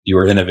you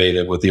were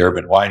innovative with the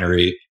Urban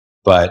Winery,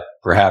 but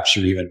perhaps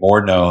you're even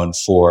more known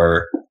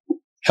for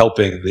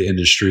helping the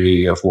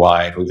industry of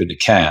wine move into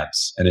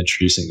cans and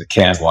introducing the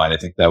canned wine. I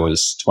think that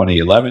was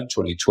 2011,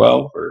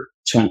 2012 or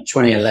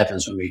 2011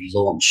 is when we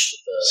launched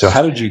the So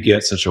how did you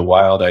get such a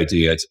wild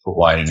idea to put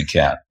wine in a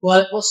can? Well,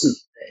 it wasn't.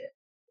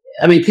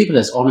 I mean, people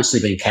have honestly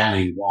been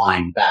canning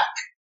wine back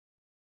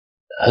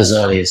as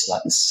early as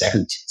like the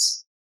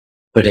 70s,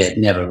 but it had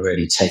never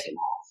really taken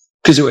off.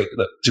 Because wait,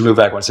 look, to move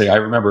back one second, I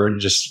remember, and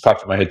just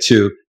popped in my head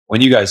too,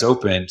 when you guys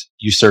opened,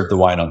 you served the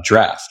wine on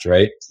draft,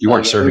 right? You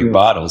weren't serving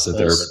bottles at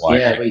the Urban Wine.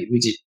 Yeah, we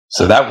did.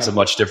 So that was a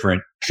much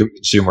different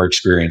consumer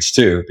experience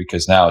too,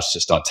 because now it's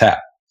just on tap.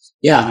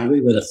 Yeah, I mean,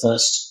 we were the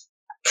first,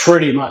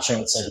 pretty much, I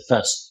would say, the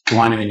first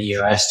winery in the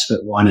US to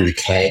put wine in a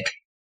keg.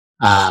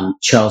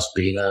 Charles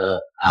Beeler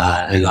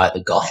and like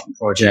the Gotham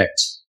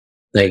Project,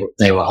 they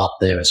were up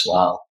there as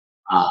well.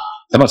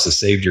 That must have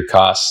saved your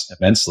costs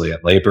immensely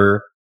at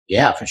labor.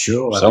 Yeah, for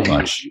sure. So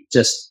much.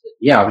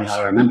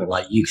 I remember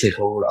like Euclid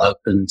Hall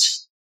opened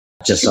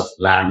just off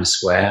Larimer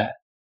Square.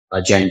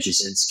 James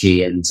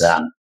Jasinski and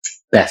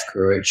Beth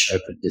Courage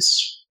opened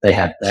this. They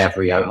have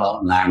Rioja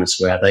on Larimer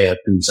Square. They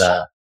opened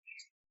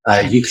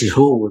Euclid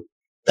Hall.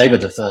 They were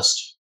the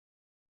first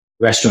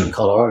restaurant in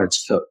Colorado to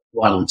put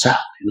wine on tap.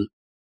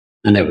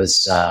 And it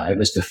was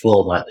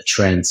before like the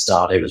trend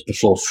started. It was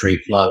before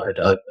Free Flow had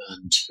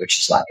opened, which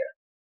is like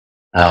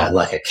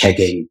a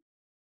kegging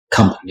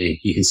company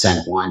you can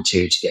send wine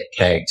to get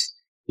kegged.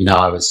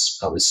 I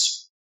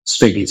was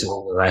speaking to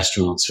all the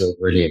restaurants who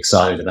were really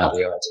excited about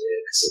the idea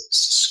because it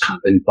was kind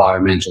of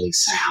environmentally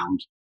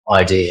sound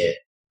idea.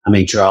 I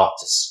mean,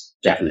 draft is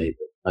definitely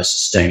the most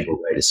sustainable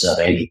way to serve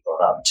any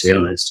product, to be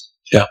honest.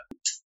 Yeah.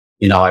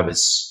 I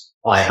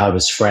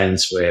was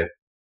friends with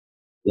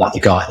like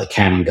the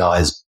canning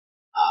guys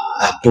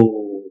at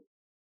Ball,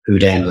 who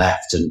then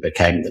left and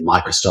became the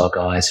Microstar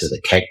guys, who are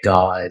the keg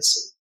guys.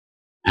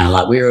 And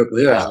like we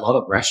were at a lot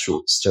of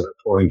restaurants still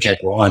pouring keg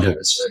wine. It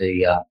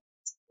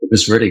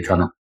was really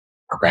kind of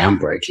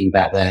groundbreaking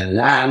back then.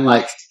 And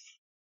like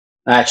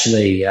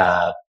actually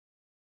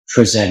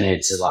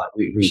presented to like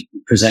we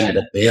presented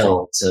a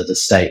bill to the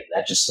state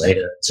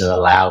legislature to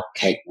allow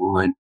keg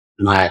wine,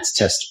 and I had to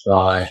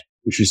testify,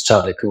 which was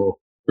totally cool.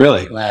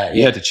 Really?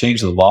 You had to change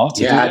the law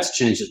to do I had that? to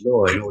change the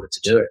law in order to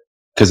do it.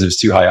 Because it was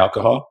too high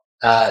alcohol?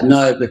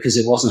 No, because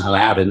it wasn't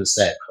allowed in the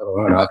state of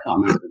Colorado. I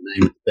can't remember the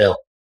name of the bill,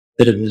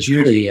 but it was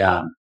really,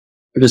 it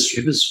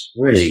was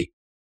really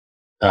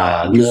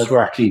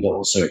nerve-wracking, but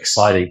also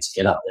exciting to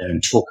get up there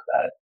and talk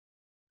about it.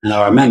 And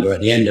I remember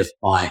at the end of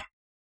my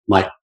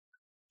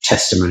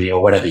testimony,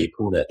 or whatever you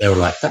called it, they were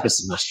like, "That was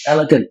the most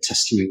elegant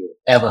testimony we've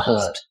ever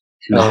heard."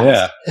 Oh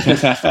yeah.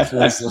 It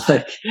was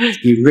like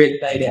you really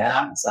made it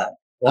out. It's like,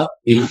 well,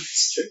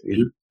 it's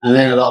true. And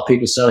then a lot of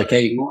people started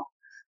kegging more.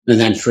 And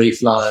then Free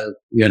Flow,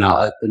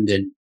 opened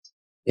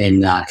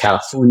in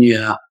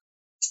California.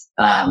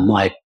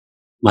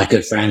 My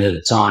good friend at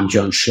the time,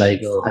 John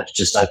Schlegel, had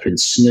just opened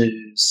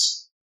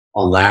Snooze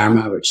on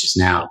Larimer, which is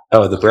now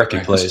the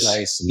Brecken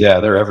place. Yeah,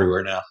 they're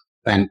everywhere now.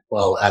 And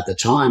well, at the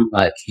time,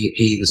 like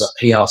he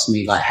asked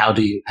me like, how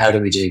do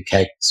we do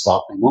keg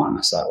sparkling wine? I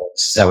was like, well,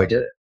 this is how we do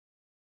it.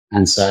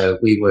 And so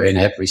we were in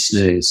every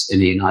Snooze in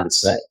the United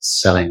States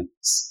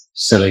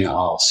selling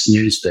our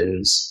Snooze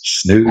booze,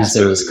 as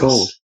it was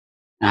called.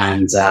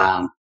 And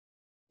I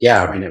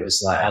mean, it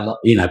was like a lot,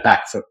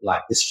 back for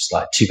like this was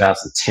like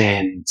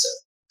 2010 to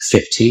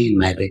 15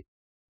 maybe.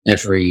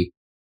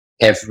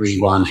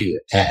 Everyone who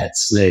had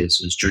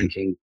Snooze was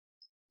drinking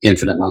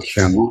Infinite Monkey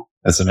Theorem wine.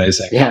 That's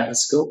amazing. Yeah,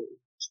 that's cool.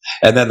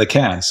 And then the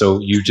can.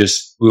 So you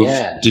just moved.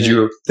 Yeah, did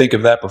you think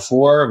of that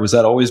before? Was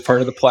that always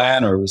part of the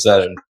plan, or was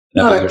that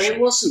No, it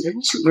wasn't. It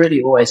wasn't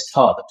really always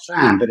part of the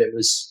plan, but it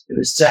was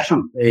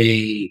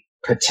definitely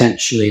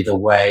potentially the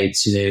way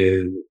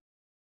to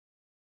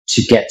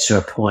get to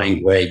a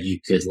point where you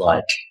could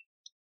like,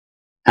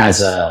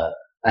 as a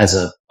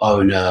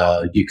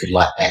owner, you could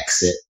like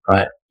exit,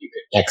 right? You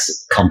could exit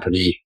the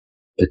company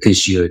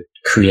because you had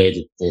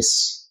created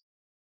this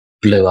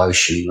blue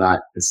ocean, right?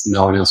 Because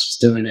no one else was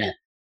doing it.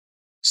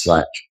 It's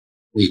like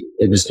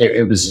it was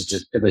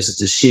a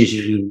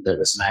decision that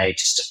was made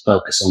just to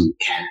focus on the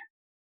can,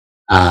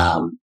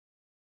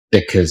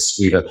 because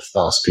we were the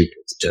first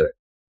people to do it.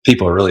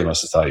 People really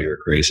must have thought you were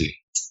crazy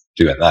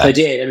doing that. They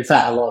did. In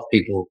fact, a lot of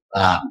people,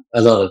 a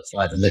lot of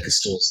like the liquor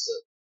stores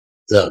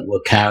that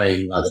were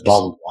carrying like the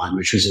bottled wine,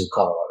 which was all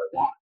Colorado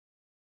wine,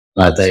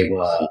 like they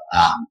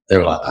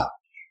were like, oh,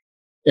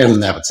 it'll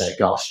never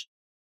take off.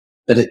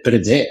 But it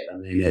did. I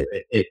mean,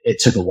 it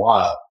took a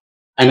while,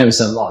 and there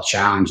was a lot of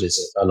challenges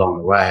along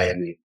the way. I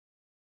mean,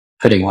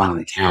 putting wine in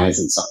the can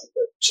isn't something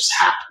that just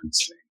happens.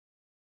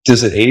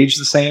 Does it age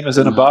the same as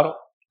in a bottle?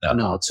 No,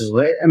 not at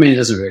all. I mean, it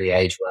doesn't really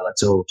age well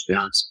at all, to be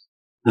honest.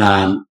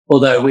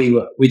 Although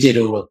we did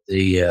all of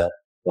the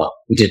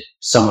we did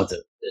some of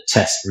the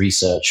test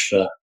research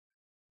for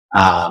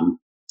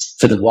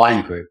the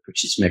Wine Group,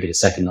 which is maybe the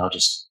second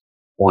largest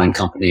wine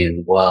company in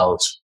the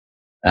world,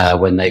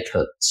 when they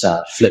put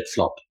Flip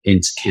Flop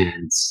into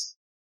cans.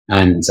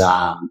 And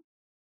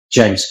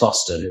James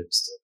Foster,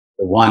 who's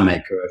the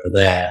winemaker over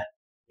there,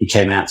 he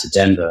came out to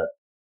Denver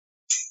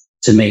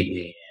to meet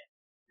me,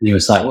 and he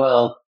was like,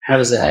 "Well, how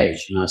does it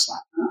age?" And I was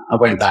like, I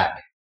went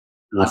back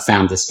and I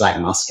found this Black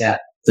Muscat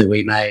that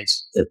we made,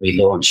 that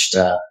we launched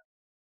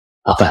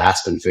up at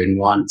Aspen Food and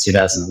Wine in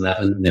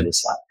 2011, and it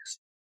was like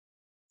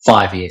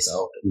 5 years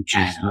old in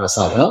can. And I was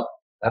like, well,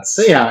 let's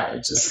see how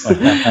it just.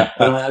 And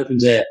I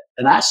opened it,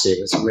 and actually,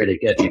 it was really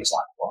good. He was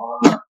like,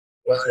 what?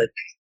 Well,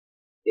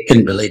 he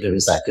couldn't believe it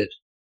was that good.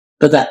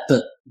 But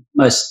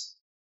most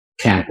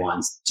canned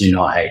wines do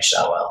not age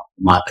that well,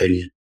 in my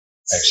opinion.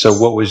 So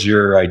what was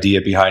your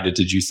idea behind it?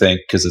 Did you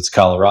think because it's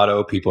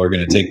Colorado, people are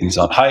going to take these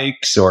on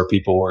hikes, or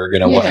people were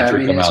going to want to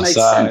drink them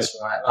outside? Sense,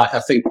 right? Like,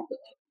 I think the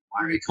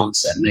winery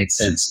concept made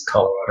sense in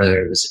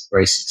Colorado. It was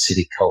embracing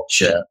city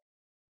culture.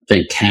 I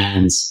think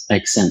cans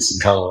make sense in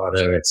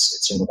Colorado.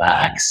 It's all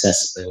about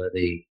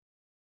accessibility,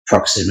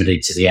 proximity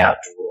to the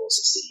outdoors.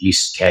 It's the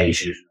use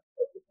occasion of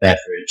the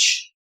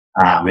beverage.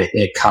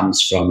 It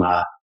comes from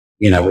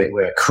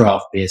we're a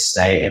craft beer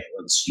state.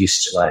 Everyone's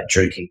used to like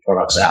drinking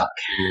products out of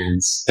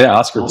cans. Yeah,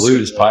 Oscar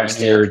Blues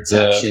pioneered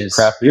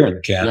craft beer in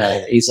the can.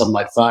 Yeah, he's on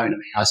my phone. I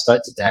mean, I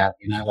spoke to Dad,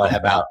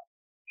 about.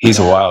 He's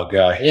a wild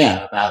guy.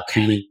 Yeah, about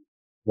canning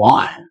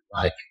wine.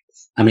 Like,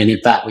 I mean,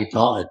 in fact, we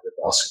partnered with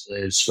Oscar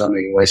Blues when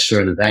we always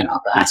threw an event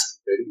up at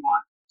Aspen Food and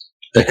Wine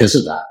because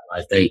of that.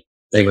 Like,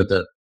 they were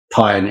the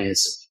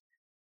pioneers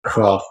of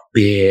craft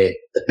beer,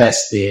 the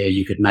best beer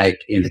you could make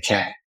in the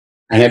can.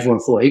 And everyone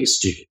thought he was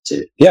stupid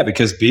too. Yeah,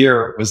 because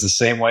beer was the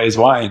same way as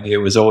wine.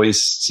 It was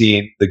always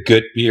seen the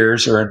good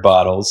beers are in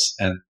bottles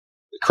and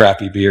the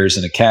crappy beers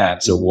in a can.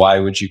 So why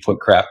would you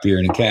put craft beer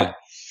in a can?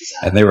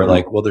 Exactly. And they were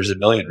like, well, there's a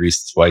million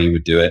reasons why you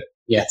would do it.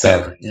 Yeah,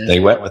 totally. They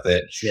went with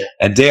it. Yeah.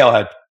 And Dale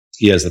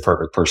has the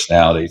perfect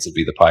personality to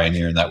be the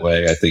pioneer in that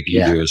way. I think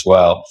you do as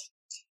well.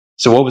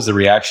 So what was the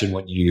reaction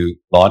when you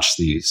launched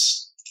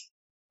these?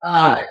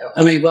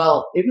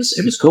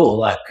 It was cool.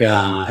 Like,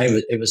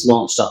 it was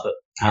launched up at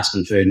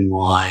Aspen Food and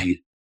Wine.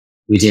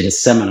 We did a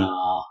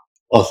seminar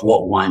of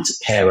what wine to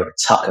pair with a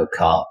taco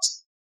cart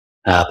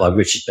by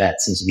Richard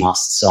Betts as a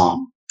master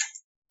som.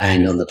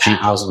 And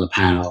I was on the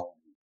panel,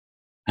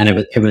 and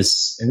it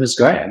was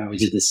great. I mean, we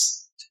did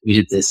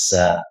this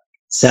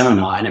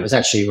seminar, and it was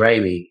actually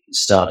Ramey who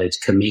started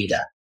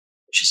Comida,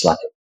 which is like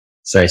a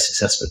very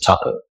successful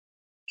taco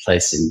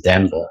place in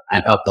Denver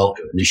and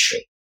Boulder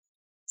initially.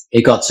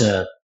 It got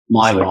to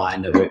my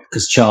wine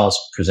because Charles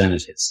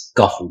presented his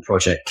Gotham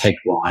Project cake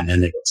wine,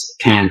 and it got to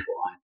the canned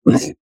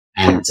wine.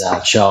 And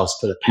Charles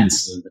put a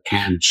pencil in the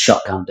can,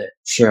 shotgunned it,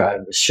 threw it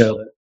over his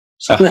shoulder.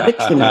 It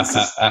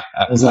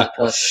was like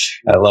perfect.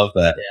 I love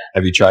that. Yeah.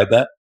 Have you tried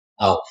that?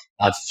 Oh,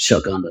 I've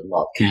shotgunned a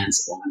lot of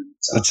cans of wine.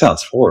 So that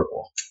sounds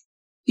horrible.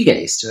 You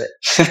get used to it.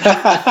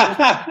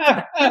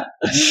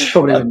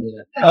 Probably wouldn't do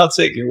that. I'll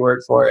take your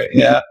word for it.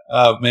 Yeah.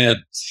 Oh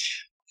man,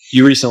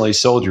 you recently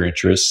sold your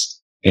interest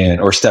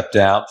or stepped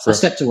down. I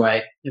stepped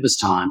away. It was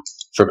time.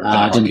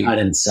 I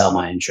didn't sell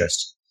my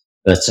interest,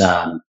 but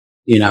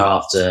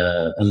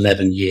after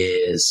 11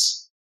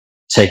 years,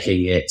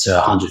 taking it to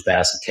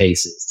 100,000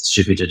 cases,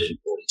 distributed in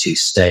 42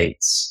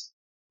 states,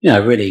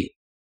 really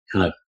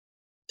kind of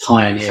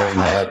pioneering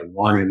the urban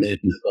winery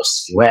movement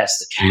across the US,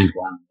 the canned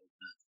wine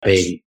movement,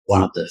 being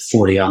one of the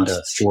 40 under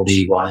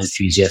 40 wine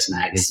enthusiast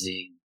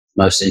magazine,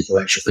 most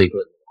influential people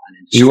in the wine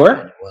industry. You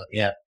were?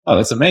 Yeah. Oh,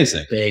 that's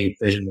amazing. Being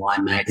Vision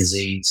Wine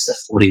magazines, the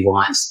 40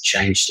 wines that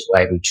changed the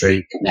way we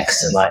drink,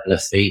 next to like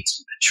Lafite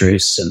and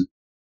Petrus and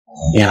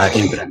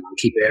Infinite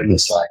Monkey Theorem.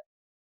 Was like,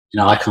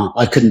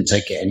 I couldn't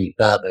take it any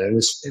further. It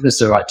was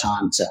the right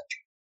time to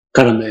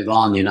kind of move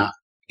on,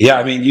 Yeah,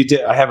 I mean, you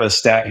did. I have a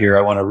stat here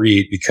I want to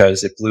read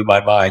because it blew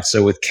my mind.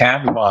 So with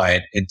canned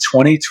wine in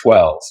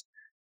 2012,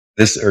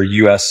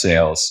 U.S.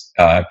 sales,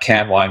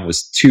 canned wine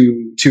was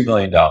 $2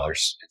 million in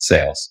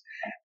sales.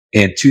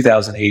 In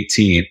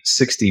 2018,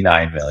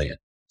 $69 million.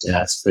 Yeah,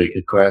 that's pretty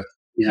good growth.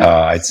 Yeah,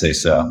 I'd say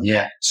so.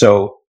 Yeah.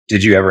 So,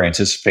 did you ever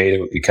anticipate it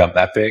would become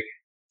that big?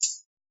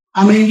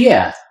 I mean,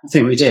 yeah, I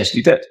think we did.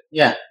 You did,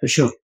 yeah, for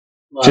sure.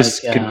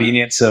 Just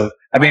convenience of.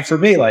 I mean, for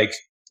me,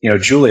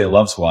 Julia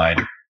loves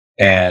wine,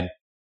 and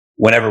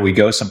whenever we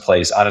go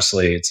someplace,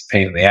 honestly, it's a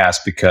pain in the ass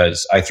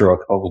because I throw a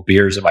couple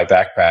beers in my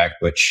backpack,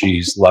 but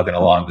she's lugging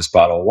along this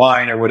bottle of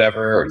wine or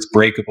whatever, or it's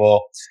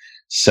breakable.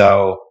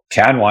 So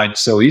canned wine is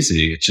so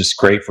easy. It's just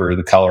great for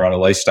the Colorado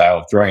lifestyle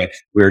of throwing it.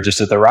 We were just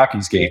at the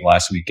Rockies game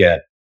last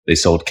weekend. They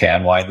sold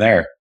canned wine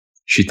there.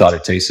 She thought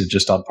it tasted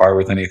just on par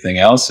with anything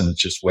else, and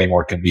it's just way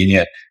more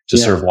convenient to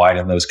serve wine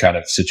in those kind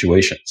of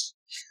situations.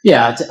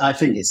 Yeah, I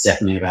think it's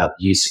definitely about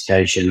the use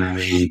occasion. I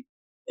mean,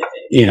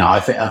 I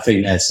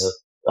think there's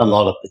a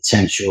lot of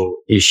potential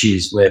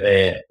issues with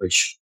it,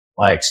 which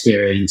I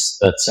experienced,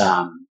 but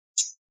I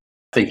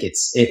think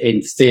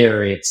in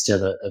theory, it's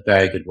still a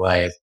very good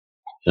way of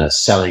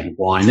selling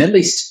wine, at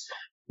least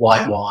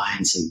white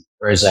wines and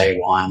rosé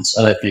wines.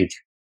 I don't think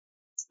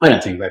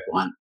red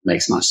wine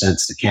makes much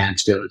sense to can,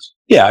 to be honest.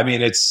 Yeah, I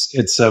mean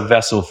it's a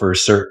vessel for a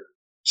certain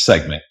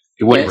segment.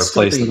 It wouldn't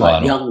replace the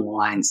bottle. Young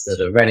wines that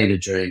are ready to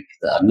drink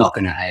that are not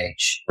going to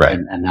age, right?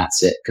 And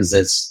that's it, because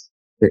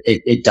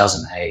it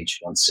doesn't age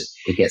once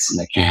it gets in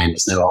the can.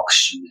 There's no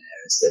oxygen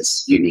there.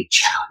 There's unique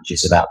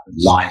challenges about the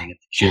lining of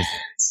the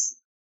cans,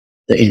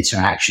 the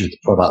interaction of the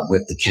product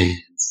with the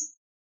cans.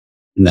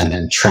 And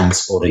then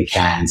transporting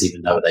cans,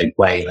 even though they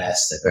weigh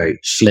less, they're very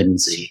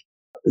flimsy.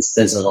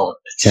 there's a lot of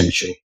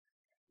potential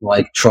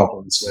like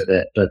problems with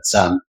it, but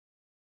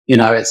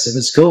it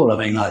was cool. I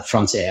mean, like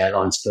Frontier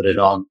Airlines put it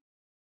on,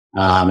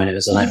 and it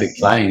was an epic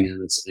plane,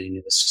 and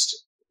it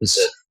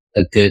was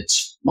a good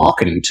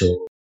marketing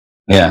tool.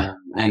 Yeah,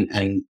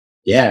 and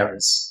yeah, it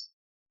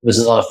was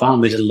a lot of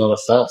fun. We did a lot of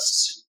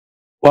firsts.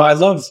 Well, I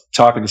love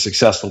talking to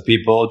successful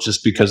people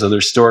just because of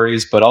their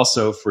stories, but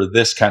also for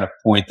this kind of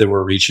point that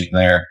we're reaching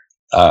there.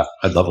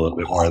 I'd love a little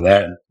bit more of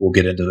that, and we'll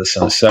get into this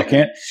in a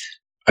second.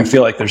 I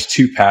feel like there's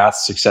two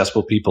paths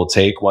successful people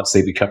take once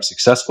they become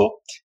successful.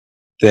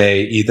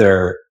 They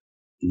either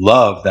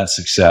love that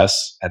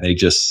success and they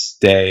just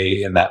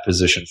stay in that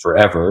position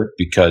forever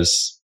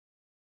because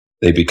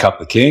they become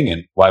the king,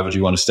 and why would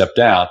you want to step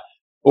down?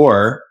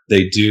 Or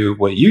they do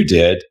what you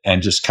did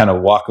and just kind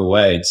of walk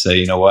away and say,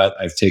 you know what,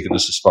 I've taken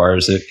this as far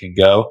as it can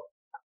go.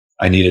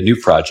 I need a new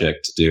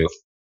project to do.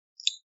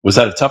 Was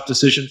that a tough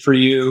decision for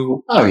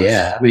you? Oh,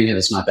 yeah. I mean, it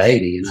was my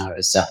baby, it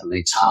was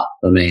definitely tough.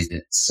 I mean,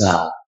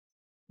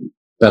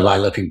 but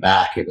like looking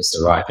back, it was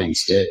the right thing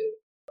to do.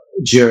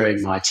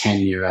 During my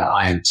tenure at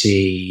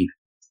IMT,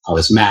 I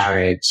was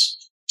married,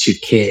 2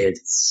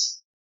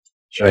 kids,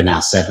 who are now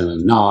 7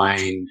 and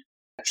 9.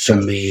 For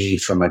me,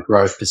 from a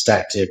growth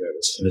perspective,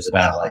 it was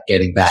about like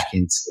getting back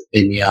into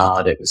the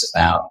vineyard. It was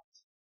about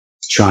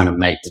trying to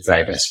make the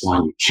very best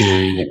wine you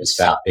can. It was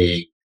about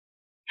being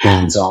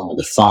hands-on with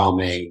the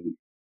farming.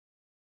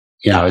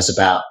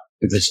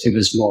 It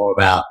was more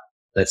about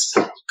let's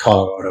put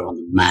Colorado on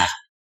the map,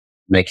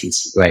 making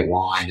some great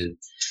wine,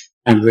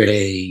 and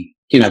really,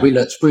 we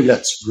looked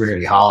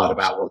really hard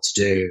about what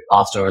to do.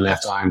 After I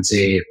left IMT,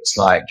 it was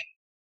like,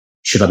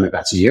 should I move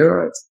back to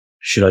Europe?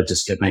 Should I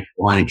just go make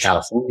wine in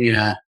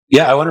California?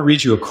 Yeah, I want to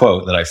read you a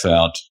quote that I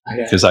found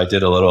because I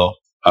did a little,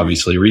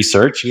 obviously,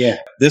 research. Yeah.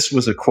 This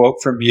was a quote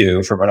from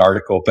you from an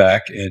article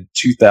back in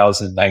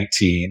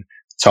 2019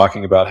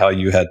 talking about how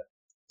you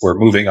were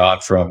moving on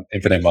from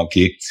Infinite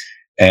Monkey.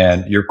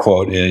 And your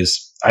quote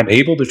is, I'm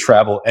able to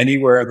travel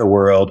anywhere in the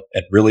world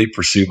and really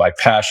pursue my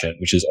passion,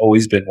 which has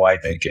always been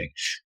winemaking.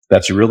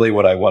 That's really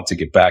what I want to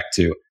get back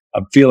to.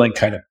 I'm feeling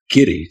kind of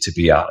giddy, to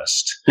be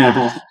honest.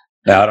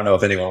 Now, I don't know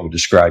if anyone would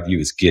describe you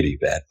as giddy,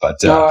 Ben, but...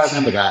 no, I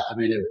remember that. I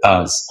mean, I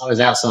was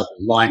outside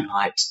the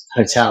Limelight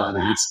Hotel in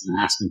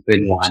Aspen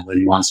Bin Wine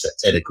when one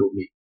spectator called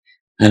me.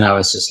 And I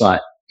was just like,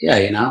 yeah,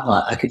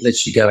 I could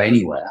literally go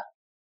anywhere.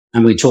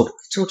 And we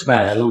talked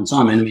about it a long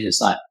time. And I mean,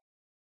 it's like,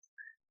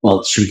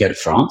 well, should we go to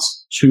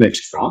France? Should we move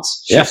to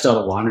France? Should we start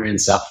a winery in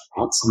south of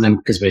France? And then,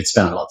 because we'd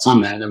spent a lot of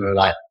time there, and then we were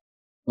like,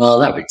 well,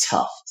 that would be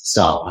tough to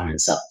start a winery in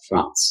south of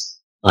France.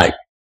 Like,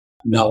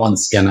 no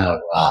one's gonna...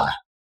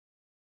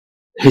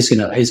 Who's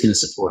gonna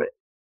support it?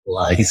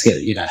 Like,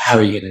 how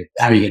are you gonna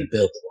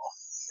build the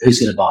wine? Who's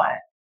gonna buy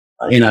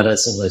it?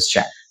 That's all those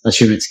chat. Let's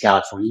move to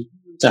California.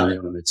 Don't really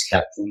want to move to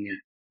California.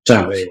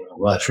 Don't really want to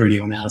work for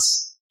anyone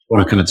else.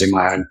 Want to kind of do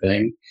my own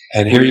thing.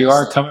 And here you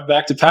are coming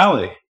back to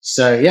Pali.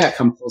 So yeah,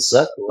 come full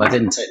circle. I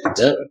didn't take the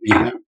dirt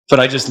with me. But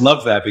I just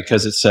love that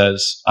because it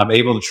says I'm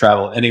able to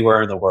travel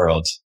anywhere in the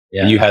world.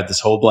 Yeah. You had this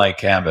whole blank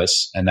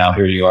canvas, and now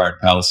here you are in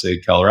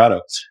Palisade,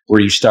 Colorado, where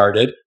you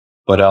started,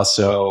 but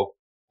also,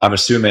 I'm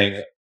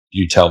assuming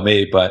you tell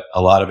me, but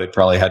a lot of it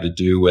probably had to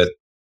do with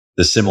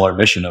the similar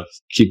mission of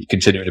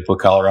continuing to put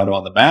Colorado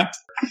on the map.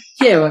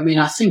 Yeah, I mean,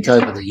 I think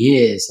over the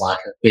years, like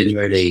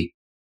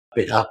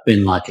I've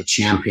been like a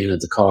champion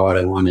of the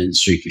Colorado wine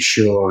industry for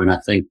sure, and I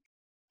think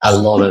a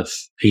lot of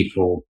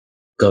people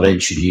got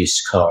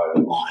introduced to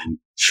Colorado wine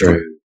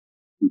through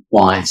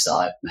wines that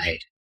I've made,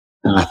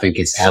 and I think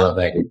it's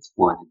elevated the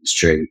wine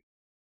industry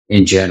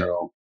in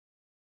general.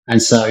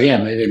 And so, yeah,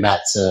 moving back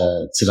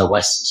to the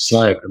Western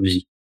Slope, I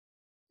mean,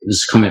 it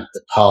was kind of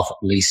the path of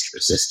least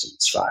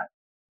resistance, right?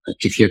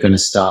 Like if you're going to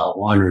start a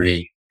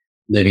winery,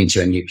 moving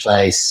to a new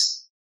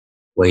place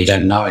where you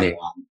don't know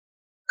anyone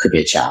could be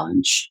a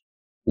challenge.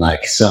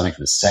 Like certainly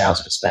from a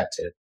sales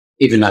perspective,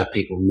 even though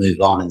people move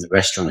on in the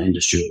restaurant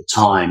industry all the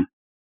time.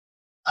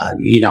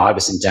 I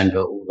was in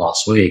Denver all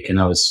last week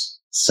and I was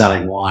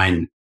selling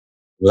wine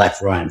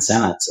left, right, and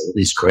center to all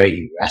these great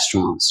new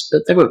restaurants.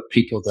 But there were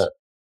people that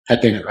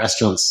had been at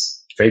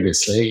restaurants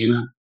previously,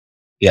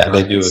 Yeah,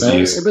 they do. So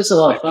it was a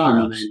lot of fun.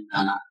 I mean,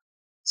 and I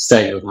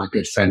stayed with my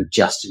good friend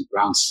Justin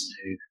Brunson,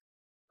 who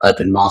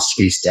opened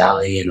Masterpiece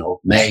Deli and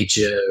Old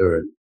Major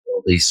and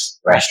all these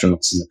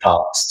restaurants in the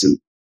past, and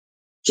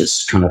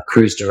just kind of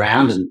cruised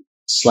around and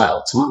slat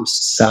all time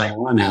selling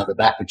wine out of the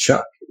back of the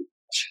truck.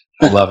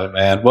 Love it,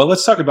 man. Well,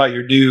 let's talk about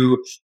your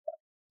new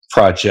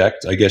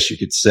project, I guess you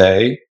could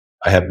say.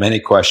 I have many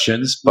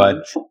questions, but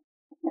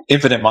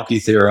Infinite Monkey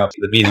Theorem,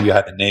 the meaning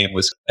behind the name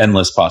was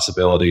endless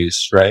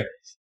possibilities, right?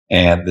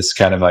 And this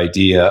kind of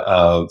idea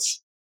of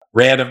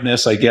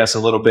randomness, I guess, a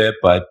little bit,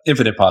 but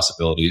infinite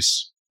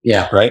possibilities.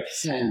 Yeah. Right?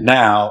 Yeah.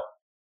 Now,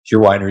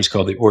 your winery is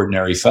called The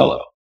Ordinary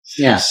Fellow.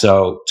 Yeah.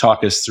 So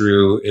talk us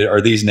through, are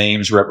these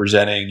names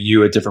representing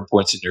you at different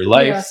points in your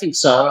life? Yeah, I think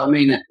so. I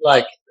mean,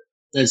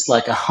 there's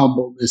like a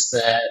humbleness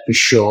there for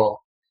sure.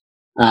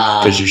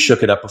 Because you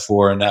shook it up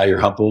before and now you're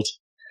humbled.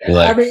 You're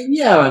like,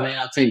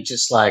 I think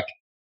just like,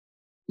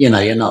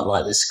 you're not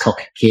like this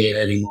cocky kid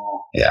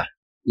anymore. Yeah.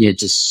 You're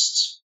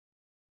just,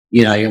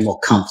 you're more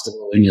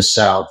comfortable in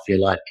yourself. You're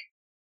like,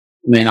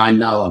 I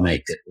know I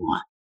make good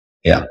wine.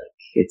 Yeah.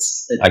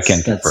 I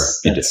can confirm.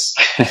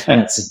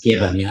 That's a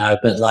given,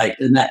 but like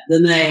the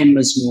name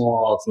was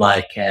more of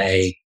like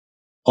a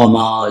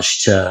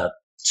homage to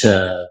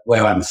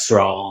where I'm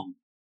from,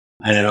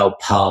 and an old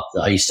pub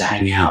that I used to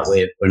hang out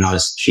with when I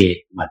was a kid,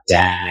 my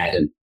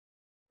dad,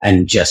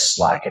 and just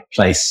like a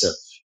place of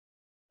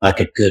like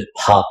a good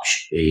pub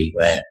should be,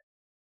 where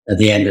at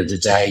the end of the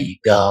day you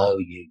go,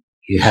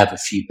 you have a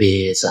few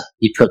beers,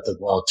 you put the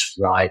world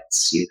to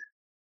rights, you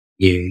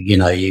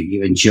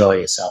enjoy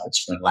yourself,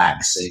 it's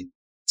relaxing.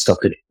 It's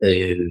got good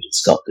food.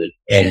 It's got good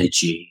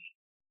energy,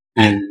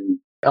 and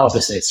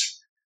obviously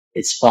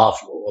it's far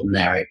from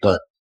ordinary.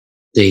 But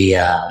the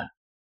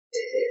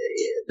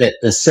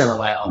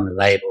silhouette on the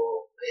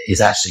label is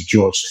actually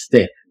George V,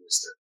 who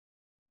was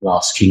the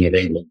last king of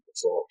England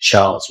before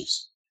Charles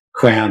was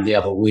crowned the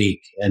other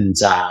week, and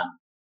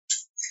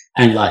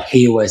like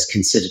he always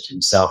considered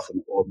himself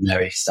an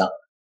ordinary fellow.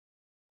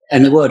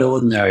 And the word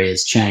ordinary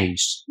has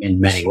changed in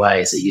many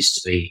ways. It used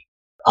to be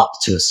up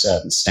to a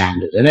certain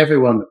standard, and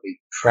everyone would be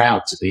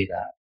proud to be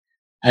that.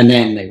 And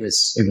then it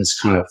was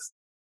kind of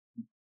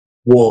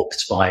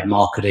warped by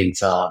marketing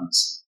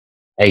firms,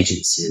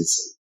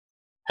 agencies,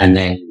 and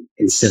then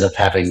instead of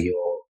having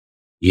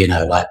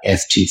your, like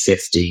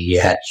F-250, you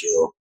had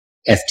your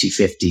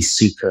F-250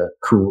 super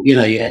cool. You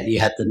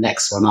had the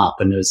next one up,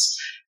 and it was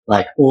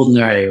like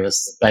ordinary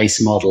was the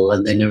base model,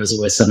 and then there was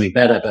always something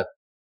better, but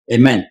it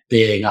meant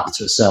being up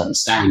to a certain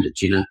standard,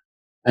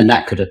 and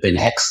that could have been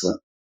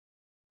excellent.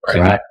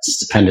 Right.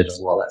 Just depended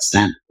on what that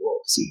standard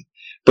was.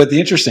 But the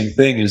interesting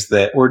thing is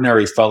that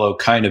Ordinary Fellow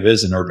kind of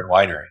is an urban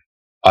winery.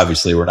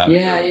 Obviously, we're not in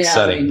an urban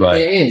setting,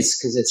 but it is,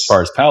 because as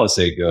far as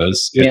Palisade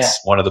goes, it's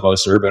one of the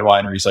most urban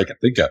wineries I can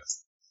think of.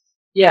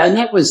 Yeah, and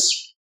that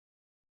was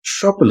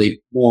probably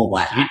more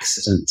by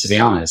accident, to be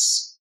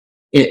honest.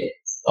 It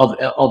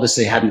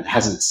obviously hasn't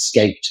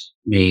escaped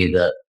me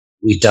that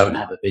we don't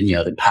have a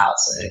vineyard in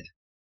Palisade.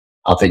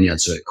 Our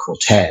vineyards are at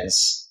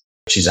Cortez,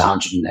 which is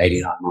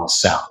 189 miles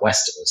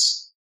southwest of us.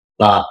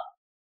 But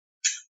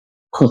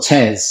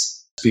Cortez,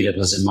 as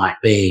beautiful as it might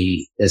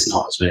be, there's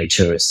not as many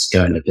tourists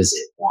going to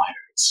visit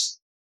wineries.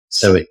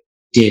 So it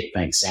did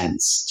make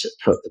sense to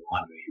put the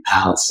winery in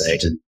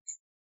Palisade.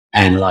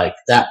 And like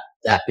that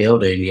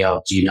building, the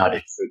old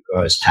United Fruit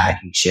Growers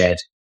packing shed.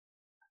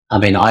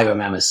 I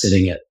remember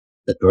sitting at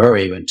the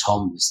brewery when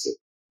Tom was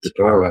the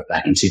brewer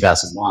back in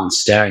 2001,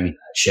 staring at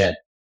that shed,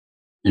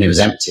 and it was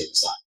empty. It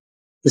was like,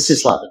 this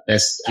is like the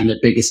best and the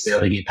biggest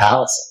building in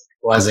Palisade.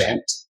 Why is it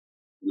empty?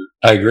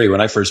 I agree.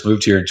 When I first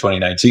moved here in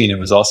 2019, it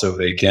was also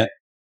vacant.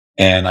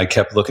 And I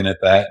kept looking at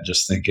that and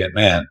just thinking,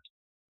 man,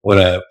 what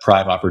a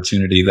prime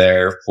opportunity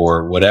there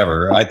for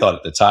whatever. I thought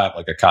at the time,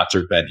 like a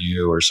concert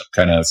venue or some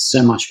kind of.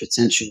 So much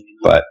potential.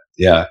 But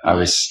yeah, I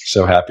was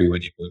so happy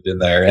when you moved in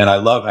there. And I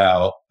love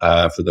how,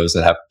 for those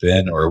that haven't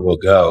been or will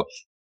go,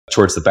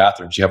 towards the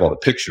bathrooms, you have all the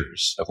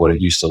pictures of what it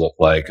used to look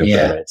like of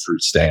that old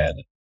fruit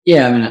stand.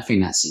 Yeah, I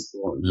think that's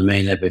important.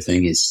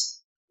 Everything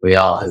is, we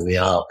are who we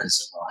are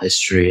because of our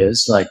history.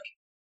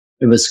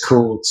 It was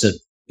cool to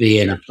be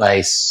in a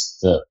place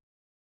that,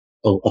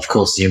 of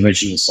course, the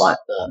original site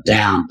burned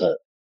down, but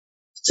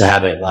to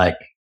have it like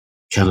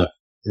kind of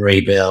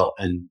rebuilt,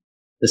 and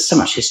there's so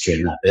much history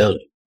in that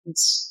building.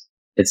 It's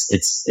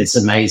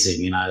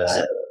amazing,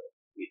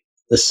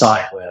 the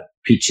site where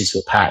peaches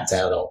were packed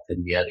out of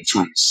in the early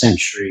 20th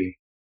century.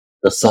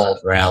 The third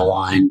rail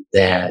line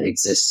there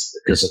exists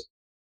because of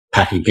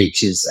packing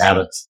peaches out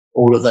of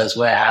all of those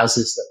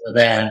warehouses that were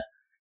there.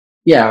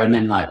 Yeah, and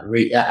then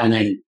and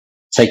then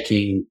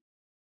taking,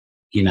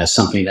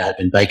 something that had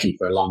been vacant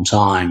for a long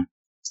time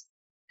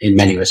in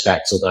many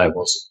respects, although it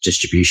was a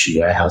distribution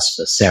warehouse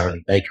for Sara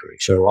Lee Bakery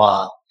for a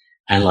while,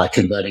 and like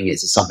converting it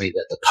to something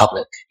that the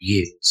public could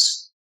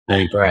use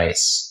and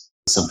embrace,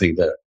 something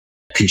that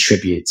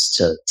contributes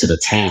to the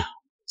town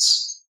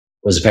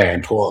was very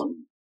important.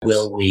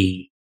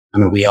 We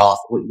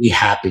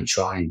have been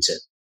trying to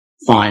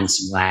find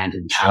some land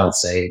in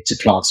Palisade to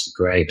plant some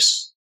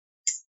grapes.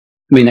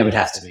 There would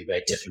have to be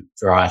very different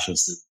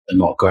varietals than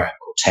what grow at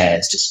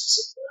Cortez, just because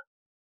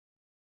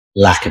of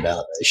the lack of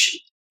elevation.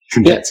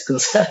 Yeah.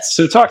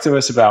 So talk to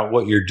us about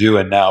what you're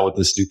doing now with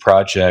this new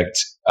project.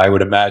 I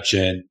would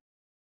imagine,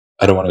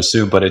 I don't want to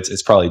assume, but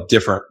it's probably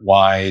different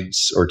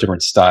wines or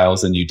different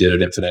styles than you did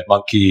at Infinite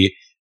Monkey.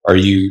 Are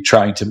you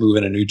trying to move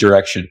in a new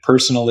direction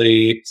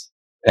personally?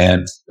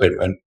 And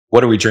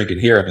what are we drinking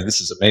here?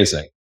 This is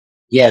amazing.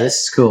 Yeah,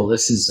 this is cool.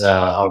 This is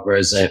our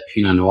Rosé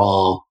Pinot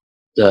Noir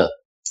that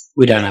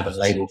we don't have a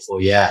label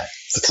for yet.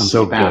 It comes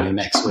out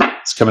next week.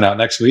 It's coming out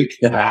next week?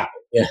 Yeah.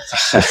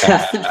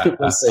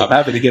 I'm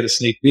happy to get a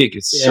sneak peek.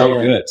 It's so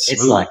good. It's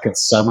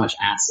it's so much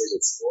acid.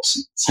 It's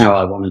awesome. It's how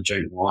I want to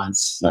drink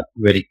wines. Like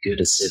really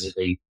good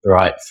acidity,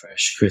 bright,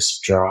 fresh,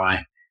 crisp,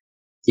 dry.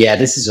 Yeah,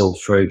 this is all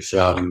fruit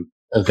from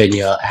a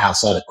vineyard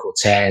outside of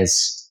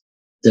Cortez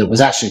that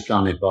was actually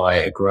planted by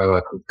a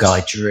grower called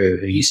Guy Drew,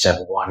 who used to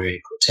have a winery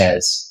in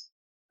Cortez.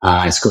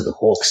 It's called the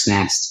Hawk's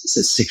Nest. It's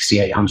at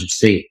 6,800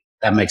 feet.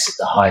 That makes it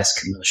the highest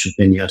commercial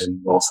vineyard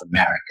in North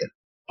America.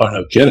 Oh,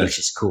 no kidding. Which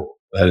is cool.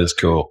 That is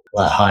cool.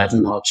 Like higher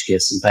than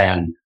Hotchkiss and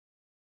Bayonne.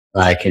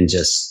 Like, and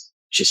just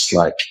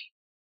like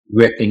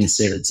ripping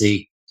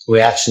acidity. We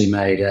actually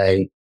made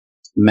a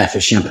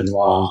Method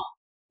Champenois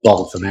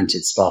bottle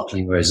fermented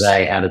sparkling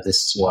rosé out of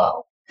this as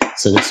well.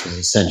 So this was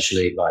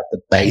essentially like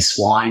the base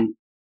wine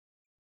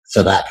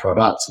for that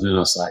product. And then I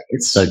was like,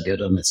 it's so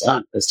good on its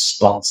own. Let's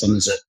sponsor some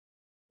as a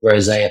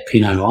rosé, a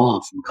Pinot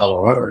Noir from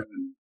Colorado.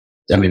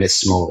 I mean, it's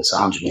small. It's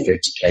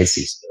 150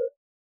 cases, but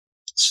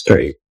it's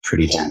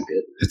pretty damn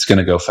good. It's going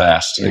to go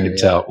fast. I can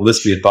tell. Will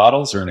this be in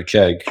bottles or in a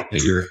keg?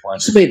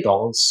 It's a big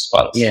bottles.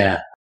 Bottles.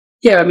 Yeah.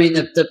 Yeah. I mean,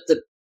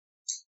 the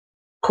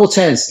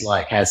Cortez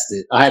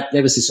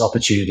there was this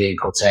opportunity in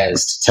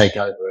Cortez to take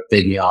over a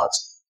vineyard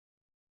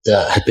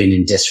that had been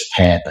in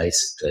disrepair,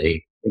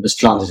 basically. It was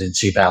planted in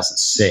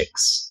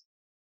 2006.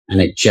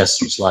 And it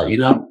just was like,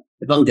 if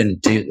I'm going to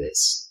do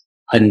this,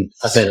 I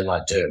better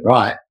do it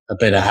right. I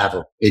better have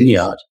a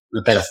vineyard.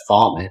 I better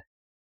farm it.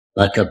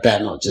 I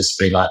better not just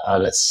be like, oh,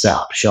 let's set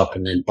up shop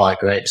and then buy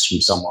grapes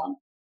from someone.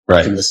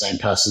 Right. From the same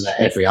person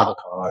that every other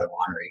Colorado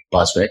winery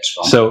buys grapes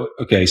from. So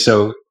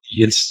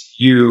it's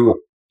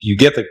you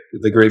get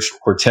the grapes from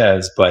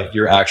Cortez, but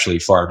you're actually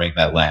farming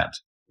that land.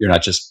 You're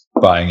not just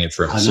buying it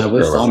from. I know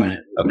we're farming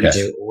it. Okay. We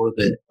do all of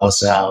it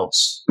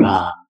ourselves.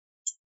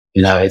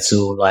 It's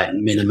all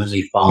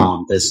minimally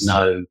farmed. There's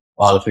no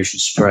artificial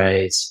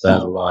sprays,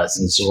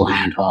 fertilizers. It's all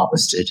hand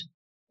harvested.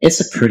 It's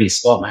a pretty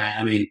spot, man.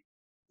 I mean, I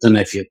don't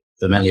know if you're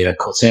familiar with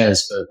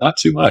Cortez, but not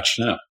too much.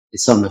 No.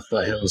 It's on the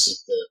foothills of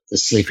the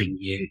Sleeping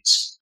Ute.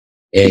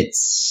 It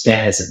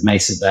stares at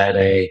Mesa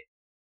Verde.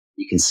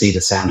 You can see the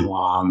San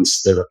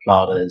Juans, the La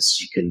Platas.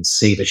 You can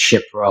see the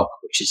Shiprock,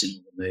 which is in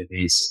all the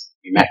movies,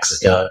 New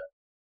Mexico.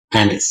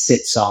 And it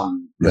sits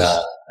on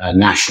a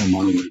national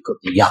monument called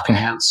the Yucca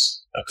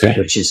House,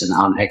 which is an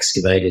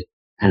unexcavated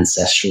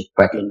ancestral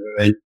Pueblo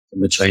ruin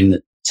from between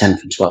the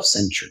 10th and 12th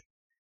century.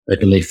 I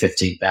believe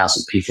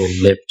 15,000 people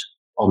lived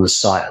on the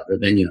site of the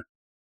vineyard.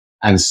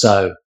 And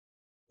so,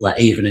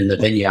 even in the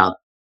vineyard,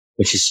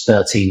 which is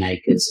 13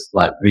 acres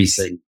of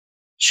Riesling,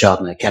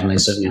 Chardonnay, Cabernet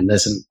Sauvignon,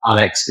 there's an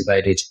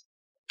unexcavated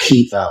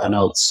kiva, an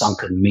old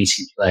sunken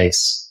meeting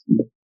place,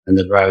 and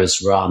the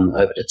rows run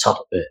over the top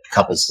of it. It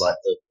covers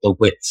the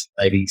width,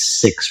 maybe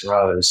 6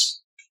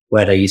 rows,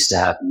 where they used to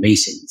have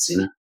meetings,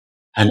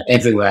 And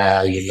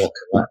everywhere you look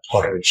at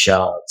pottery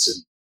shards,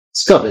 and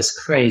it's got this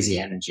crazy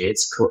energy.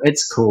 It's cool.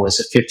 It's cool. It's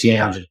a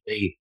 5,800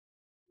 feet,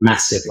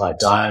 massive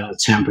diurnal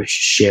temperature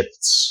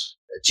shifts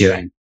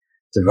during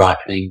the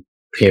ripening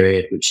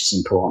period, which is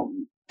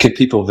important. Can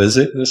people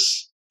visit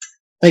this?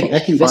 They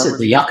can visit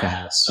the Yucca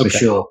House for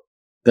sure,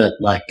 but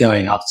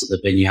going up to the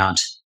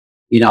vineyard,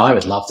 I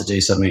would love to do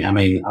something. I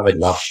mean,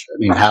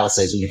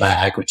 Palisade is all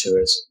about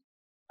agritourism.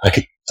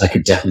 I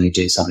could definitely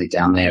do something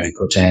down there in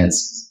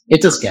Cortez.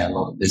 It does get a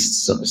lot of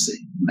visitors, obviously,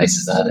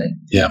 Mesa Verde.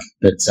 Yeah,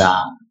 but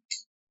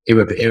it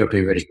would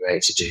be really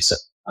great to do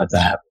something like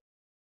that.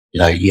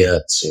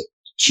 Yurts or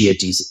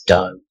geodesic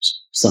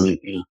domes,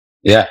 something.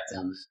 Yeah.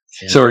 Down there.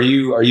 Yeah. So are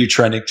you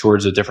trending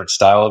towards a different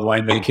style of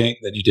winemaking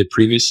than you did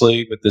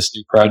previously with this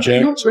new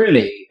project? Not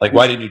really.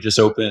 Why didn't you just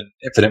open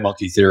Infinite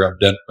Monkey Theorem,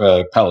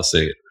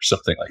 Palisade or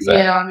something like that?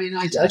 Yeah, I mean,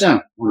 I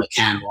don't want to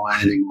can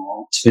wine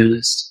anymore, to be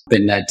honest.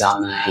 Been there,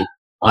 done that.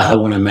 I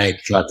want to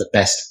make the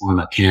best wine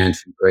I can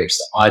from grapes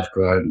that I've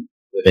grown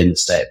within the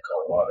state of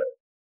Colorado.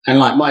 And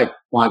my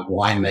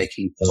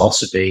winemaking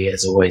philosophy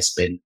has always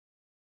been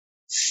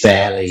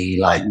fairly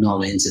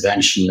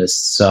non-interventionalist.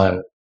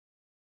 So,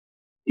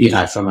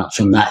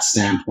 from that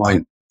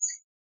standpoint,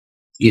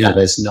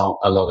 there's not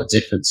a lot of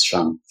difference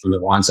from the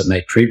wines I've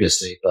made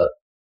previously, but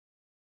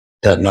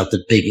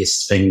the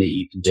biggest thing that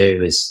you can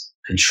do is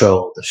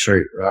control the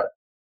fruit, right?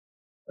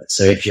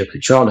 So if you're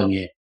controlling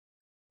it,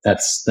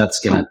 that's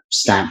going to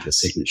stamp the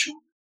signature.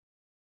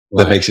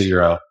 That makes it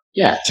your own.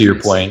 Yeah. To your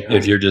point,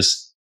 if you're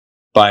just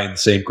buying the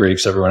same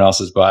grapes everyone else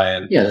is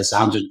buying. Yeah, there's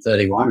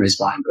 130 wineries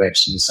buying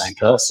grapes from the same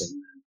person.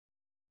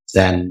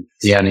 Then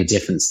the only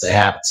difference they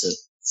have to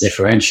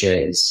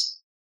differentiate is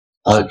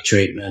oak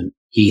treatment,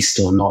 yeast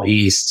or not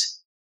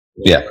yeast.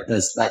 Yeah.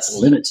 That's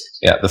limited.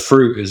 Yeah, the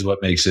fruit is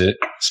what makes it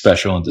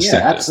special and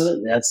distinctive. Yeah,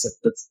 absolutely. That's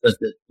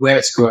where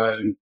it's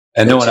grown.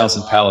 And no one else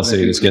in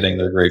Palisade is getting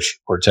their grapes from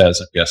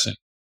Cortez, I'm guessing.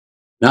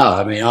 No,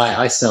 I mean,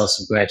 I sell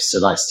some grapes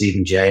to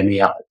Stephen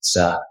Jamie up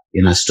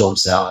at, Storm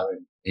Cellar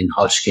in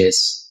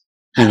Hotchkiss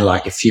and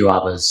a few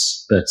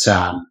others. But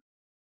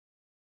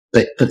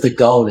the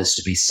goal is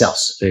to be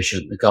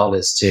self-sufficient. The goal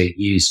is to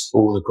use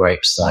all the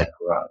grapes that I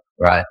grow,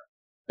 right?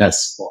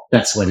 That's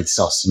when it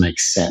starts to make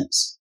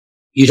sense.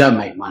 You don't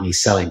make money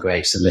selling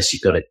grapes unless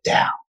you've got it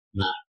down.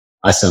 No,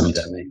 I certainly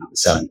don't make money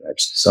selling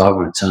grapes. So I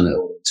want to turn it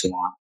all into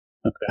wine.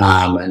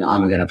 Okay. And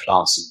I'm going to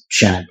plant some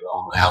Chenin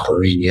Blanc,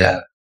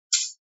 Albarino,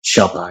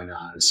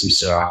 Chardonnay, some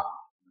Syrah.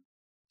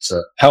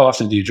 So, how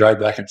often do you drive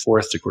back and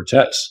forth to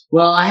Cortez?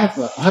 Well, I have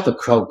a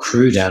whole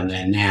crew down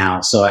there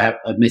now, so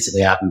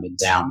admittedly I haven't been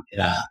down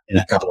in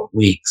a couple of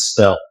weeks.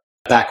 But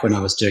back when I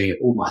was doing it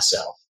all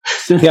myself,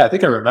 Yeah, I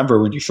think I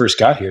remember when you first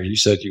got here, you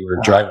said you were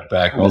driving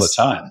back all the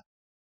time.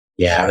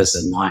 Yeah, it was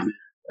a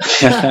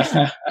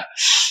nightmare.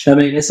 I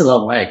mean, it's a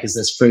long way because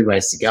there's 3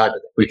 ways to go, but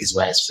the quickest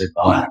way is through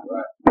Barnet,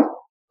 right?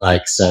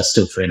 Like, so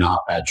still 3.5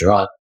 hour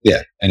drive.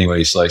 Yeah, anyway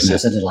you slice it.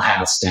 There's a little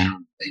house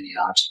down in the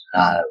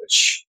yard,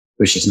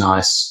 which is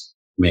nice.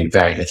 I mean,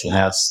 very little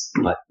house,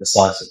 like the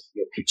size of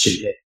your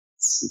kitchen.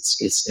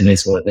 It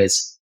is what it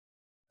is.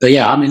 But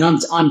yeah, I mean,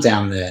 I'm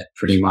down there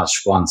pretty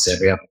much once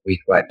every other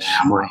week right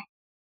now.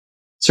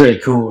 It's really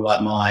cool.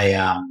 Like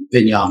my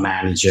vineyard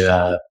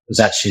manager was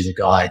actually the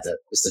guy that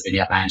was the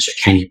vineyard manager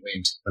at Canyon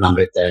Wind when I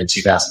moved there in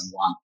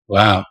 2001.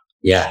 Wow.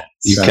 Yeah.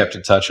 You kept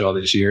in touch all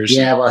these years?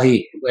 Yeah, well,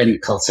 when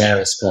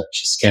Colterra's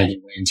purchased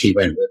Canyon Wind, he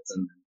went with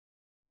them.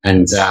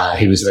 And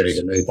he was ready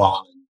to move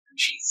on. And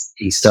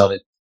he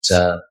started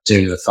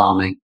doing the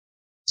farming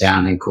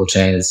down in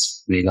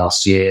Cortez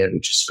last year,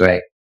 which is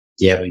great.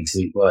 Yeah,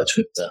 we worked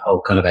with the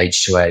whole kind of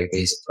H2A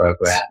visa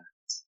program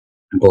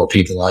and brought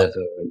people over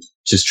and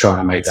just trying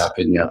to make that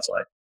vineyard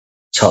like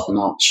top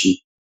notch and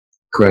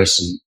grow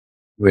some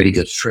really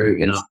good fruit,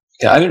 you know.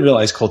 Yeah, I didn't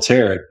realize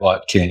Colterra had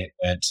bought Canyon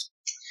Wind.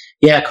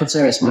 Yeah,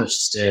 Colterra's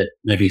purchased it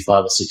maybe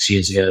 5 or 6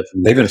 years ago.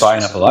 They've been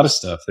buying up a lot of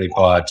stuff. They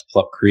bought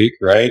Plum Creek,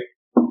 right?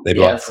 They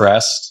bought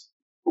Crest,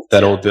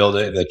 that old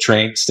building, the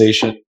train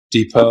station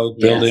depot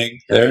building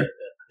there.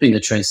 I think the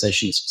train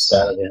station is for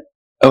sale again.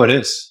 Oh, it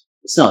is?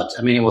 It's not.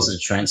 I mean, it wasn't a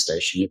train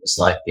station. It was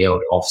like the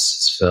old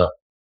offices for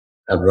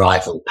a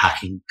rival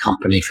packing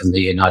company from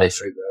the United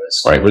Fruit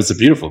Growers. Right, but it's a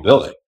beautiful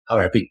building. Oh,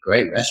 it'd be a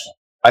great restaurant.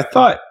 I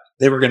thought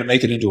they were going to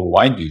make it into a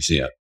wine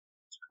museum.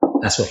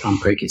 That's what Plum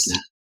Creek is now.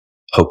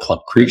 Oh, Plum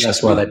Creek.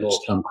 That's why they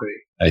bought Plum Creek.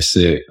 I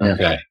see. Yeah.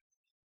 Okay.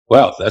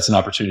 Well, that's an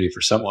opportunity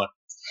for someone.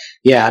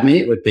 Yeah, I mean,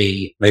 it would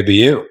be maybe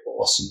you.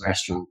 Awesome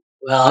restaurant.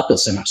 Well, I've got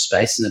so much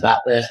space in the back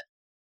there.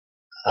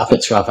 I've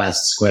got 12,000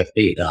 square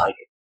feet that I could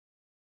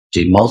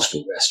do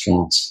multiple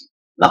restaurants,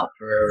 like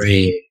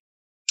brewery.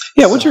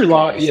 Yeah, what's your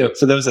law? You know,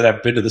 for those that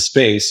have been to the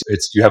space,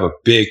 you have a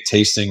big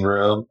tasting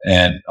room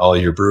and all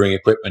your brewing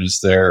equipment is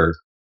there, or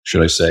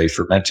should I say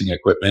fermenting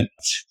equipment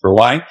for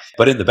wine.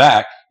 But in the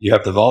back, you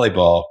have the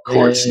volleyball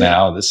courts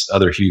now, this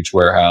other huge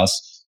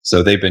warehouse.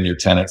 So they've been your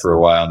tenant for a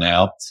while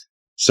now.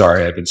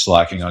 Sorry, I've been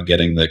slacking on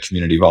getting the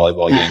community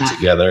volleyball game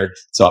together.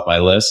 It's off my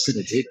list.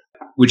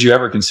 Would you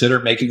ever consider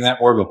making that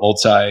more of a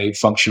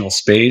multi-functional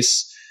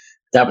space?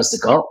 That was the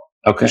goal.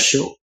 Okay. For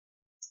sure.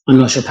 I'm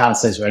not sure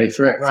Palisade's ready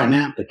for it right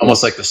now.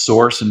 Almost like the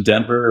Source in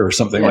Denver or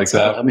something like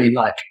that. I mean,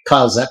 like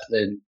Kyle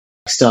Zeppelin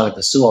started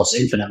the Source.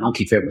 Infinite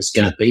Monkey Theorem was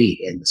going to be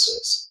in the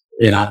Source.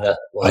 You know,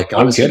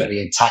 I was going to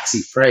be in Taxi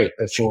Freight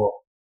before,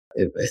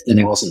 then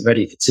it wasn't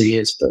ready for 2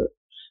 years.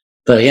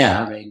 But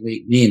yeah, I mean,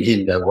 me and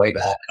him go way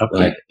back. Okay.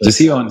 Like, does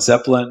he own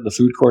Zeppelin, the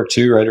food court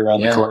too, right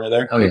around the corner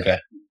there? Oh, yeah. Okay.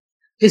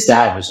 His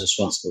dad was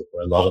responsible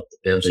for a lot of the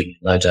building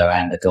in Lodo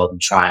and the Golden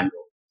Triangle.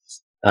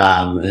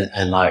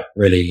 And like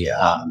really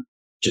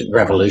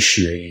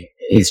revolutionary,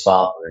 his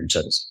father in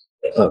terms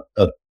of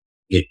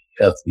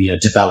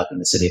developing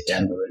the city of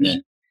Denver. And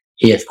then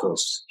he of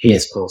course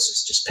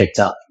has just picked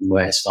up from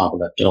where his father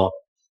left off.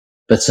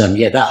 But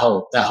that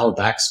whole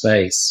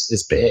backspace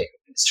is big.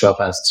 It's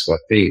 12,000 square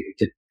feet.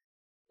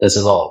 There's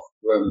a lot of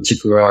room to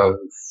grow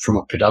from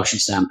a production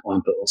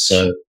standpoint, but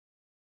also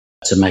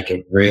to make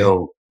a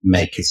real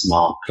maker's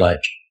mark.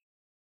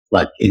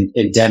 Like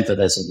in Denver,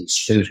 there's all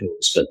these food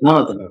halls, but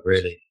none of them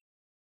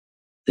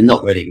they're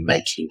not really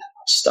making that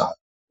much stuff.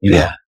 You know?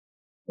 Yeah.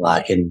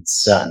 Like in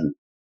certain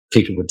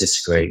people would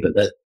disagree,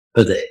 but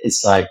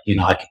it's like, you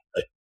know,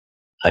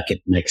 I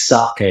could make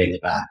sake in the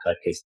back. I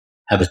could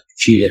have a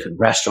few different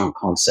restaurant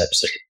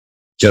concepts. I could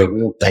do a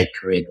real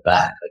bakery in the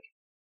back. I could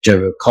do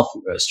a real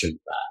coffee roaster in the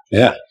back.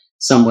 Yeah.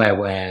 Somewhere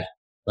where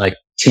like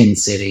Tin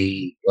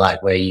City,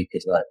 like where you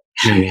could like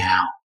hang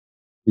out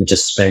and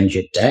just spend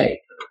your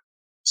day.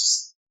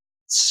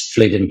 Just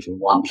flitting from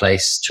one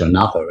place to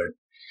another. And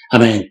I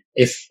mean,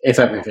 if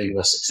everything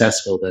was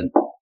successful, then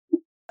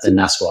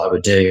that's what I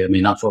would do. I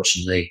mean,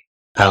 unfortunately,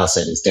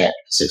 Palisade is dead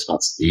for 6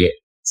 months of the year,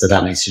 so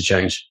that needs to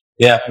change.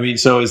 Yeah, I mean,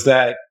 so is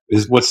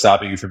what's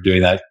stopping you from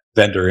doing that?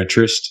 Vendor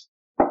interest,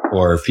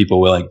 or people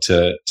willing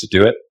to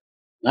do it?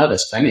 No,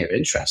 there's plenty of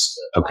interest.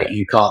 Okay, like,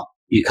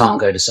 you can't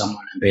go to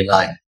someone and be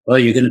like, well,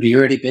 you're going to be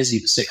really busy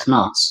for 6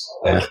 months,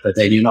 but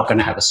then you're not going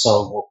to have a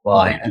soul walk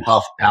by, and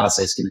half of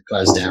Palisade is going to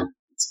close down.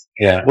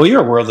 Yeah. Well,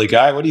 you're a worldly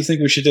guy. What do you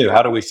think we should do?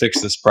 How do we fix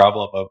this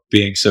problem of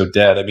being so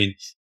dead? I mean,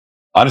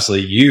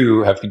 honestly,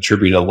 you have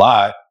contributed a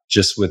lot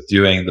just with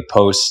doing the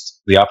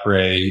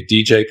après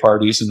DJ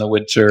parties in the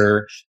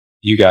winter.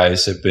 You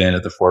guys have been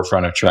at the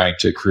forefront of trying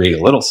to create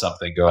a little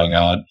something going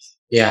on.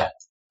 Yeah.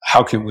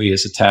 How can we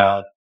as a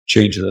town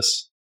change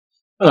this?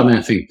 Well, I mean,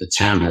 I think the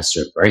town has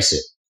to embrace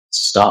it to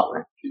start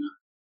with. You know,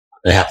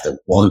 they have to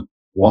want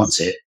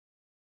it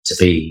to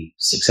be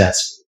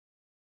successful.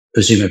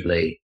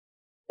 Presumably,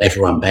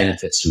 everyone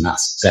benefits from that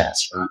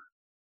success, right?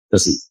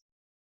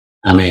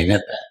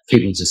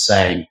 People just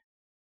saying,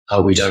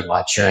 oh, we don't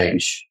like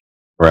change.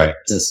 Right.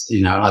 Just,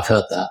 you know, I've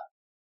heard that,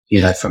 you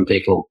know, from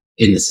people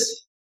in the city.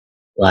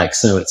 Like,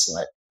 so it's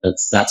like,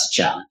 that's a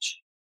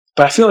challenge.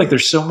 But I feel like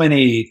there's so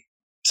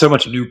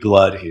much new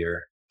blood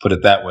here, put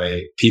it that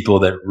way. People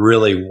that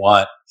really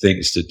want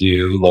things to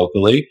do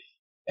locally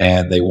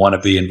and they want to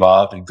be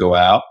involved and go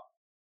out.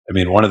 I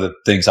mean, one of the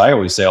things I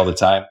always say all the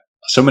time,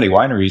 so many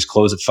wineries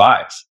close at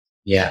 5.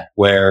 Yeah.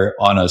 Where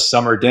on a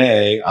summer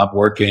day, I'm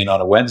working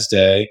on a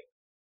Wednesday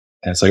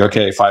and it's like,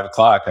 okay, 5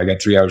 o'clock, I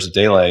got 3 hours of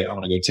daylight. I'm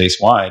going to go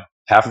taste wine.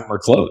 Half of them are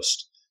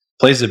closed.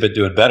 Places have been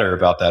doing better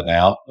about that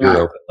now. You're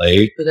open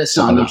late. But there's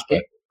not enough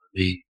people.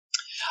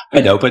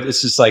 I know, but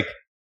it's just like,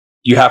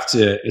 you have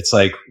to, it's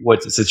like,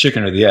 it's the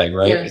chicken or the egg,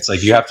 right? Yeah. It's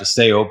like you have to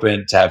stay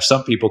open to have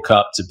some people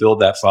come to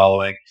build that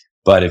following.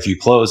 But if you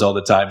close all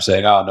the time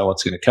saying, oh, no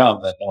one's going to come,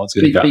 then no one's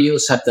going to come. But you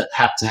also have to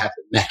have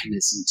the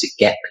mechanism to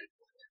get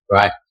people,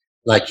 right?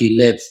 Like you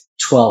live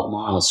 12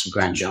 miles from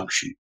Grand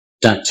Junction.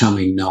 Don't tell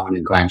me no one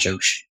in Grand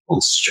Junction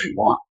wants to drink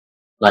wine.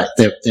 Like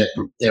there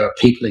are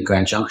people in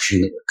Grand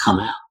Junction that would come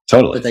out.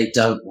 Totally. But they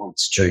don't want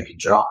to drink and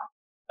drive.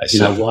 I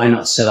see. Why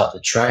not set up the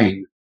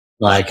train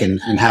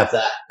and have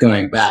that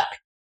going back,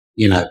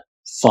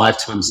 5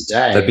 times a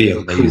day? That'd be a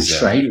amazing. Cool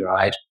train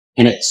ride.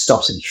 And it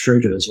stops in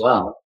Fruita as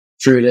well.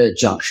 Fruita,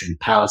 Junction,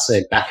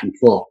 Palisade, back and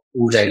forth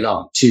all day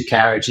long. 2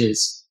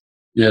 carriages.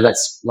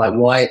 That's like,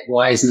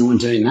 why is no one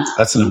doing that?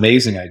 That's an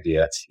amazing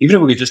idea. Even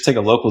if we could just take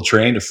a local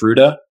train to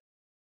Fruita,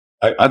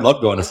 I'd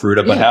love going to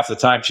Fruita, but half the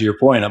time, to your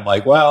point, I'm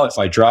like, well, if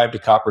I drive to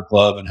Copper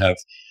Club and have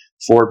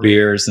 4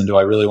 beers, then do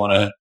I really want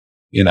to,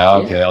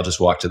 okay, I'll just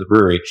walk to the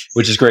brewery,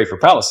 which is great for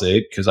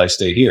Palisade because I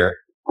stay here.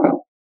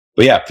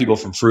 But yeah, people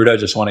from Fruita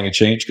just wanting a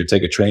change could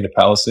take a train to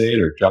Palisade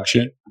or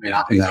Junction. I mean,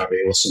 I think that would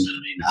be awesome. I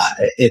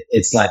mean,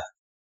 it's like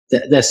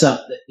there's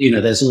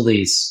there's all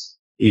these,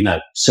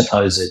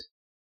 supposed,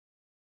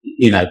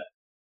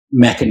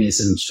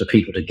 mechanisms for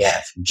people to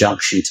get from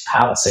Junction to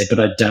Palisade, but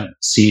I don't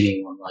see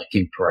anyone like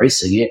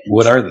embracing it.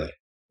 What are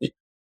they?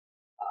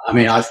 I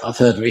mean, I've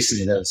heard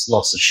recently there's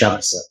lots of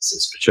shuttle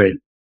services between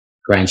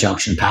Grand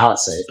Junction and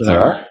Palisade.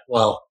 But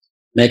well,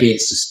 maybe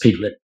it's just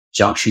people at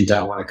Junction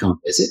don't want to come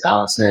visit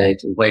Palisade,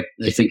 or wait,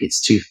 they think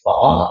it's too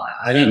far.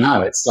 I don't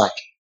know. It's like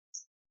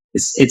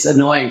it's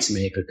annoying to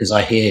me because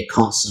I hear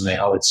constantly,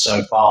 "Oh, it's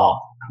so far."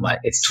 I'm like,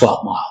 it's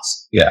 12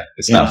 miles. Yeah,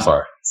 it's not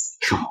far.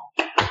 Come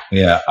on.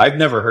 Yeah, I've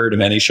never heard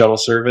of any shuttle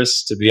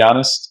service, to be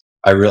honest.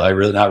 I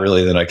really not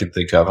really that I can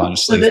think of,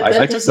 honestly.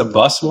 I took the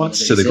bus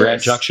once to the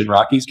Grand Junction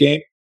Rockies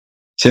game.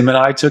 Tim and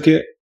I took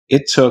it.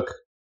 It took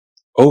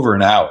over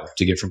an hour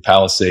to get from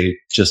Palisade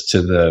just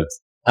to the...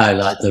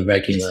 like the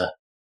regular...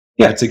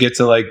 Yeah, to get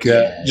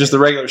to just the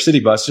regular city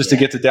bus, just to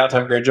get to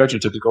downtown Grand Junction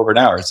took over an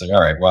hour. It's like,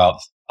 all right,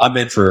 well, I'm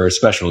in for a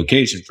special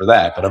occasion for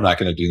that, but I'm not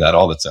going to do that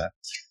all the time.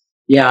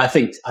 Yeah, I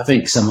think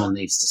someone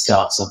needs to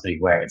start something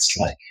where it's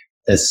like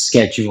there's a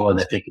schedule and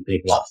they're picking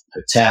people up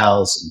from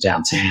hotels and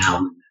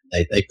downtown.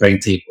 They bring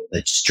people,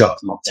 they just drop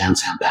them off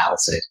downtown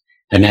Palisade.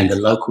 And then the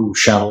local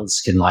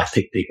shuttles can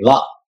pick people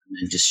up and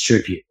then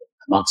distribute them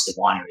amongst the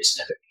wineries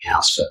and everything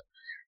else. But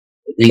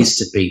it needs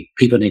to be,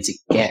 people need to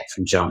get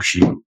from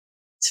Junction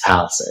to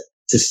Palisade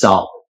to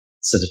start.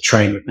 So the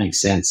train would make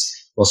sense.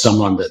 Or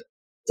someone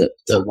that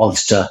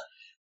wants to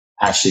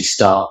actually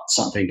start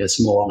something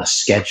that's more on a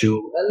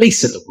schedule, at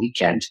least at the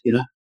weekend,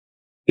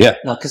 Yeah.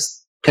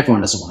 Because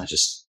everyone doesn't want to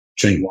just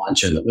drink wine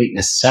during the week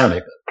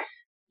necessarily,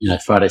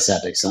 but Friday,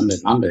 Saturday, Sunday,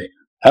 Monday.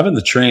 Having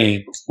the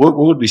train, what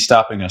would be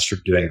stopping us from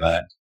doing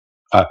that?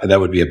 That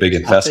would be a big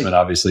investment,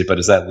 obviously, but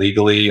is that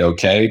legally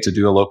okay to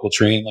do a local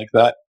train like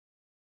that?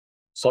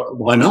 So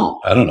why not?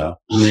 I don't know.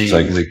 I mean, it's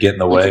like they get in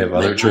the way of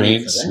other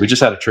trains. We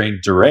just had a train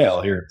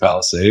derail here in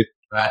Palisade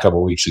a couple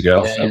of weeks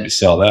ago. We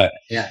sell that.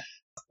 Yeah.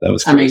 That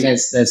was crazy. I mean,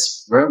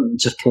 there's room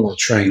to pull a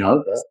train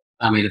over.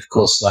 I mean, of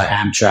course, like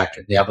Amtrak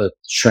and the other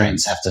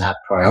trains have to have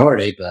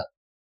priority, but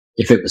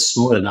if it was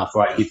small enough,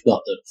 right, you've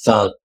got the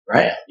third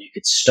rail, you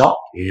could stop.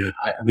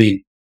 I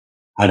mean,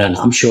 I don't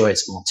know. I'm sure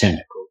it's more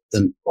technical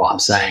than what I'm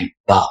saying,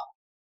 but,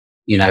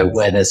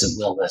 where there's a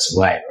will, there's a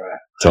way, right?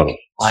 Totally.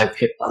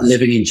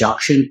 Living in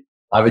Junction,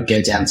 I would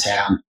go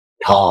downtown,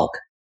 park,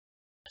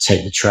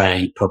 take the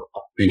train. I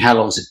mean, how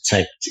long does it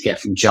take to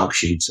get from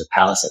Junction to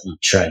Palisade on a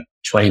train?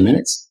 20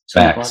 minutes?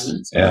 25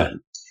 minutes? Yeah.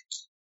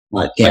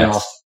 Get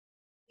off,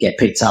 get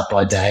picked up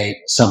by Dave,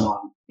 someone,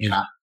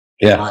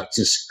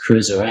 just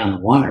cruise around the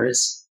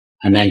wineries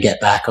and then get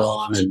back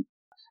on. And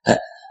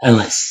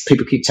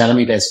people keep telling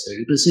me there's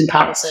Ubers in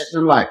Palisade.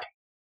 And I'm like,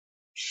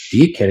 are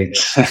you kidding me?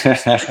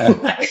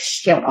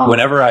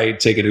 Whenever I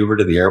take an Uber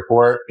to the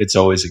airport, it's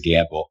always a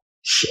gamble.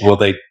 Yeah. Will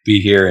they be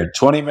here in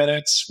 20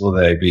 minutes? Will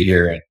they be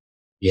here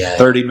in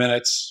 30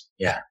 minutes?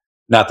 Yeah.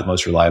 Not the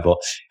most reliable.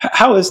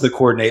 How is the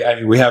coordinate? I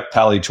mean, we have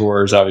Pally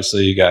Tours.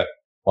 Obviously, you got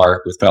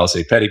Mark with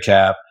Palisade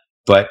Pedicab.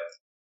 But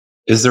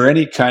is there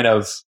any kind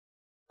of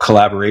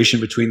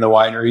collaboration between the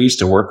wineries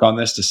to work on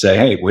this to say,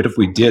 hey, what if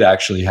we did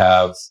actually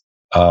have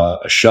a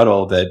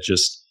shuttle that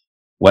just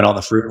went on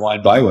the Fruit and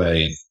Wine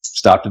Byway and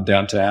stopped in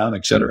downtown,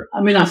 et cetera?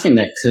 I mean, I think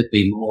there could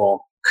be more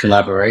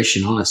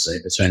collaboration, honestly,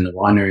 between the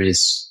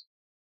wineries.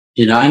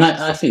 And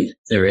I think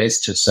there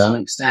is to some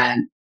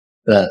extent,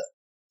 but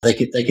they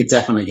could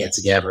definitely get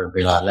together and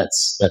be like,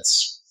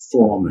 let's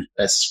form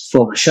a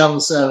shuttle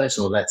service,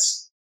 or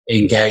let's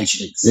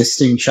engage an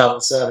existing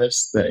shuttle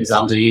service that is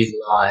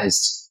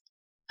underutilized,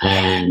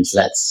 and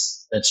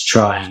let's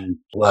try and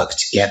work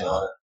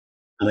together.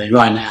 I mean,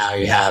 right now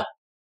you have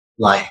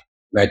like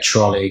Red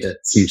Trolley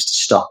that seems to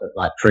stop at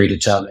like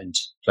predetermined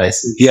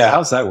places. Yeah,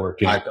 how's that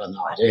working? I've got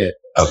no idea.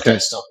 Okay.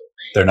 Don't stop at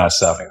me. They're not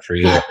stopping for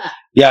you.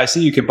 Yeah, I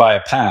see you can buy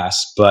a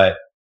pass, but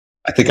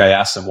I think I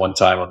asked them one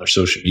time on their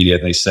social media,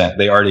 and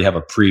they already have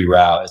a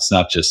pre-route. It's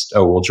not just,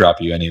 oh, we'll drop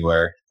you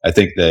anywhere. I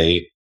think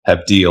they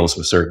have deals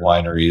with certain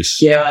wineries.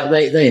 Yeah,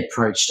 they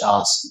approached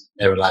us.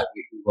 They were like,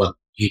 we want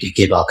you to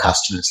give our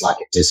customers like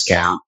a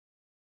discount.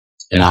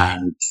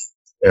 And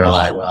they were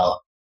like,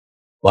 well,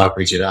 why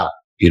bridge it up?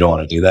 You don't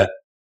want to do that?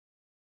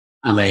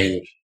 I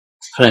mean,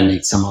 I don't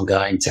need someone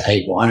going to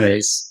 8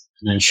 wineries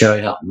and then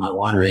showing up in my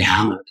winery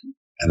hammered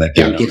And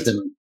then give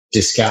them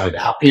discounted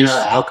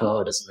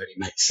alcohol. It doesn't really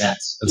make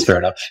sense. That's fair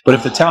enough. But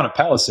if the town of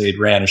Palisade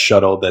ran a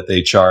shuttle that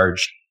they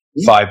charged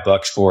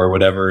 $5 for or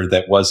whatever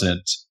that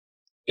wasn't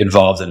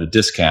involved in a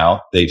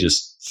discount, they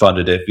just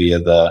funded it via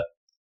the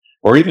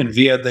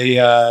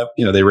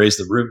they raised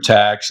the room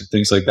tax and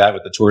things like that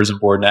with the tourism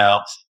board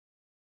now,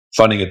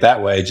 funding it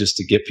that way just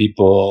to get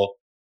people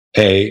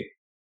pay,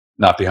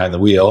 not behind the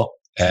wheel,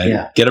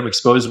 and get them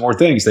exposed to more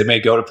things. They may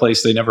go to a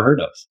place they never heard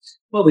of.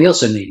 Well, we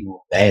also need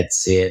more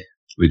beds here.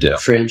 We do.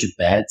 300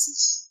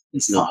 beds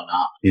is not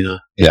enough,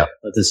 Yeah.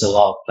 But there's a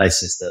lot of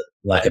places that,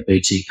 like a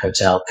boutique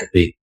hotel could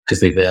be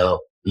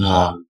built.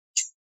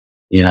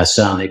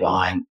 Certainly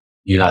behind,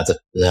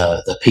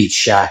 the Peach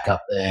Shack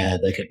up there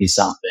could be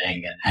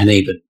something, and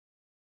even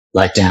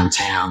like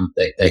downtown,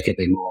 there could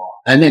be more.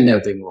 And then there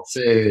would be more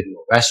food,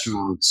 more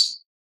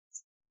restaurants.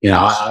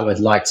 I would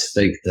like to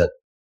think that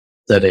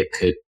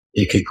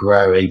it could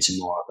grow into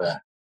more of a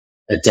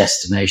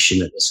destination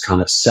that was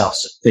kind of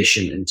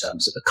self-sufficient in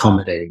terms of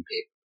accommodating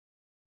people,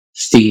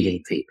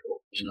 feeding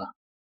people,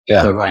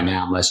 Yeah. But right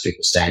now, most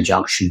people stay in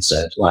Junction,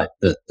 so like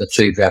the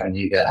food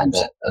revenue and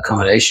the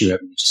accommodation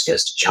revenue just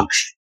goes to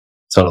Junction.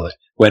 Totally.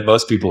 When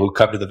most people who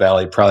come to the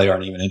Valley probably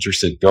aren't even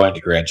interested in going to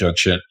Grand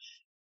Junction,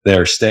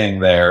 they're staying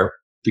there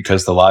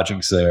because the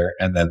lodging's there,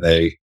 and then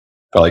they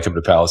probably come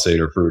to Palisade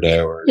or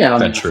Fruita or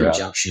venture out.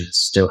 Junction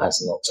still has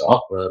a lot to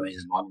offer. I mean,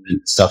 the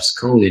monument stuff's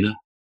cool, I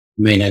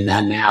mean, and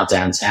now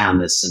downtown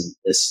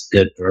there's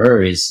good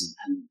breweries,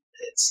 and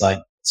it's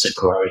a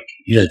growing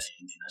community.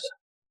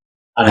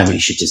 I don't think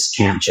you should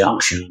discount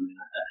Junction. I mean,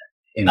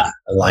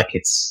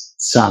 it's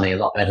certainly a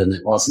lot better than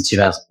it was in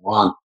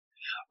 2001.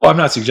 Well, I'm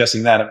not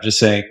suggesting that. I'm just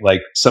saying,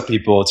 like, some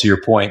people, to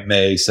your point,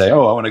 may say,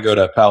 "Oh, I want to go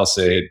to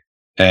Palisade,"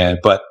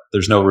 but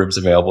there's no rooms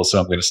available, so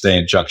I'm going to stay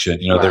in Junction.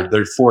 Right.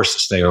 They're forced to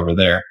stay over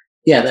there.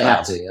 Yeah, they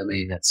have to. I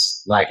mean,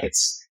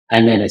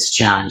 and then it's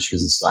challenged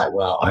because it's like,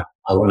 well,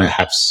 I want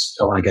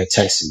to go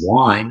taste some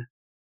wine,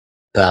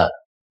 but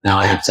now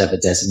I have to have a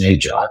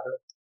designated driver.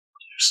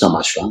 It's not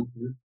much fun.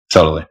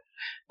 Totally.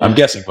 I'm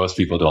guessing most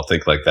people don't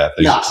think like that.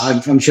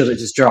 I'm sure they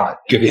just drive.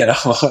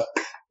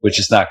 Which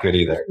is not good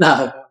either.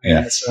 No.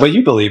 Yeah. Right. But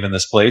you believe in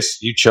this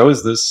place. You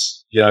chose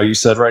this. You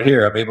said right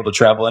here, I'm able to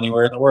travel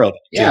anywhere in the world.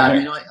 Yeah, I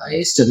mean, I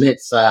used to live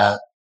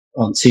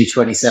on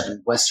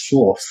 227 West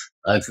 4th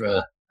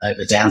over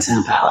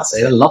downtown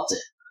Palisade. I loved it.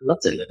 I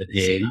loved it living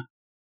here.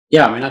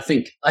 Yeah, I mean, I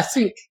think,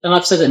 and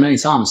I've said it many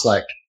times,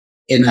 like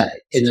in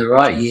the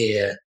right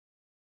year,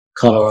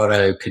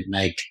 Colorado could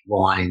make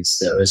wines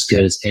that are as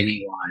good as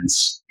any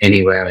wines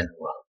anywhere in the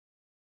world.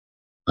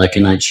 Like,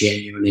 and I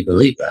genuinely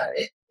believe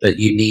that. But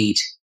it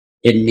needs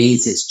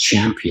its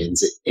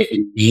champions.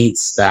 It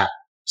needs that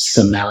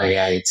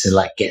sommelier to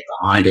like get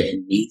behind it.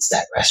 It needs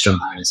that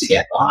restaurant owner to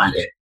get behind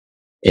it.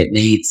 It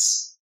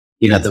needs,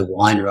 the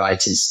wine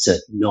writers to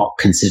not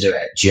consider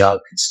it a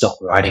joke and stop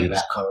writing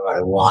about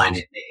Colorado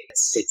wine.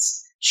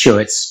 It's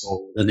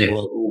small, and it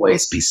will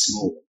always be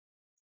small,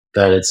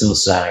 but it's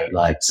also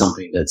like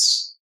something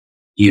that's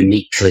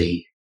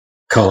uniquely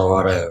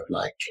Colorado.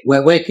 Like,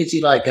 where could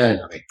you like go?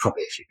 I mean,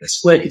 probably a few places.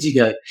 Where could you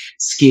go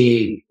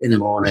skiing in the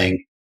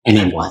morning and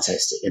then wine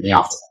tasting in the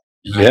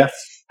afternoon? Yeah.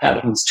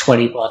 That one's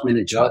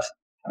 25-minute drive.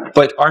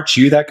 But aren't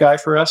you that guy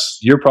for us?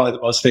 You're probably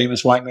the most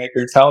famous winemaker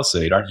in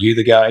Palisade. Aren't you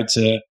the guy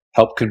to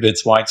help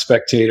convince Wine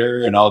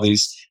Spectator and all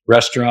these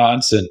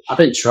restaurants? And I've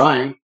been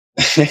trying.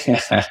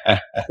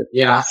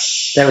 Yeah,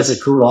 there was a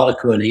cool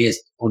article on the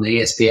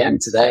ESPN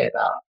today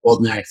about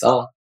Ordinary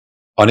Thought.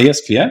 On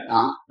ESPN?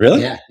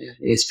 Really? Yeah,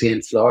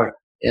 ESPN Florida.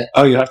 Yeah.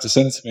 Oh, you have to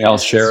send it to me. I'll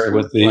share it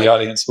with the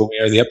audience when we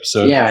air the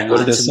episode. Yeah. What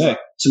did it say?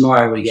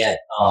 Tomorrow we get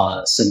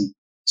some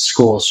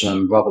scores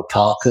from Robert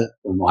Parker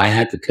from Wine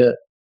Advocate,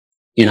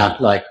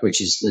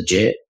 which is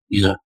legit,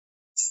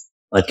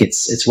 like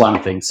it's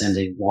one thing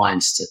sending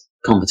wines to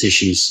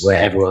competitions where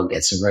everyone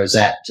gets a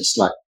rosette, just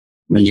like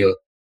when your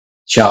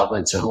child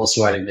went to horse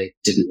riding, they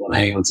didn't want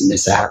anyone to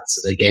miss out,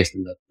 so they gave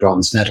them the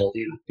bronze medal,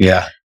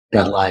 Yeah.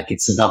 But like,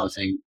 it's another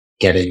thing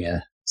getting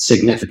a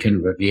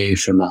significant review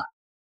from a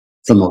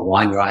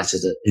wine writer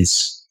that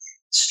is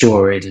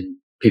storied and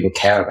people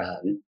care about.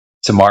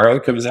 Tomorrow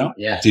it comes out?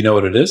 Yeah. Do you know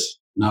what it is?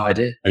 No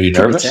idea. Are you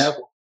nervous?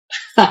 Terrible.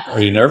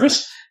 Are you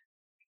nervous?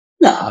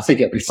 No, I think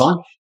it'll be fun.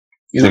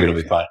 You think it'll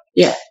be fine?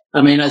 Yeah.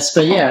 I mean, it's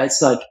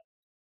like,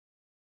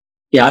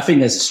 yeah, I think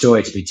there's a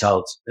story to be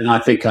told. And I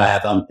think I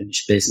have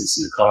unfinished business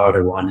in the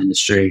Colorado wine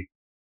industry.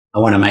 I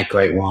want to make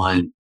great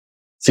wine.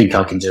 I think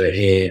I can do it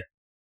here.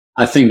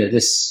 I think that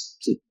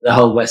the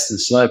whole Western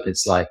Slope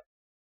is like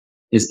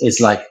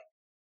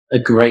a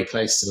great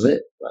place to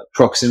live. Like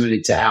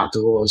proximity to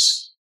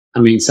outdoors. I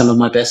mean, some of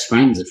my best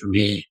friends are from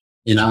here,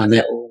 and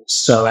they're all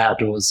so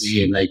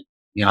outdoorsy, and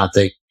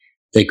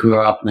they grew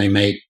up and they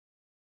made,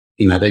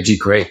 they do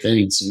great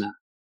things,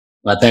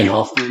 Like Ben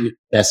Hoffman,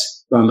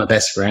 one of my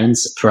best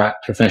friends, a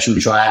professional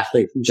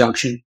triathlete from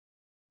Junction,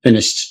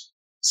 finished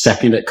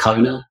second at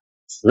Kona.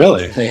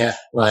 Really? Yeah,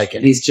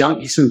 and he's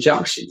from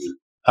Junction.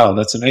 Oh,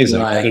 that's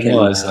amazing. I didn't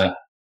realize that.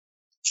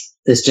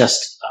 There's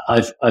just,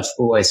 I've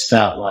always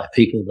felt like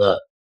people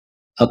that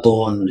are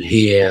born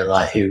here,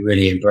 who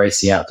really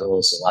embrace the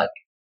outdoors, are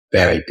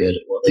very good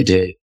at what they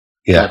do.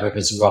 Yeah. Whether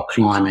it's rock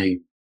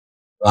climbing,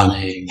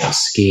 running, or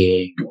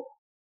skiing,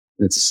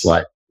 it's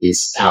just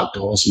these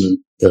outdoorsmen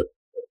that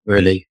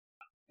really.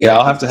 Yeah,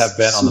 I'll have to have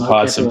Ben on the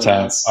pod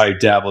sometime. I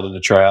dabbled in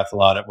the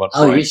triathlon at one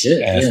point. Oh, you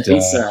should. And,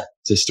 yeah,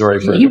 it's a story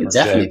for he would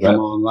definitely come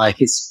on.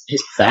 His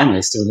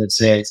family still lives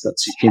here. He's got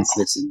 2 kids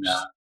lives in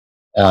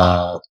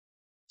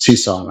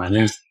Tucson right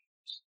now.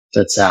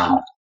 But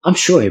I'm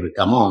sure he would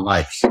come on.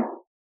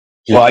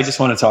 Well, I just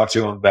want to talk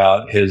to him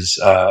about his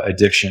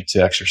addiction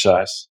to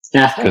exercise,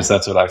 because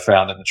that's what I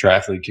found in the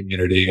triathlete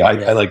community.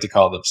 I like to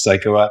call them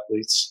psycho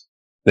athletes.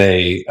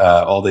 They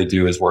all they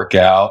do is work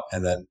out,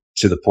 and then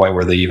to the point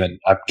where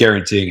I'm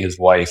guaranteeing his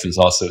wife is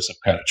also some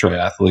kind of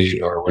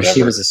triathlete or whatever.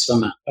 She was a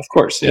swimmer. Of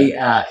course,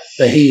 yeah.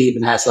 But he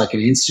even has an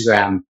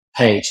Instagram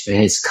page for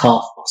his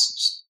calf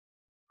muscles.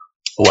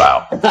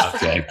 Wow.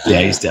 Okay.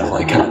 Yeah, he's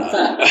definitely coming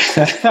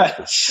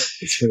up.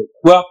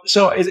 Well,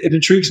 so it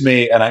intrigues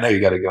me, and I know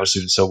you got to go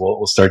soon, so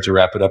we'll start to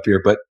wrap it up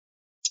here. But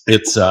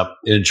it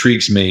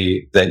intrigues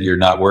me that you're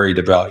not worried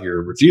about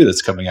your review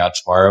that's coming out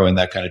tomorrow, and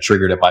that kind of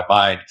triggered in my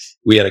mind.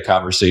 We had a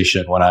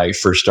conversation when I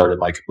first started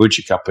my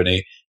kombucha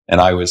company, and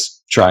I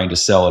was trying to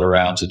sell it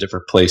around to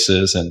different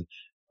places, and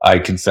I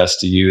confessed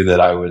to you that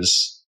I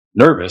was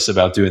nervous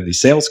about doing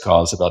these sales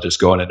calls, about just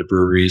going into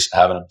breweries,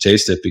 having them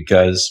taste it,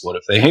 because what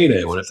if they hate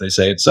it? What if they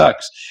say it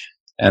sucks?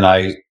 And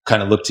I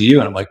kind of looked to you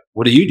and I'm like,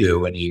 what do you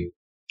do when you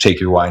take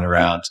your wine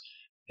around?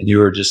 And you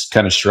were just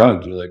kind of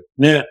shrugged. You're like,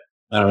 nah,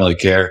 I don't really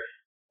care.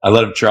 I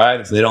let them try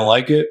it. If they don't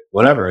like it,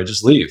 whatever, I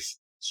just leave.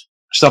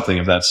 Something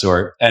of that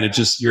sort. And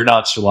your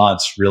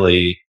nonchalance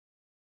really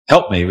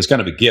helped me. It was kind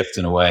of a gift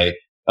in a way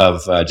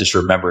of just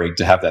remembering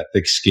to have that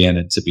thick skin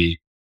and to be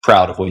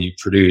proud of what you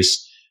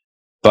produce.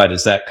 But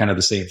is that kind of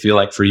the same feel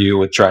like for you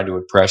with trying to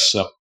impress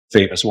some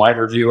famous wine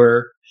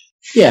reviewer?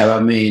 Yeah, I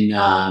mean,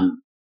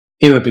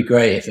 it would be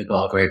great if it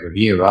got a great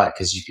review, right?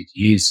 Because you could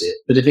use it.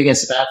 But if it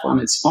gets a bad one,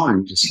 it's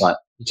fine. Just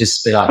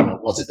be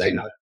like, what did they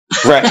know?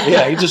 Right.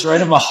 Yeah, you just write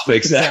them off.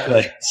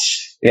 Exactly.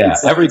 Yeah.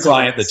 Every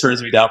client that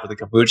turns me down for the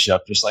kombucha, I'm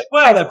just like,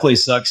 well, that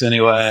place sucks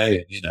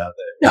anyway. No,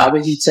 I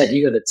mean, you got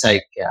to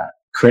take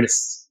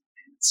criticism.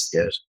 It's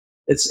good.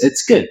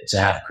 It's good to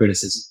have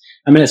criticism.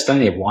 I mean, there's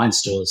plenty of wine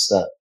stores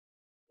that,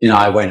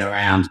 I went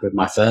around with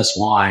my first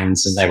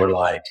wines and they were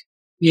like,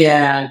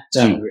 yeah,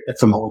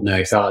 from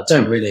ordinary fella,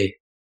 not really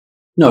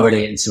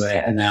into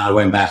it. And then I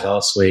went back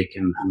last week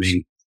and I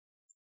mean,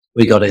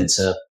 we got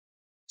into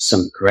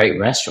some great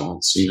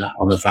restaurants,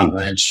 on the front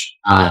edge.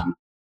 And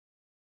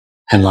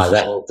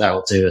that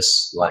will do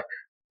us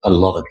a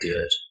lot of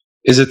good.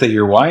 Is it that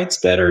your wine's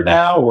better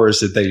now, or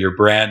is it that your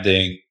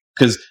branding?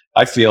 Because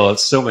I feel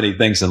it's so many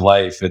things in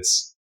life.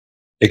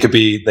 It could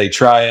be they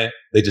try it,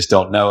 they just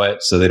don't know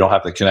it, so they don't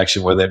have the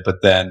connection with it.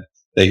 But then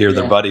they hear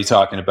their buddy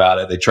talking about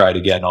it, they try it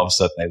again, all of a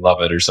sudden they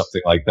love it, or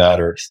something like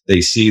that. Or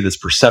they see this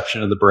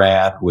perception of the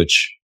brand,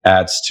 which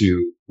adds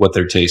to what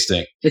they're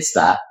tasting. It's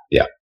that.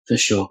 Yeah. For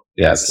sure.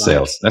 Yeah, it's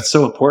sales. That's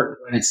so important.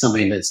 When it's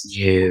something that's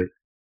new,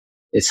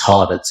 it's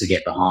harder to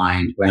get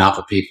behind. When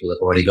other people have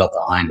already got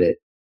behind it,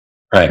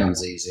 it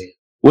becomes easy.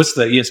 What's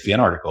the ESPN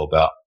article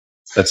about?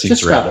 That seems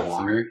just about the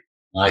winery.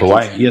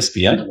 Hawaii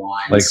ESPN?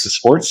 Like the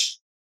sports?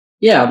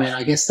 Yeah, I mean,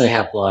 I guess they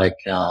have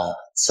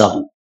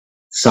some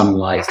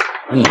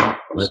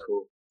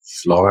local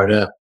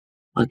Florida.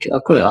 I'll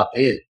put it up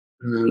here.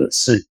 Let's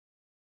see. It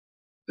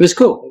was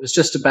cool. It was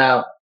just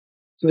about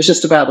the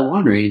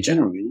winery in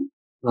general.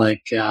 I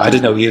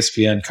didn't know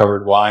ESPN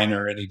covered wine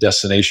or any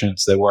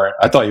destinations that weren't.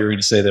 I thought you were going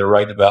to say they were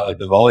writing about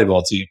the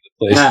volleyball team that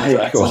plays in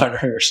the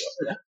winery or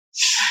something.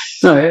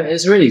 No,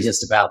 it's really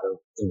just about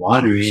the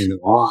winery and the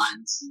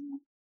wines.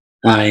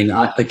 I mean,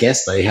 I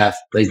guess they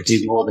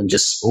do more than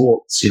just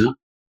sports,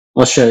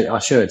 I'll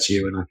show it to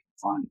you when I can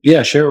find it.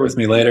 Yeah, share it with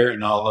me later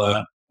and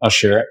I'll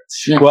share it.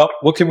 Yeah. Well,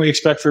 what can we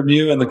expect from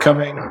you in the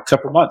coming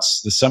couple of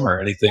months this summer?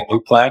 Anything new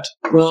planned?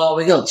 Well,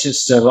 we got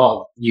just a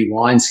lot of new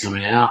wines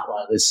coming out,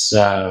 like this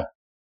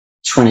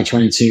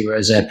 2022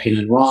 Rosé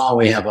Pinot Noir.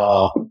 We have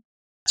our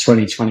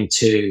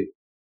 2022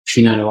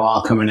 Pinot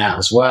Noir coming out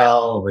as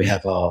well. We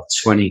have our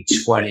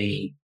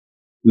 2020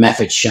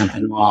 Method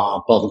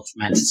Champenois bottled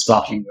fermented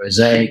sparkling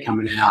rosé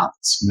coming out.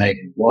 It's made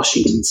in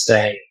Washington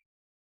State.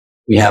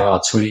 we have our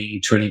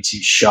 2022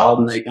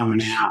 Chardonnay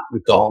coming out.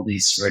 We've got all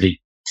these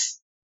really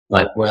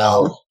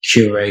well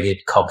curated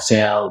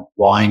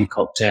wine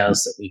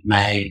cocktails that we've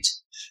made.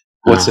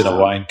 What's in a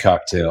wine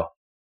cocktail?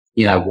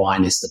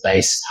 Wine is the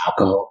base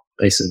alcohol,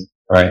 basically.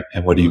 Right.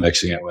 And what are you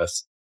mixing it with?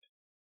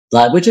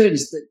 We're doing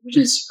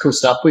cool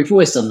stuff. We've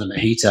always done the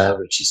mojito,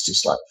 which is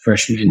just like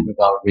fresh mint with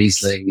our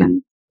Riesling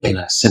and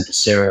simple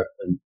syrup,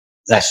 and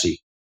it's actually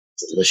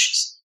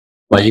delicious.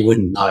 You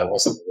wouldn't know it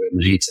wasn't a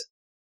real mojito.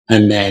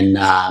 And then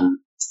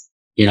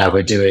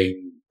we're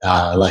doing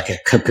like a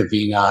Coca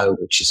Vino,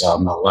 which is our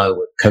Merlot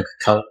with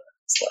Coca-Cola.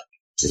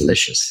 It's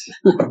delicious.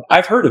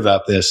 I've heard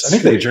about this. I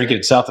think they drink it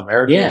in South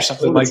America or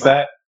something like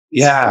that.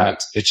 Yeah,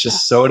 it's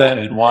just soda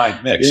and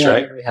wine mixed,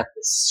 right? We have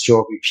this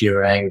strawberry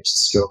puree, which is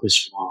strawberries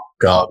from our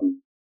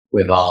garden,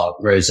 with our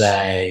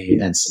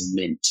rosé and some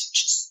mint,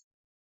 which is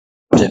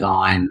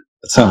divine.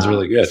 That sounds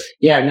really good.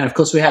 Yeah, and then of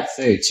course we have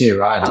food too,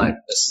 right? Like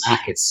the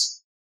snack,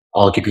 it's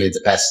arguably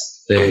the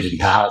best food in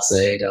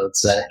Palisade, I would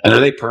say. And are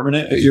they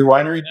permanent at your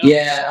winery now?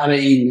 Yeah, I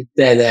mean,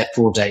 they're there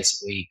 4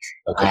 days a week,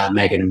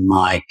 Megan and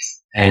Mike.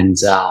 And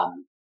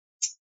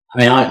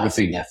I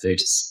think their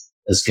food is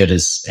as good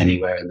as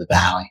anywhere in the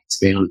valley, to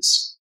be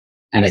honest.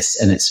 And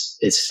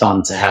it's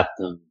fun to have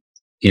them,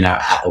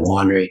 at the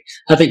winery.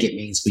 I think it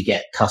means we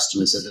get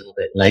customers a little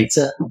bit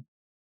later,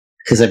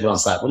 because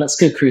everyone's like, well, let's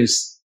go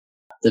cruise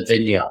the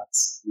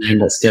vineyards, and then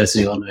let's go to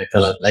the winery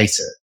pillow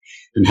later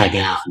and hang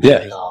out and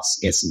get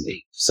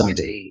something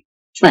to eat,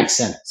 which makes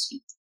sense.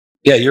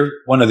 Yeah, you're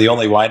one of the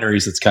only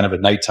wineries that's kind of a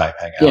nighttime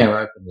hangout. Yeah,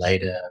 we're open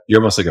later. You're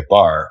almost like a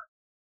bar.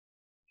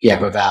 Yeah,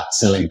 without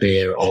selling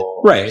beer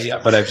or... Right, yeah,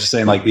 but I'm just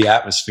saying the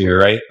atmosphere,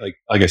 right?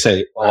 Like I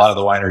say, a lot of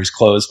the wineries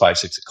close by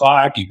 6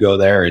 o'clock. You go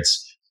there,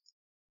 it's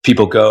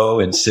people go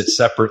and sit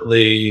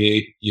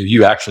separately.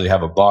 You actually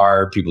have a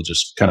bar. People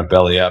just kind of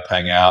belly up,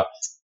 hang out.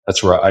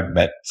 That's where I've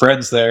met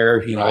friends there.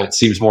 It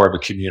seems more of a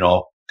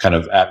communal kind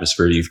of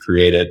atmosphere you've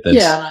created.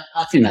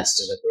 I think that's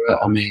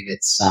deliberate. I mean,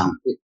 it's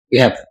we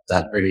have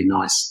that really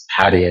nice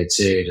patio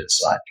too.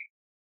 That's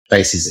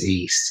faces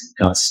east,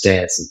 kind of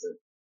stares at the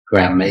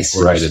Grand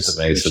Mesa, right at the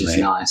Mesa, which is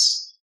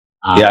nice.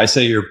 I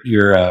say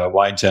your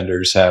wine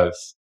tenders have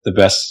the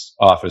best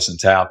office in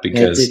town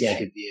because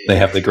they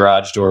have the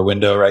garage door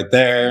window right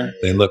there. Yeah.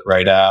 They look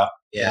right out.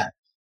 Yeah,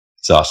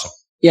 it's awesome.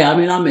 Yeah, I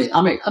mean,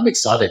 I'm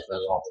excited for a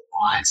lot of the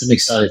wines. I'm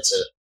excited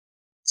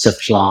to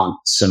plant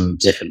some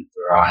different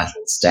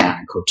varietals down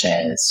in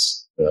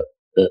Cortez that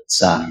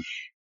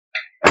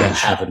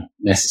haven't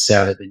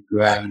necessarily been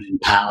grown in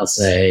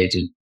Palisade,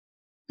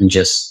 and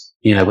just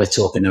we're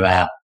talking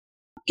about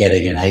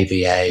getting an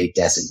AVA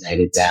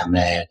designated down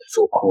there, the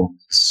Four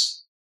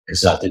Corners,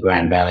 because the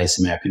Grand Valley's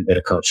American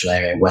Viticultural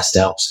Area, West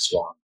Alps is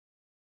one,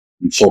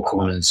 and Four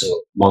Corners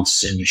or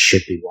Montezuma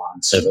should be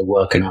one. So we're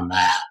working on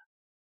that,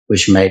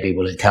 which maybe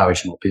will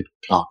encourage more people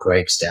to plant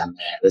grapes down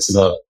there. There's a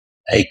lot of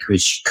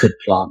acreage you could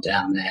plant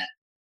down there.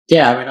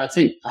 Yeah, I mean, I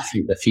think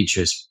the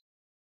future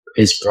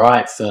is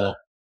bright for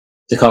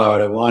the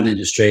Colorado wine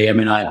industry. I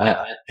mean,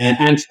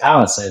 and for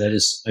Palisade, I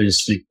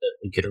just think that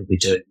we could all be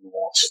doing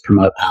more to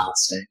promote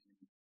Palisade.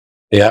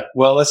 Yeah,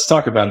 well, let's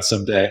talk about it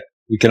someday.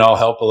 We can all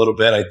help a little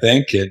bit, I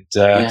think.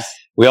 And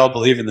we all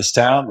believe in this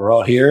town. We're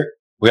all here.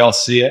 We all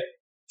see it.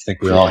 I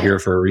think we're all here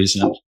for a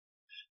reason.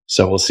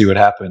 So we'll see what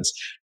happens.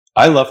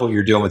 I love what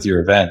you're doing with your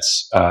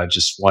events.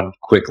 Just one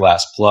quick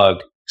last plug,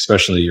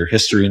 especially your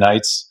history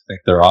nights. I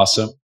think they're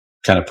awesome.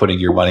 Kind of putting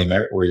your money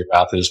where your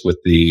mouth is with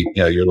the,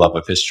 your love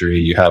of history.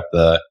 You have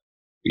the,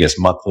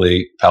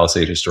 monthly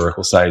Palisade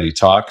Historical Society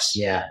talks.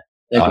 Yeah,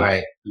 they're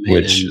great.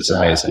 Which is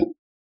amazing.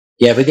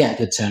 Yeah, we get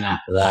a good turnout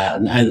for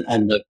that.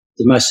 And the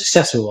most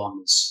successful one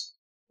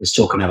was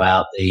talking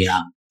about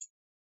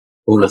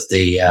all of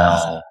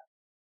the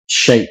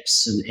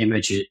shapes and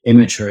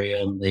imagery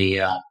on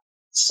the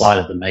side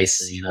of the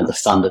mesa, the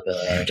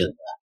Thunderbird and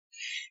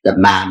the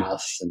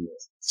mammoth and the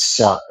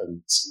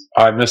serpent.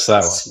 I missed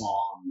that one. Swan.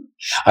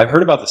 I've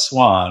heard about the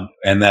swan,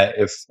 and that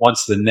if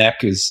once the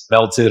neck is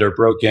melted or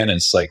broken, then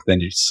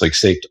it's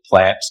safe to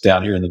plant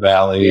down here in the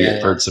valley. Yeah.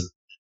 I've heard some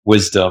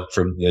wisdom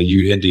from the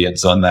Ute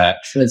Indians on that.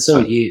 But it's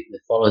all Ute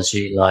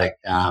mythology,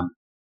 apparently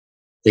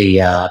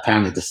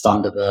the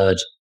Thunderbird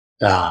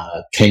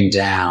came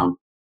down.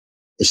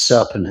 The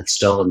serpent had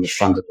stolen the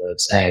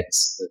Thunderbird's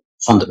eggs. The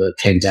Thunderbird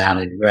came down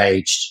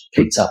enraged,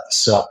 picked up the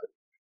serpent,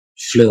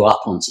 flew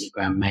up onto the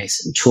Grand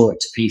Mesa and tore it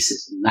to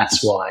pieces. And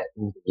that's why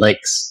all the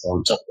lakes are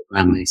on top of the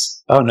Grand Mesa.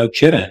 Oh, no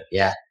kidding.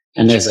 Yeah.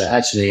 And there's you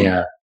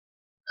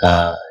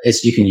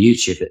can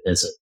YouTube it.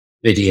 There's a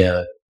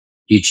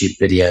YouTube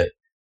video,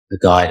 the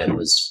guy that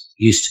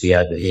used to be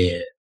over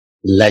here,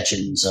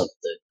 Legends of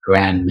the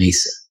Grand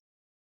Mesa.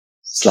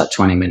 It's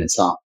 20 minutes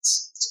long.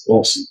 It's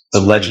awesome.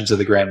 The Legends of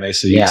the Grand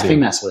Mesa YouTube. Yeah, I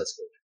think that's what it's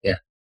called.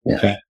 Yeah.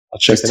 Okay. I'll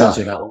check it out. It tells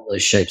you about all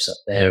those shapes up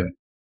there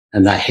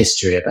and that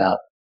history about,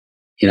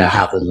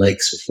 how the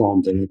lakes were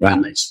formed in the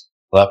Grand Mesa.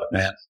 Love it,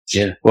 man.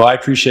 Yeah. Well, I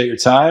appreciate your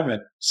time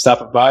and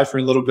stopping by for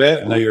a little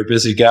bit. I know you're a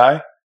busy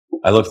guy.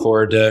 I look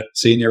forward to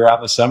seeing you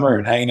around the summer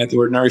and hanging at the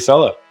Ordinary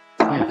Fellow.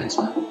 Yeah, thanks,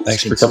 man.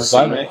 Thanks for coming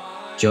by, mate.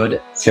 Enjoyed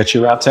it. Catch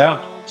you around town.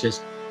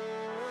 Cheers.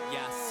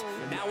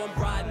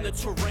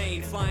 the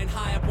terrain, flying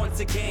high up once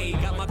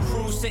again. Got my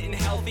crew sitting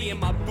healthy and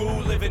my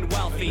boo living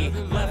wealthy.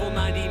 Level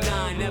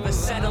 99, never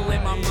settle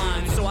in my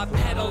mind. So I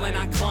pedal and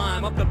I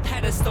climb up the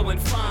pedestal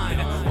and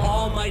find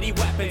almighty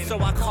weapon. So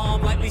I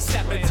calm, lightly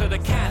step into the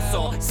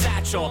castle.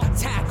 Satchel,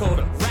 tackled,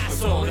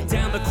 wrestled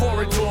down the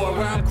corridor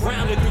where I'm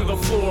grounded through the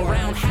floor.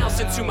 Roundhouse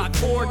into my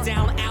core,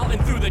 down, out,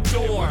 and through the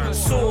door.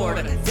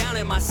 Sword down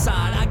at my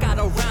side, I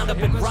gotta round up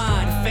and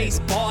ride. Face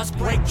boss,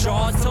 break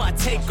jaws till I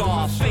take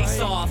off. Face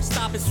off,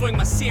 stop and swing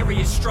my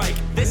serious strike.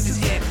 This is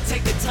it,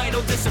 take the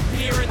title,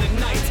 disappear in the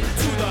night.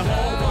 To the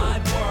whole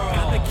wide world,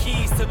 got the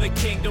keys to the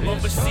kingdom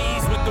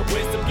overseas with the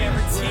wisdom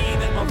guarantee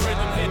that my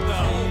rhythm hit the